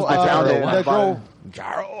 so I found it. that girl.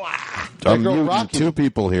 I'm girl muting Rocky. 2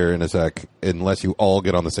 people here in a sec, unless you all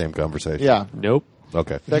get on the same conversation. Yeah, Nope.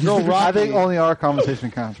 Okay. that girl Rocky. I think only our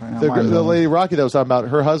conversation counts right now. the, Mine the doesn't. lady Rocky that was talking about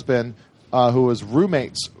her husband, who was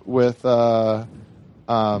roommates with the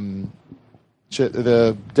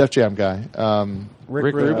Def Jam guy.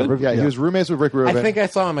 Rick Rubin? Yeah, he was roommates with Rick Rubin. I think I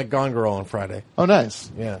saw him at Gone Girl on Friday. Oh, nice.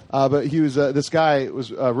 Yeah. But he was this guy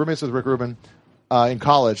was roommates with Rick Rubin in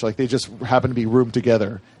college. Like they just happened to be roomed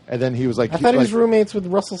together, and then he was like, I thought he was roommates with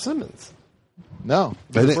Russell Simmons. No,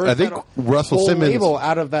 I think Russell Whole Simmons. label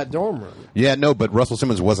out of that dorm room. Yeah, no, but Russell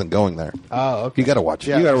Simmons wasn't going there. Oh, okay. You got to watch.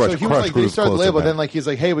 yeah. You got to watch so he Crush was like, they Groove started the closer, label. man. Then like he's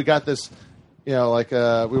like, hey, we got this like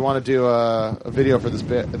we want to do a video for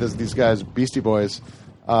these guys, Beastie Boys.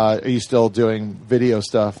 Are you still doing video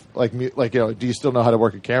stuff? Like, do you still know how to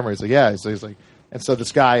work a camera? He's like, yeah. So he's like, and so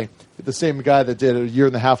this guy, the same guy that did a year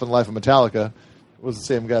and a half in the life of Metallica, was the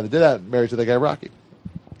same guy that did that. Married to that guy Rocky.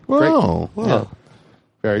 Whoa. Yeah.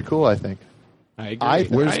 Very cool, I think. I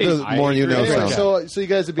agree. Where's the more you know Anyway, sound? so you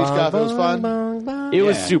guys at Beach Coffee, it was fun. It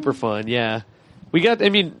was super fun. Yeah, we got. I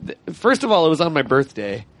mean, first of all, it was on my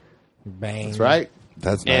birthday. Bang. That's right.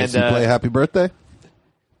 That's nice. And, You play Happy Birthday?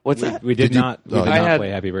 What's that? We did Did you- not. We oh, did I not had- play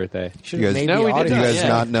Happy Birthday. You guys, No, we did you not, guys yeah.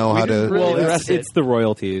 not know how to? Really Well, arrested. it's the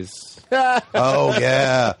royalties. Oh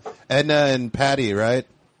yeah, Edna and Patty, right?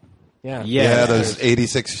 Yeah. Yeah, those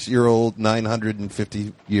 86-year-old,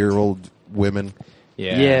 950-year-old women.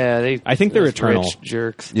 Yeah, I think they're those eternal. rich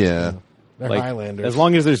jerks. Yeah. They're Like, Highlanders. as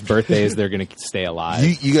long as there's birthdays, they're going to stay alive.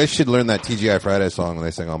 You guys should learn that TGI Friday song when they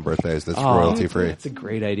sing on birthdays. That's royalty free. That's a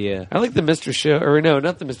great idea. I like the Mr. Show, or no,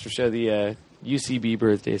 not the Mr. Show, the UCB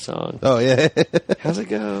birthday song. Oh yeah. How's it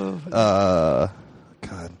go?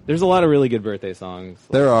 God. There's a lot of really good birthday songs.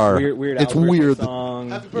 There are. Weird It's Al birthday weird. Song.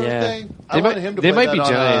 Happy birthday. Yeah. I They wanted might- him to they play might be that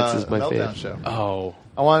on, Giants is my Meltdown favorite. show. Oh,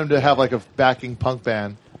 I want him to have like a backing punk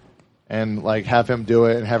band and like have him do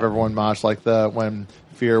it and have everyone mosh like when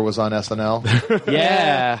Fear was on SNL.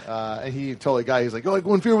 Yeah. And he totally got. He's like, oh, like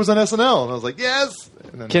when Fear was on SNL, and I was like, yes.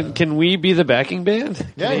 And then, Can we be the backing band?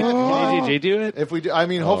 Yeah, Can AJJ do it? if we do, I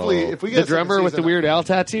mean, hopefully, if we get The a second drummer with the season- Weird Al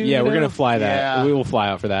tattoo? yeah, you we're know? going to fly that. Yeah. We will fly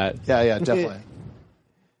out for that. Yeah, definitely.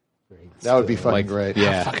 That would be fucking great.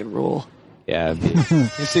 Yeah, Fucking rule. yeah. You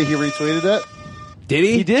see, he retweeted it. Did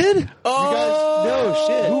he? He did? Oh no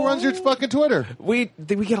shit. Who runs your fucking Twitter? We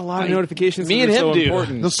get a lot of notifications. Me that and are him so do.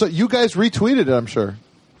 important. No, so you guys retweeted it, I'm sure.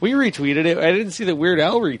 We retweeted it. I didn't see that Weird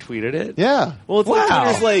Al retweeted it. Yeah. Well, it's like Wow.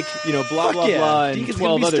 Twitter's like blah Fuck blah yeah. blah, and Deacon's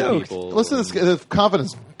gonna 12 be other stoked. people. Listen to this. The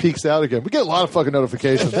confidence peaks out again. We get a lot of fucking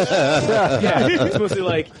notifications. Yeah, it's mostly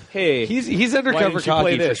like, hey, He's Why undercover didn't you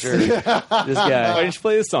play cocky for this? sure. This why guy. didn't you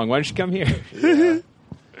play this song? Why didn't you come here?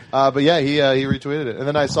 But yeah, he retweeted it, and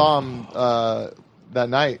then I saw him that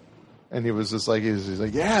night, and he was just like, he's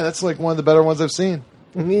like, yeah, that's like one of the better ones I've seen.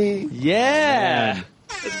 Yeah.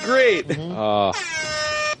 That's great.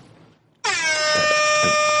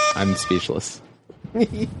 I'm speechless.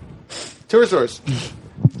 Tour stories.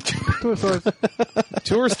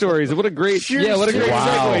 Tour stories. What a great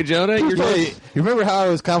Wow. segue, Jonah. You're Hey, you remember how I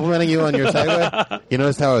was complimenting you on your segue? You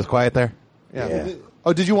noticed how I was quiet there? Yeah.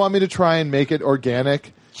 Oh, did you want me to try and make it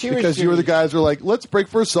organic? Because you were the guys who were like, let's break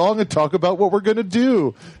for a song and talk about what we're going to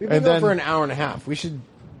do. We've been And going then for an hour and a half. We should.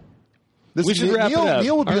 We should wrap it Neil, up.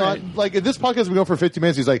 Neil would be All on, like, this podcast we go for 50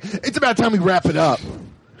 minutes. He's like, it's about time we wrap it up.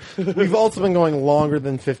 We've also been going longer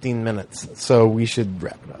than 15 minutes, so we should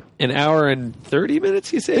wrap it up. an hour and 30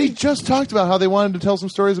 minutes, you They say? just talked about how they wanted to tell some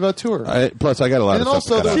stories about tour. Plus, I got a lot And of then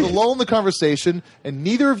stuff also, to cut there was out. a lull in the conversation, and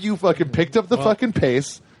neither of you fucking picked up the fucking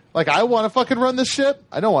pace. Like, I want to fucking run this ship.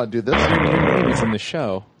 I don't want to do this. Your name is in the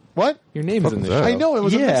show. What? Your name is in the that? show. I know, it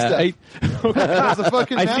was a misstep. I It was a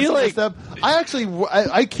fucking I massive feel like- misstep. I actually,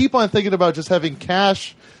 I keep on thinking about just having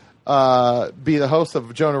Cash be the host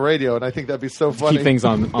of Jonah Radio, and I think that'd be so funny. Keep things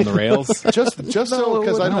on the rails. just so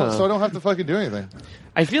because I don't, no. so I don't have to fucking do anything.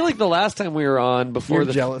 I feel like the last time we were on before You're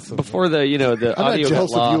the jealous of before the the I'm audio not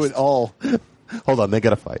jealous got lost. of you at all. Hold on, they got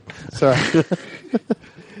to fight. Sorry.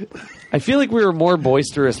 I feel like we were more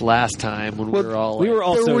boisterous last time when we were all. We were There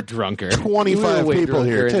also were drunker. we were 25 way people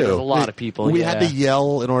drunker, here, and there too. was a lot of people. We yeah. had to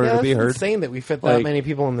yell in order Yeah, to that's be heard. insane that we fit that Like- many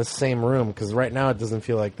people in the same room. Because right now it doesn't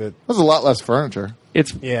feel like that. There's a lot less furniture.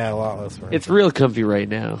 It's Yeah, a lot less. Room. it's real comfy right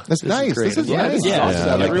now. That's This nice. great. This is yeah, nice. this is Yeah, awesome.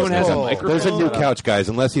 I like Everyone this. has a Oh. microphone. There's a new couch, guys,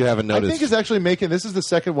 unless you haven't I noticed. think it's actually making. This is the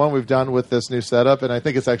second one we've done with this new setup, and I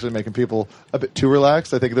think it's actually making people a bit too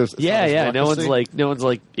relaxed. I think there's it's Yeah, not as yeah. No democracy. one's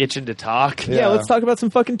like itching to talk. Yeah. Yeah, let's talk about some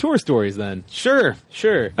fucking tour stories then. Sure.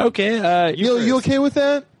 Sure. Okay. You okay with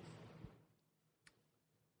that?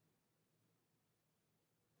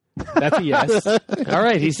 That's a yes. All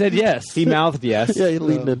right. He said yes. He mouthed yes. yeah, you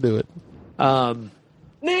leaned into it.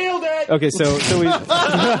 nailed it. Okay, so we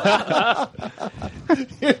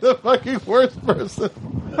You're the fucking worst person.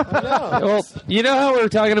 Well, you know how we were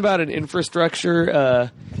talking about an infrastructure,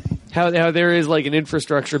 how there is like an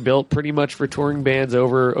infrastructure built pretty much for touring bands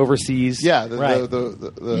overseas. Yeah, Right.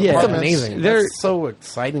 the Yeah. That's apartments. amazing. They're- That's so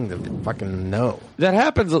exciting to fucking know. That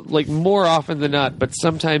happens like more often than not, but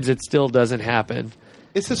sometimes it still doesn't happen.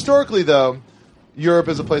 It's historically though, Europe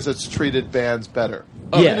is a place that's treated bands better.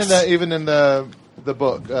 Yes. Even in the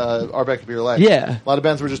book, Our Back of Your Life. Yeah. a lot of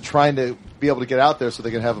bands were just trying to be able to get out there so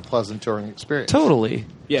they could have a pleasant touring experience. Totally.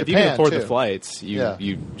 yeah, if you Japan, can afford too. the flights, you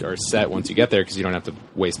Yeah. are set once you get there because you don't have to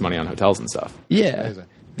waste money on hotels and stuff. Yeah. Amazing.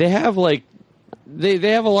 They have like they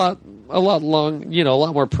have a lot long, a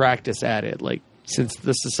lot more practice at it. Like since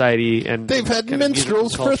the society and They've had kind of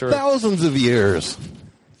minstrels musical for culture. thousands of years.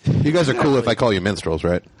 You guys are cool if I call you minstrels,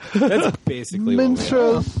 right? That's basically what we are.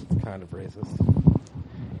 Minstrels. It's kind of racist.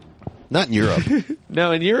 Not in Europe.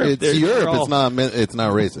 No, in Europe, It's they're Europe. all- It's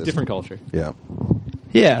not racist. Different culture. Yeah.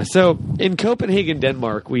 Yeah, so in Copenhagen,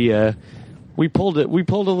 Denmark, we pulled a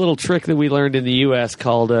little trick that we learned in the U.S.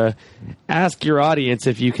 called "Ask your audience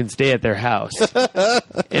if you can stay at their house."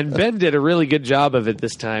 And Ben did a really good job of it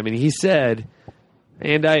this time, and he said,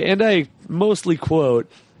 and I mostly quote,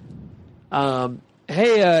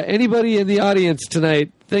 "Hey, anybody in the audience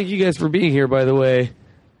tonight? Thank you guys for being here. By the way."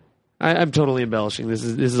 I'm totally embellishing. This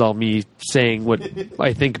is all me saying what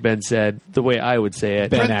I think Ben said the way I would say it.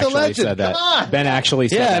 Ben Print the actually legend. said that. Come on. Ben actually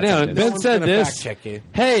said Yeah, that. no. sentence. Ben one's said gonna this. fact check you.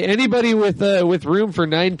 Hey, anybody with room for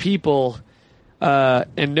 9 people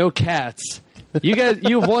and no cats, you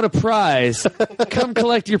have won a prize. Come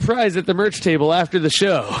collect your prize at the merch table after the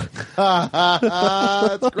show.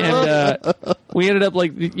 That's great. And we ended up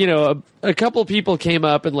a couple people came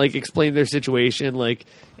up and explained their situation,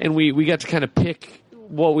 and we got to kind of pick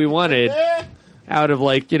what we wanted. Out of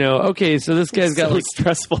okay, so this guy's got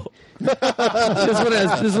stressful. this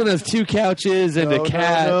one has 2 couches and a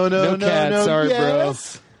cat. No, cat. Sorry,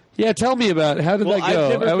 yes. bro. Yeah, tell me about it. How did Well, that I've go?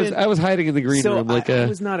 never I was hiding in the green So room I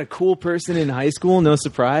was not a cool person in high school. No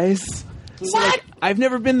surprise. What? I've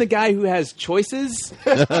never been the guy who has choices.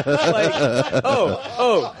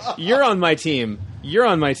 You're on my team. You're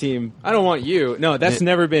on my team. I don't want you. No, that's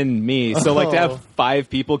never been me. So to have 5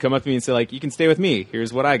 people come up to me and say you can stay with me.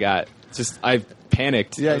 Here's what I got. It's just I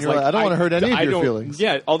panicked. Yeah, was you're like, I don't wanna hurt any of I your don't- feelings.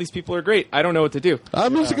 Yeah, all these people are great. I don't know what to do.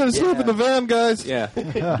 I'm just going to sleep in the van, guys.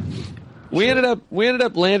 Yeah. We ended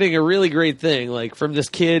up landing a really great thing, from this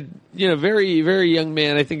kid, very, very young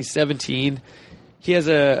man. I think he's 17. He has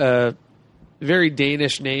a very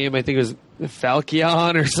Danish name. I think it was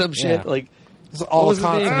Falkion or some shit. Yeah. It's what all was his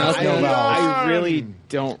name? consonants, no vowels. I really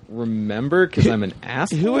don't remember because I'm an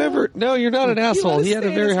asshole. No, you're not an asshole. He had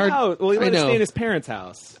a very hard. Well, he I let us know. stay in his parents'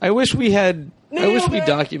 house. I wish we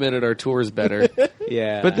documented our tours better.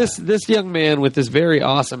 Yeah, But this young man with this very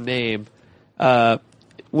awesome name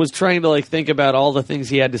was trying to think about all the things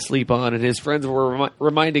he had to sleep on, and his friends were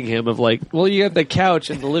reminding him of well, you got the couch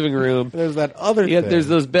in the living room. There's that other thing. There's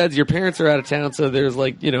those beds. Your parents are out of town, so there's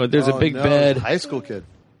there's a big no, bed. High school kid.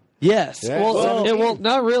 Yes. Yeah. Well,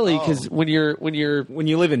 not really, because when you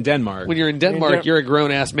live in Denmark, when you're in Denmark, you're a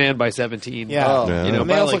grown ass man by 17. Yeah. Oh. Yeah. And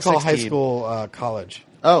they by also call high 16. school college.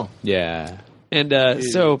 Oh, yeah, And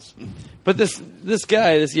but this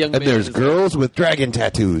guy, this young And man, there's is- girls with dragon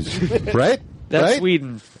tattoos, right? That's right?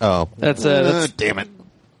 Sweden. Oh, That's damn it.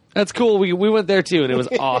 that's cool. We went there too, and it was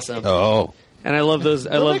awesome. Oh, And I love those.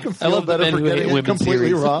 I love the men who hate women completely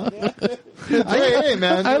series. wrong. hey,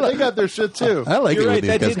 man, they got their shit too. I like you're it when right.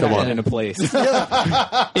 these That guys did come happen on. in a place.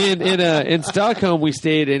 In Stockholm, we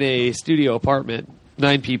stayed in a studio apartment,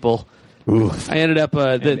 9 people. Ooh. I ended up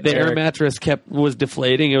the air Eric- mattress was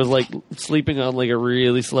deflating. It was like sleeping on a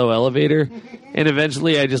really slow elevator, and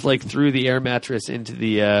eventually I just threw the air mattress into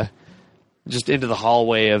the into the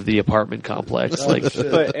hallway of the apartment complex.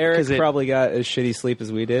 But Eric 'Cause it- probably got as shitty sleep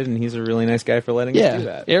as we did, and he's a really nice guy for letting us do yeah,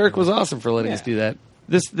 that. Eric was awesome for letting us do that.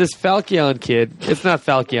 This Falkion kid, it's not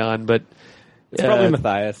Falkion, but It's probably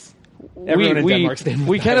Matthias. Everyone in Denmark's named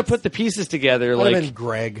we kind of Matthias. put the pieces together. Might have been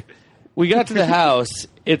Greg. We got to the house.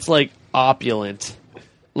 It's opulent,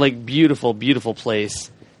 beautiful, beautiful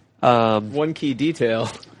place. One key detail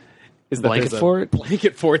is that Blanket there's a fort?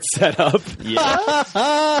 blanket fort set up.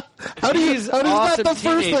 How do you? These How does awesome that the first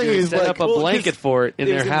thing? teenagers He's set like, up a well, blanket fort in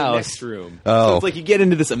It their was the house. next room. Oh. So it's you get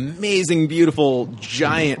into this amazing, beautiful,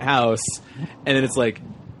 giant house, and then it's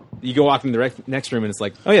you go walk in the next room, and it's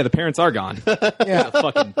oh yeah, the parents are gone. Yeah.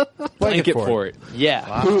 Fucking blanket fort. fort.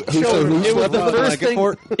 Yeah, who it was slept on the the first blanket thing.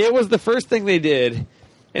 fort? It was the first thing they did,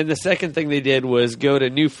 and the second thing they did was go to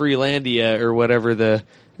New Freelandia or whatever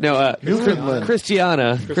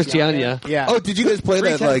Christiania. Yeah. Oh, did you guys play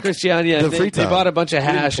that Freetown Christiania. the They Freetown? bought a bunch of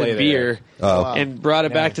hash play and there. beer Oh. and brought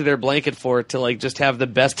it back to their blanket fort to just have the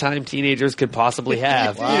best time teenagers could possibly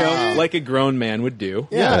have. You know, like a grown man would do.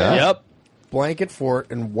 Yeah. Yep. Blanket fort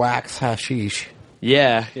and wax hashish.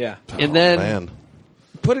 Yeah. Yeah. And then Man.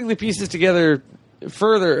 putting the pieces together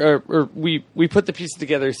further, or we put the pieces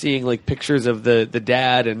together, seeing pictures of the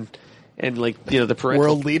dad and the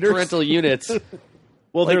World leaders? parental units.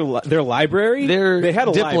 Well, their library, They're they had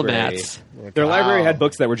a diplomats. library. Their library had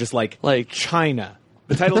books that were just like Like- China,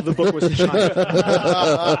 The title of the book was China.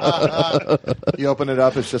 You open it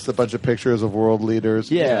up, it's just a bunch of pictures of world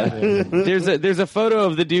leaders. Yeah. There's a photo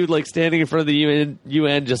of the dude like standing in front of the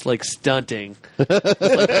UN just like stunting. Like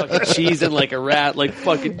fucking cheesing like a rat, like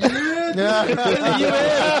fucking in the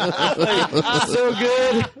UN. So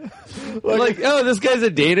good. Like, oh, this guy's a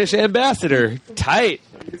Danish ambassador. Tight.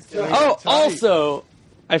 Oh, also,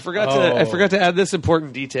 I forgot to add this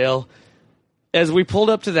important detail. As we pulled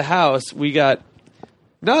up to the house, we got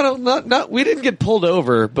we didn't get pulled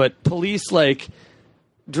over, but police like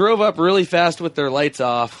drove up really fast with their lights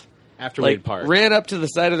off. After like, we'd parked. ran up to the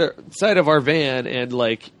side of our van and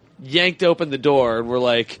like yanked open the door and were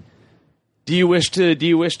like, do you wish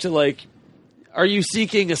to like, are you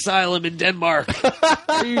seeking asylum in Denmark?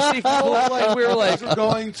 Are you seeking? Like, we were like, We're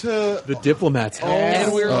going to. The diplomat's house.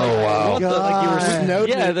 and we were like, what the, Like you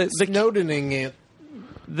were Snowdening it.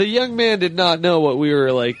 the young man did not know what we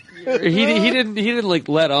were like. He didn't like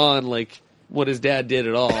let on like what his dad did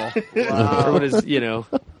at all, or what his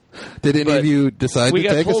Did any of you decide to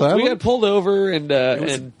take asylum? We got pulled over and It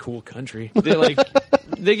was a cool country.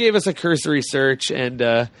 they gave us a cursory search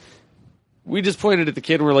and we just pointed at the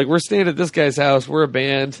kid and we're like, we're staying at this guy's house. We're a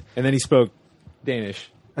band. And then he spoke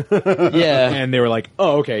Danish. Yeah, And they were like,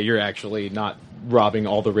 oh, okay, you're actually not robbing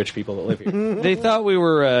all the rich people that live here. they thought we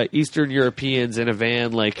were Eastern Europeans in a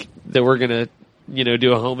van, like that we're gonna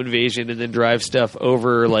do a home invasion and then drive stuff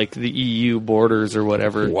over like the EU borders or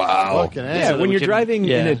whatever. Wow. Fucking A. Yeah, So that when we you're can- driving in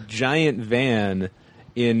yeah. a giant van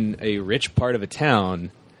in a rich part of a town,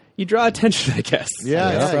 you draw attention, I guess. Yeah,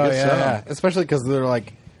 I guess so. yeah. Especially because they're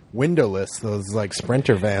like windowless, those like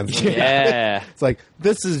Sprinter vans. Yeah. It's like,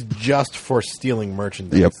 this is just for stealing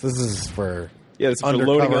merchandise. Yep. This is for Yeah, it's for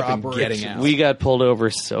undercover loading up and operations. getting out. We got pulled over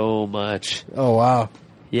so much. Oh, wow.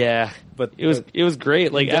 Yeah, But it was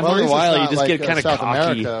great. Like Well, after at a least it's while, you not just like, get kind of South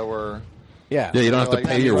cocky. America where Yeah. Yeah, you don't have to Like,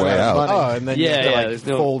 pay your anyone way has out. money. Oh, and then you Yeah, have to, yeah, like, there's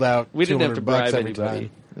no- fold out we didn't have to $200 bribe every anybody. time.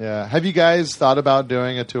 Yeah. Have you guys thought about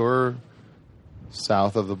doing a tour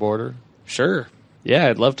south of the border? Sure. Yeah,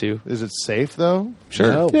 I'd love to. Is it safe though?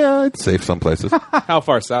 Sure. No. Yeah, it's safe some places. How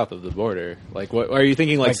far south of the border? Like, what are you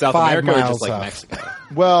thinking? Like, Like South 5 America or miles just like south. Mexico?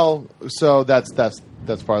 Well, so that's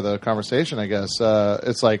part of the conversation, I guess.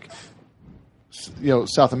 It's like,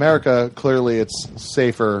 South America, clearly it's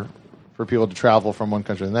safer for people to travel from one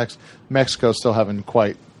country to the next. Mexico's still having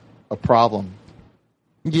quite a problem.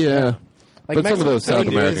 Yeah. Like, But some of those Mexico South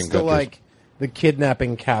City American is still countries. like the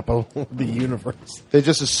kidnapping capital of the universe. They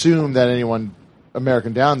just assume that anyone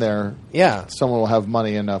American down there, Yeah. someone will have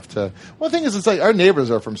money enough to. Well, the thing is, it's like our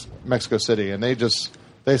neighbors are from Mexico City, and they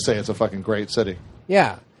say it's a fucking great city.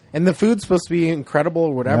 Yeah. And the food's supposed to be incredible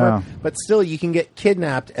or whatever, Yeah. but still you can get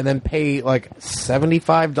kidnapped and then pay like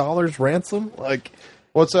 $75 ransom. Like,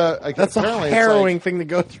 Well, that's a apparently it's harrowing like- thing to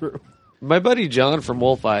go through. My buddy John from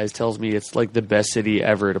Wolf Eyes tells me it's like the best city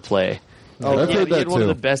ever to play. Oh, I've he heard had that one of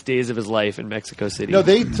too. the best days of his life in Mexico City. No,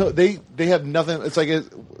 they have nothing. It's like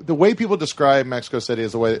the way people describe Mexico City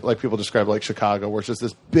is the way like people describe like Chicago, where it's just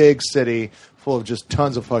this big city full of just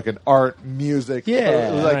tons of fucking art, music. Yeah,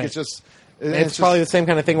 like right. it's just. It's probably the same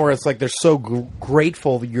kind of thing where it's like they're so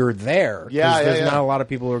grateful that you're there. 'cause Yeah, yeah, there's yeah. not a lot of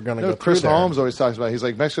people who are going to go Chris through there. Holmes always talks about it. He's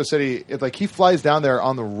like Mexico City. It's like he flies down there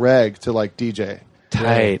on the reg to like DJ.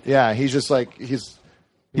 Tight. Yeah, he's just like he's.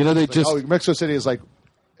 They like, just. oh, Mexico City is like,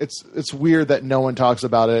 it's weird that no one talks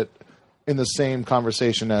about it in the same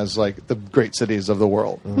conversation as like the great cities of the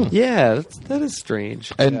world. Yeah, that is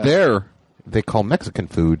strange. And there, they call Mexican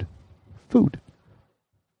food.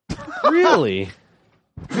 Really?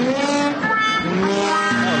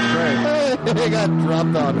 They got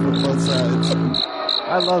dropped on from both sides.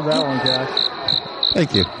 I love that one, Jack.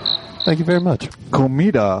 Thank you. Thank you very much.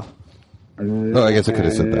 Comida. Oh, I guess I could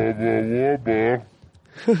have said that.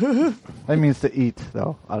 That means to eat,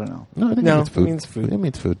 though. I don't know. No, I think No, it means food. it means food. It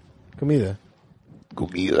means food. Comida.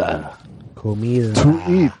 Comida. Comida. To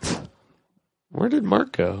eat. Where did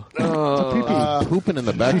Mark go? Pee-pee. Pooping in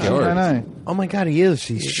the Shishi backyard. nai. Oh my god, he is.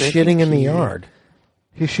 She's shitting in the yard.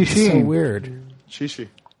 He's So shishi. weird. Shishi.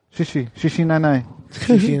 Shishi. Shishi nai nai.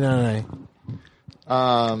 Shishi nai.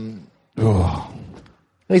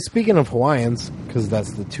 Hey, speaking of Hawaiians, because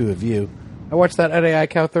that's the two of you, I watched that Eddie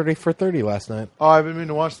Cow 30 for 30 last night. Oh, I've been meaning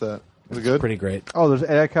to watch that. Was it good? Pretty great. Oh, there's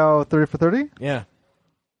Eddie 30 for 30? Yeah.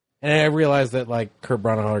 And I realized that, like, Kurt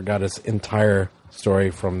Braunohler got his entire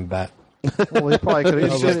story from that. Well, he probably could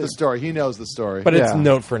It's just have. the story. He knows the story. But it's Yeah.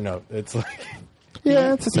 note for note. It's like,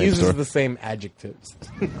 Yeah, it's the he same uses story. the same adjectives.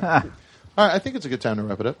 All right, I think it's a good time to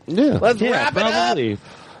wrap it up. Yeah. Let's Yeah, wrap it up. probably.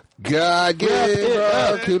 God give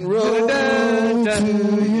rock and roll to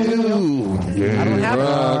you. I don't have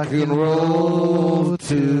rock and roll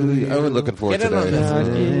to you. I was looking for it Get in on today.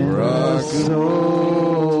 this. Rock and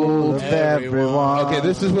roll. Of everyone. Okay,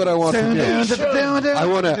 this is what I want to do. I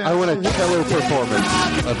want a cello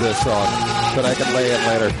performance of this song, but I can lay it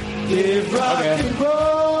later. Give rock and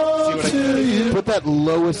roll to you. Put that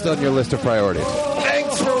lowest on your list of priorities.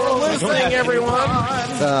 Thanks for listening, everyone.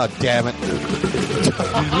 Oh, damn it.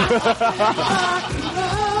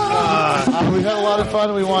 We've had a lot of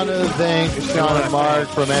fun. We want to thank Sean and Mark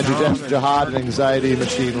from Andrew Jackson Jihad and Anxiety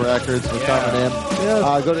Machine Records for coming in.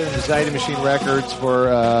 Go to Anxiety Machine Records for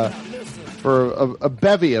a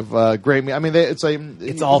bevy of great. I mean, It's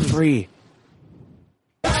all free.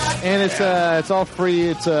 and it's all free.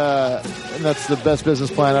 And that's the best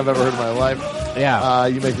business plan I've ever heard in my life. Yeah.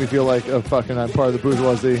 You make me feel like I'm part of the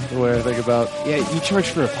bourgeoisie. The way I think about. Yeah, you charge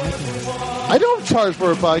for a podcast. I don't charge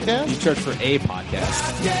for a podcast. You charge for a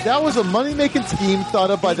podcast. That was a money-making scheme thought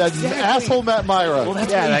up by that asshole Matt Myra. Well,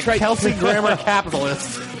 that's Yeah, what that you tried. Kelsey Grammer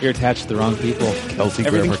capitalist. You're attached to the wrong people. Kelsey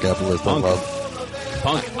Everything- Grammer capitalist. I Punk. love.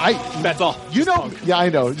 Punk. That's all. You know, yeah, I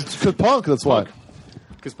know. It's 'cause punk. That's why.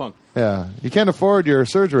 Because punk. Yeah, you can't afford your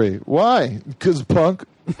surgery. Why? Because punk.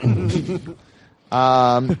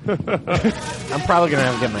 I'm probably going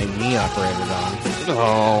to have to get my knee operated on.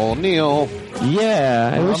 Oh, Neil.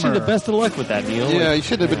 Yeah, I wish you the best of luck with that, Neil. Yeah, you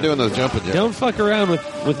shouldn't have been doing those jumping jacks. Don't fuck around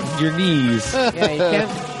with your knees. Yeah, you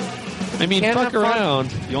can't. I mean, Can't fuck have fun.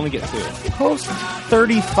 around. You only get 2. Post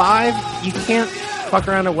 35, you can't fuck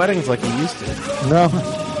around at weddings like you used to. No.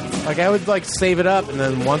 Like, I would, seave it up, and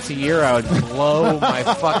then once a year I would blow my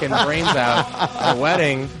fucking brains out at a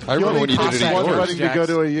wedding. I remember when you did it at one yours. wedding to go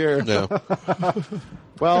to a year. No.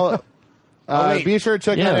 Well, wait. be sure to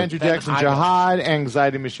check out Yeah. Andrew Then Jackson I- Jihad,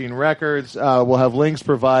 Anxiety Machine Records. We'll have links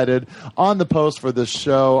provided on the post for this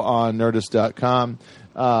show on Nerdist.com.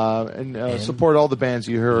 And support all the bands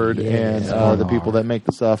you heard and the people that make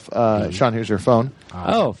the stuff. Sean, here's your phone.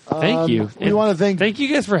 Oh, thank you. We want to thank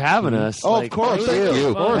you guys for having us. Oh, of course. Thank you.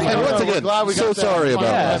 Of course. And once again, Glad we so got that. sorry about Fun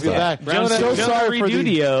to that. have you back. Jonah, So sorry for the...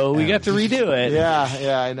 Redudio. We got to redo it.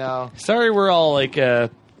 Yeah, I know. Sorry, we're all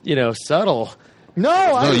subtle. No,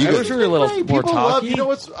 I you wish we were a little great. more People love. talky. You know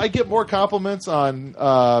what's? I get more compliments on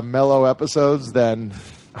mellow episodes than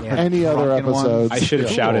any other Rockin' ones. episodes. I should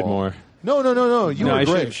have shouted more. No. You No, were I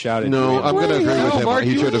should great. have shouted. No, more. I'm going to agree with him. Mark,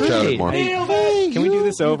 He you should have were shouted great. more. Can we do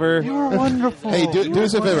this over? You were wonderful. Hey, do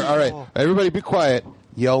us a favor. All right, everybody be quiet.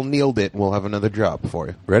 Yell nailed it, and we'll have another drop for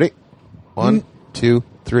you. Ready? 1, 2,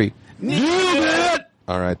 3. Nailed it!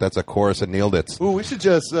 All right, that's a chorus of nailed it. Ooh, we should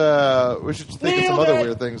just think of some other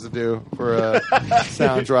weird things to do for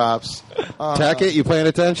sound drops. Tackett, you paying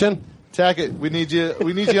attention? Tackett, we need you on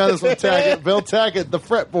this one. Tackett, Bill Tackett, the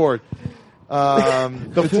fretboard.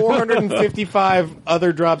 The 455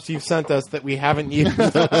 other drops you've sent us that we haven't used.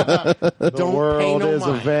 The Don't pay world no is a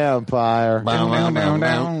mind. vampire. Oh,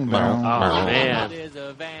 man.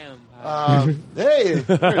 Hey, here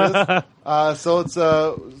it is. So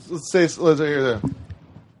let's here.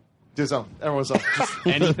 Do something. Everyone,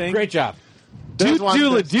 something. Anything? Great job. Doot.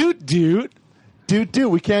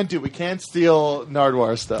 We can't We can't steal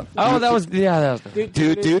Nardwuar stuff. Oh, that was for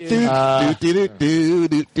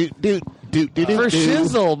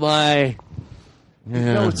shizzle, my.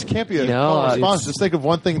 No, it can't be a No, response. Just think of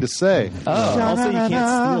one thing to say. Also, you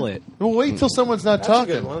can't steal it. Well, wait until someone's not That's a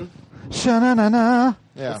talking. good one. Sha-na-na-na.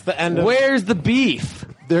 Yeah. It's the end of Where's the beef?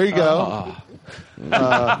 There you go. Did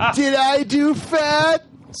I do fat?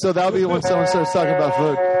 So that'll be when someone starts talking about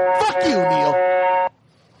food. Fuck you, Neil.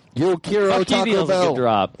 Yo, Kiro, Fuck you, Taco Neil's a Bell. good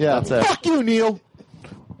drop. Yeah. That's it. Fuck you, Neil.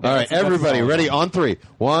 All right, everybody, ready? On 3.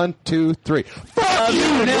 1, 2, 3. Fuck you,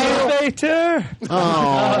 Neil! Elevator. Oh,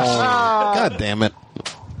 God damn it.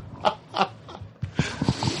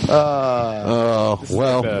 Oh,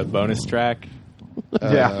 well. The bonus track.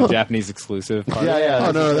 Yeah. Japanese exclusive. Part. Yeah.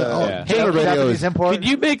 Oh, no. Yeah. Hater Radio Japanese is... import. Could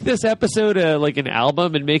you make this episode like an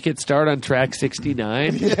album and make it start on track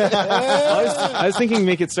 69? I was thinking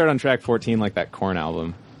make it start on track 14 like that Korn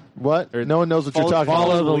album. What? No one knows what you're talking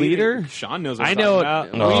Follow about. the leader? Sean knows what I I'm know.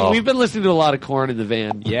 talking about. Oh. We've been listening to a lot of Korn in the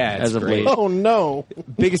van. Yeah, it's as of great. late. Oh, no.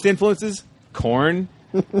 Biggest influences? Korn.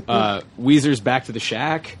 Weezer's Back to the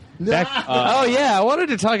Shack. Oh yeah, I wanted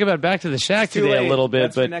to talk about Back to the Shack Too today late. a little bit,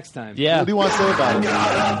 That's but for next time. yeah, What do you want to say about it?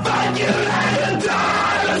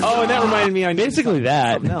 Oh, and that reminded me. I knew basically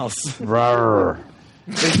that. something else. Rawr.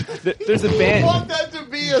 There's a I band. want that to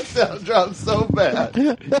be a sound drop so bad.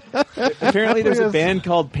 Apparently, there's a band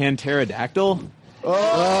called Panteradactyl.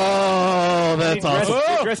 Oh, that's awesome.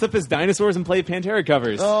 They dress up as dinosaurs and play Pantera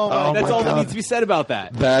covers. Oh, my That's all that God. needs to be said about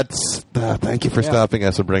that. That's Thank you for stopping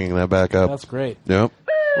us and bringing that back up. That's great. Yep.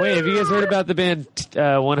 Wait, have you guys heard about the band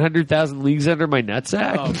 100,000 Leagues Under My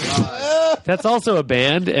Nutsack? Oh, God. That's also a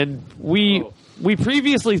band, and we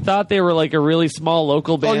previously thought they were like a really small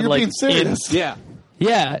local band. you're like being serious.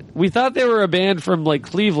 Yeah, we thought they were a band from like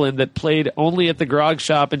Cleveland that played only at the Grog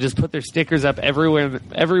Shop and just put their stickers up everywhere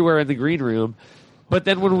in the green room. But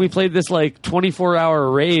then when we played this like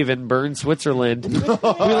 24-hour rave in Bern, Switzerland,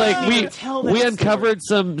 we uncovered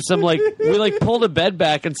some like we like pulled a bed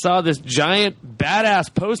back and saw this giant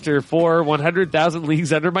badass poster for 100,000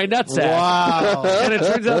 Leagues Under My Nutsack. Wow. And it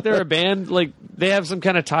turns out they're a band like they have some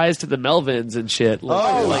kind of ties to the Melvins and shit.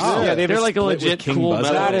 Like, they're like a legit cool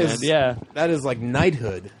metal band. Yeah, That is like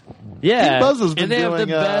knighthood. yeah. Buzz has been and they have the doing,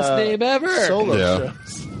 best name ever. Solo Yeah.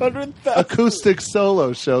 shows. Acoustic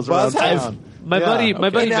solo shows around Buzz has- town. My buddy In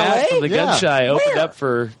Matt from the LA? Gun Shy opened Where? up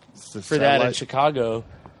for that in satellite. Chicago.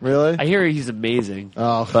 Really? I hear he's amazing.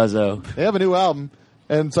 Oh. Buzzo. They have a new album,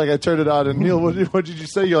 and it's like I turned it on, and Neil, what did you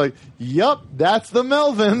say? You're like, "Yup, that's the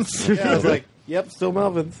Melvins." Yeah, I was like, yep, still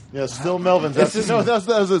Melvins. Yeah, still Melvins. That's still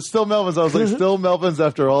Melvins. I was like, still Melvins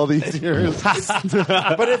after all these years.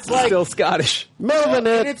 But it's like Still Scottish. Melvin.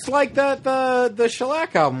 And it's like the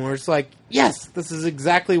Shellac album where it's like, yes, this is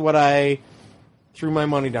exactly what I threw my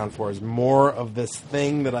money down for. Is more of this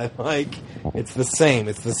thing that I like. It's the same.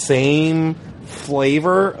 It's the same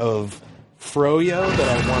flavor of froyo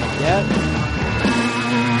that I want to get.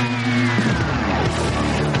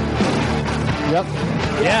 Yep,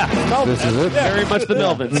 Yeah. This is it. Very much the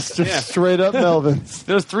Melvins. just straight up Melvins.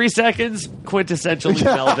 Those 3 seconds, quintessentially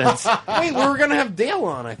Melvins. Wait, we were gonna have Dale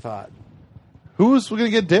on. I thought. We're gonna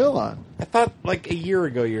get Dale on? I thought like a year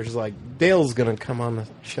ago. You're just like Dale's gonna come on the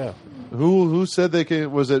show. Who said they could?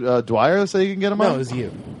 Was it Dwyer that said you can get him No, on? it was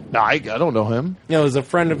you. No, I don't know him. No, it was a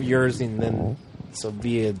friend of yours, and then so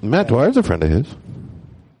via Matt Dwyer's a friend of his.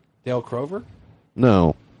 Dale Crover.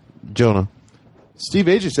 No, Jonah. Steve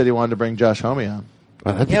Agee said he wanted to bring Josh Homme on.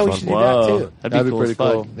 Oh, that'd be Yeah, we fun. should do Whoa. that too. That'd be cool pretty as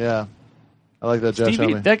fuck. cool. Yeah, I like that Josh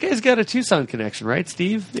Stevie, Homme. that guy's got a Tucson connection, right,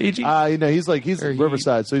 Steve Agee? He's Or he-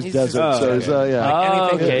 Riverside, so he's desert. oh, So he's, okay. yeah.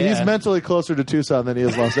 Oh, okay, He's yeah. mentally closer to Tucson than he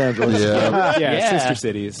is Los Angeles. Yeah. Yeah, Yeah. sister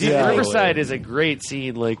cities. Dude, Yeah. Riverside is a great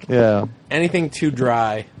scene. Like, yeah, Anything too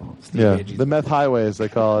dry. Steve yeah. Agee's- The meth highway, as they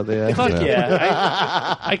call it. Yeah, fuck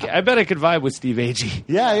yeah. I bet I could vibe with Steve Agee.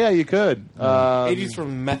 yeah, you could. Agee's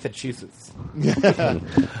from Massachusetts.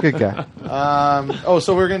 Good guy.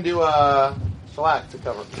 So we're gonna do Shellac to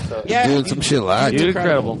cover. So. Yeah, Doing some shit like Dude,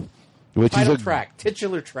 incredible. which is Title a track,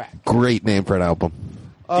 titular track. great name for an album.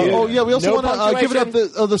 We also No want to give it up.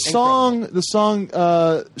 punctuation. The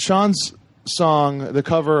song, Sean's song, the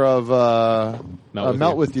cover of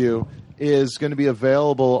 "Melt With You" is going to be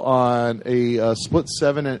available on a split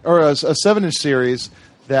 7-inch or a 7-inch series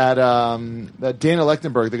that Dana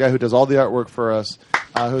Lechtenberg, the guy who does all the artwork for us,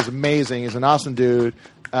 who's amazing. He's an awesome dude,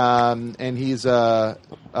 and he's at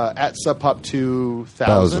Sub Pop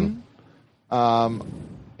 2000,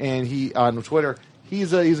 and he on Twitter.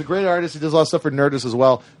 He's a great artist. He does a lot of stuff for Nerdist as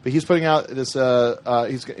well. But he's putting out this.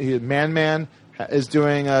 Man is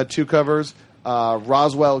doing 2 covers.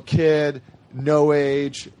 Roswell Kid, No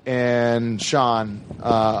Age, and Sean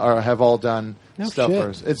have all done stuff shit. for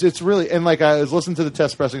us. It's really, and like I was listening to the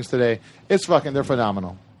test pressings today. They're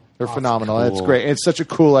phenomenal. They're phenomenal. cool. It's great. It's such a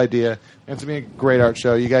cool idea. And it's going to be a great art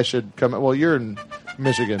show. You guys should come. Well, you're in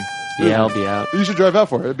Michigan. Yeah, I'll be out. You should drive out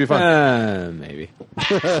for it. It'd be fun. Maybe.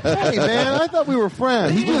 Hey man, I thought we were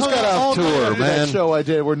friends. He just We hung got out off all night tour, after man. That show I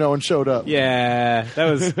did where no one showed up. Yeah, that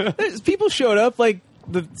was. People showed up, like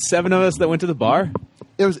the 7 of us that went to the bar.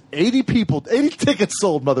 It was 80 people, 80 tickets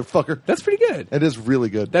sold, motherfucker. That's pretty good. It is really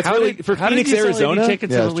good. That's How really did, for how Phoenix, did you sell 80 Arizona.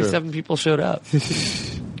 tickets Yeah, and it's only true. 7 people showed up?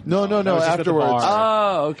 No. was just at the Afterwards,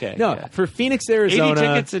 bar. Oh, okay. No, yeah. for Phoenix, 80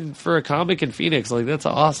 Arizona. tickets for a comic in Phoenix, like that's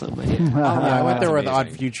awesome. Man. I went there with amazing. Odd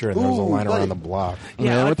Future, and there was a line around the block.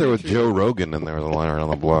 Yeah, I went there with Joe Rogan, and there was a line around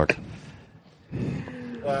the block.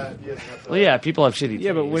 Well, yeah, people have shitty.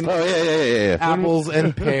 Yeah, but when Oh yeah. Apples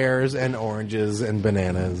and pears and oranges and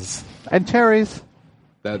bananas. And cherries,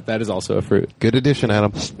 that is also a fruit. Good addition,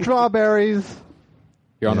 Adam. strawberries,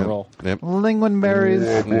 You're on a roll. Yep. lingonberries,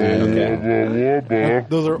 Okay.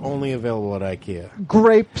 Those are only available at IKEA.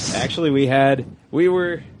 grapes, Actually, we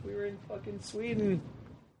were in fucking Sweden.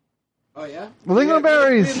 Oh yeah.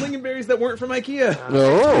 lingonberries, We had lingonberries that weren't from IKEA.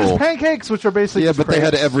 Oh. pancakes, which are basically Yeah, just but they had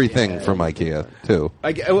crepes. everything from IKEA too.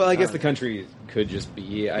 I guess the country could just be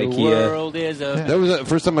IKEA. The world is a. That was the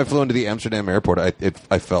first time I flew into the Amsterdam airport. I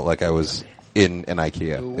felt like I was in an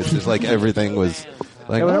IKEA. It's just like everything was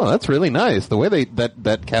Like, oh, that's really nice. The way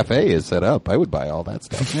that cafe is set up, I would buy all that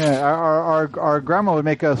stuff. Yeah, our grandma would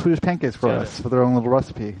make Swedish pancakes for us with their own little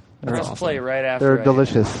recipe. Let's play right after. They're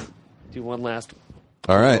delicious. Do one last.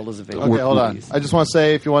 All right. Okay, hold on. I just want to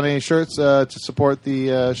say, if you want any shirts to support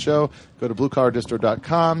the show, go to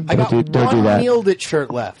bluecollardistro.com. I got one Nailed It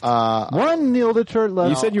shirt left. One Nailed It shirt left.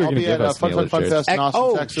 You said you were I'll going to be give at us Fun Nailed It Fun shirts. Fest in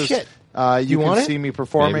Austin, Texas. Shit. You can want see it? me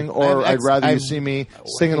performing, Maybe. or I'd rather you I've- see me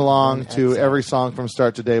singing along to every song from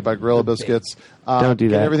start to day by Gorilla Biscuits. Don't do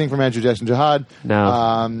get that. everything from Andrew Jackson Jihad.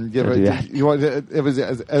 No. Give Don't it, do that. You want it was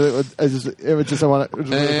just I want to.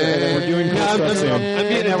 We're doing cool stuff soon.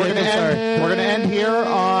 And we're gonna end here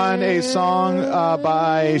on a song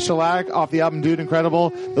by Shellac off the album Dude Incredible.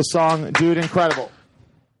 The song Dude Incredible.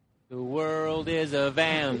 The world is a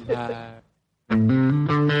vampire.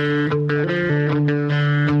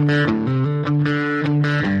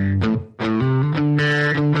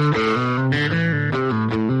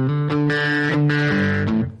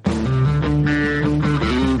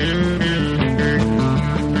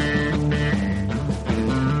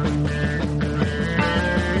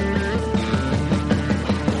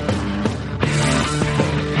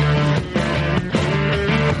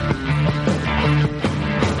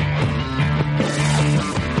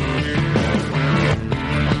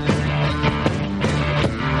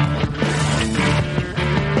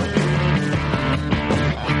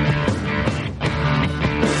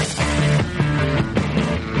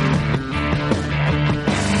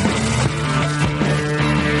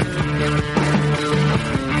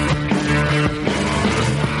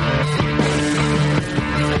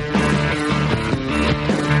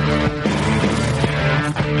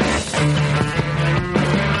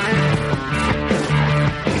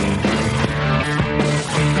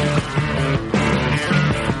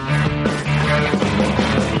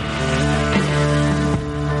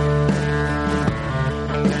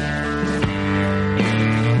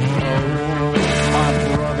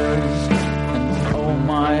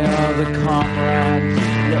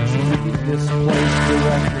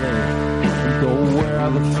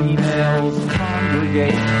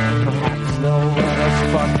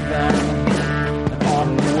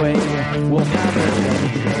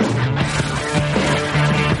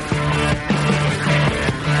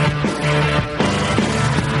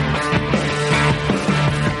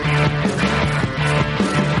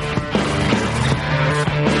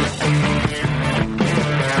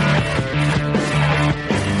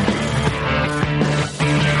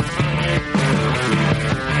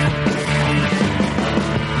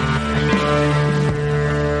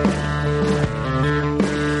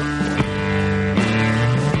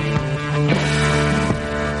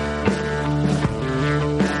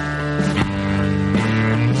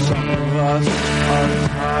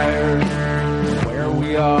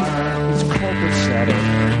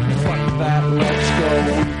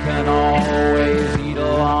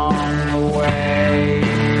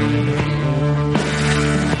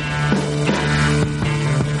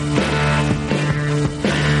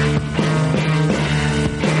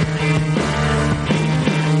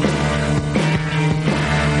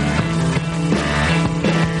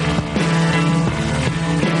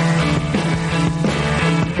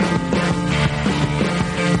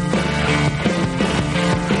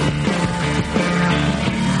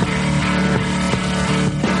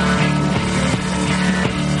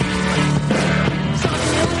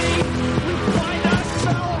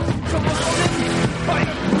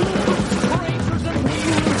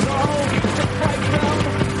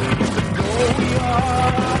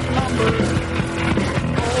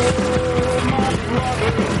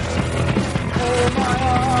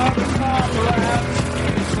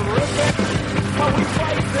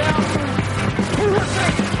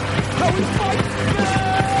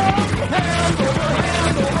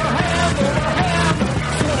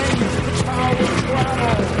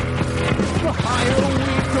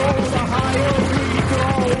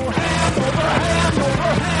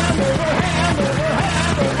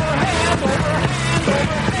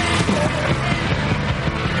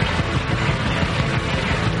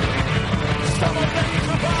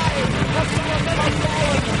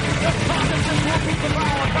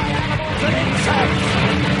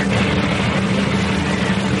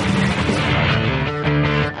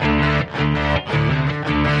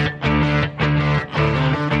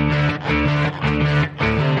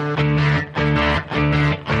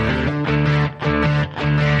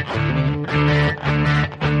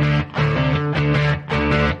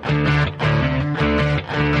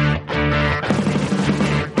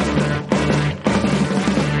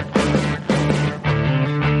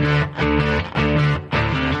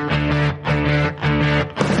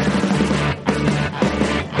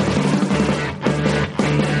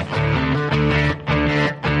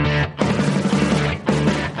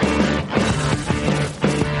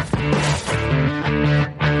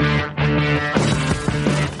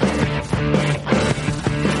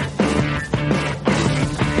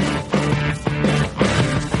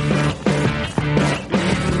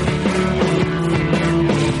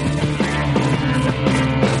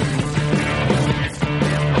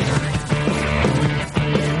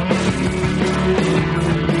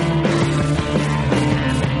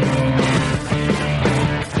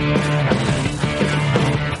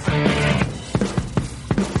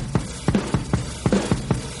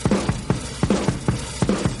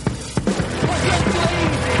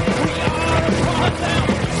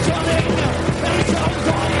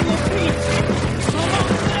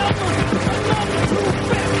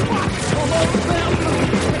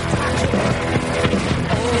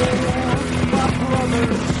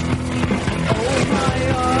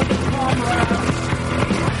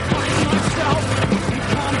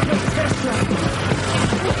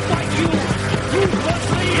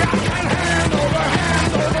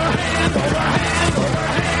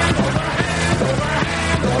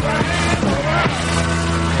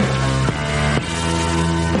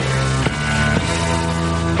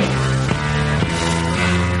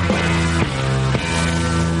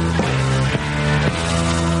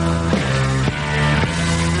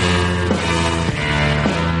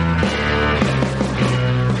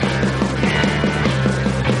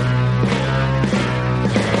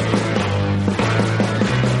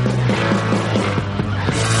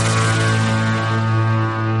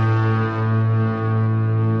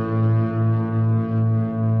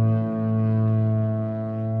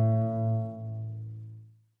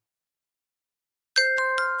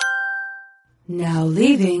 Now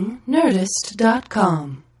leaving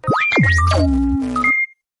Nerdist.com.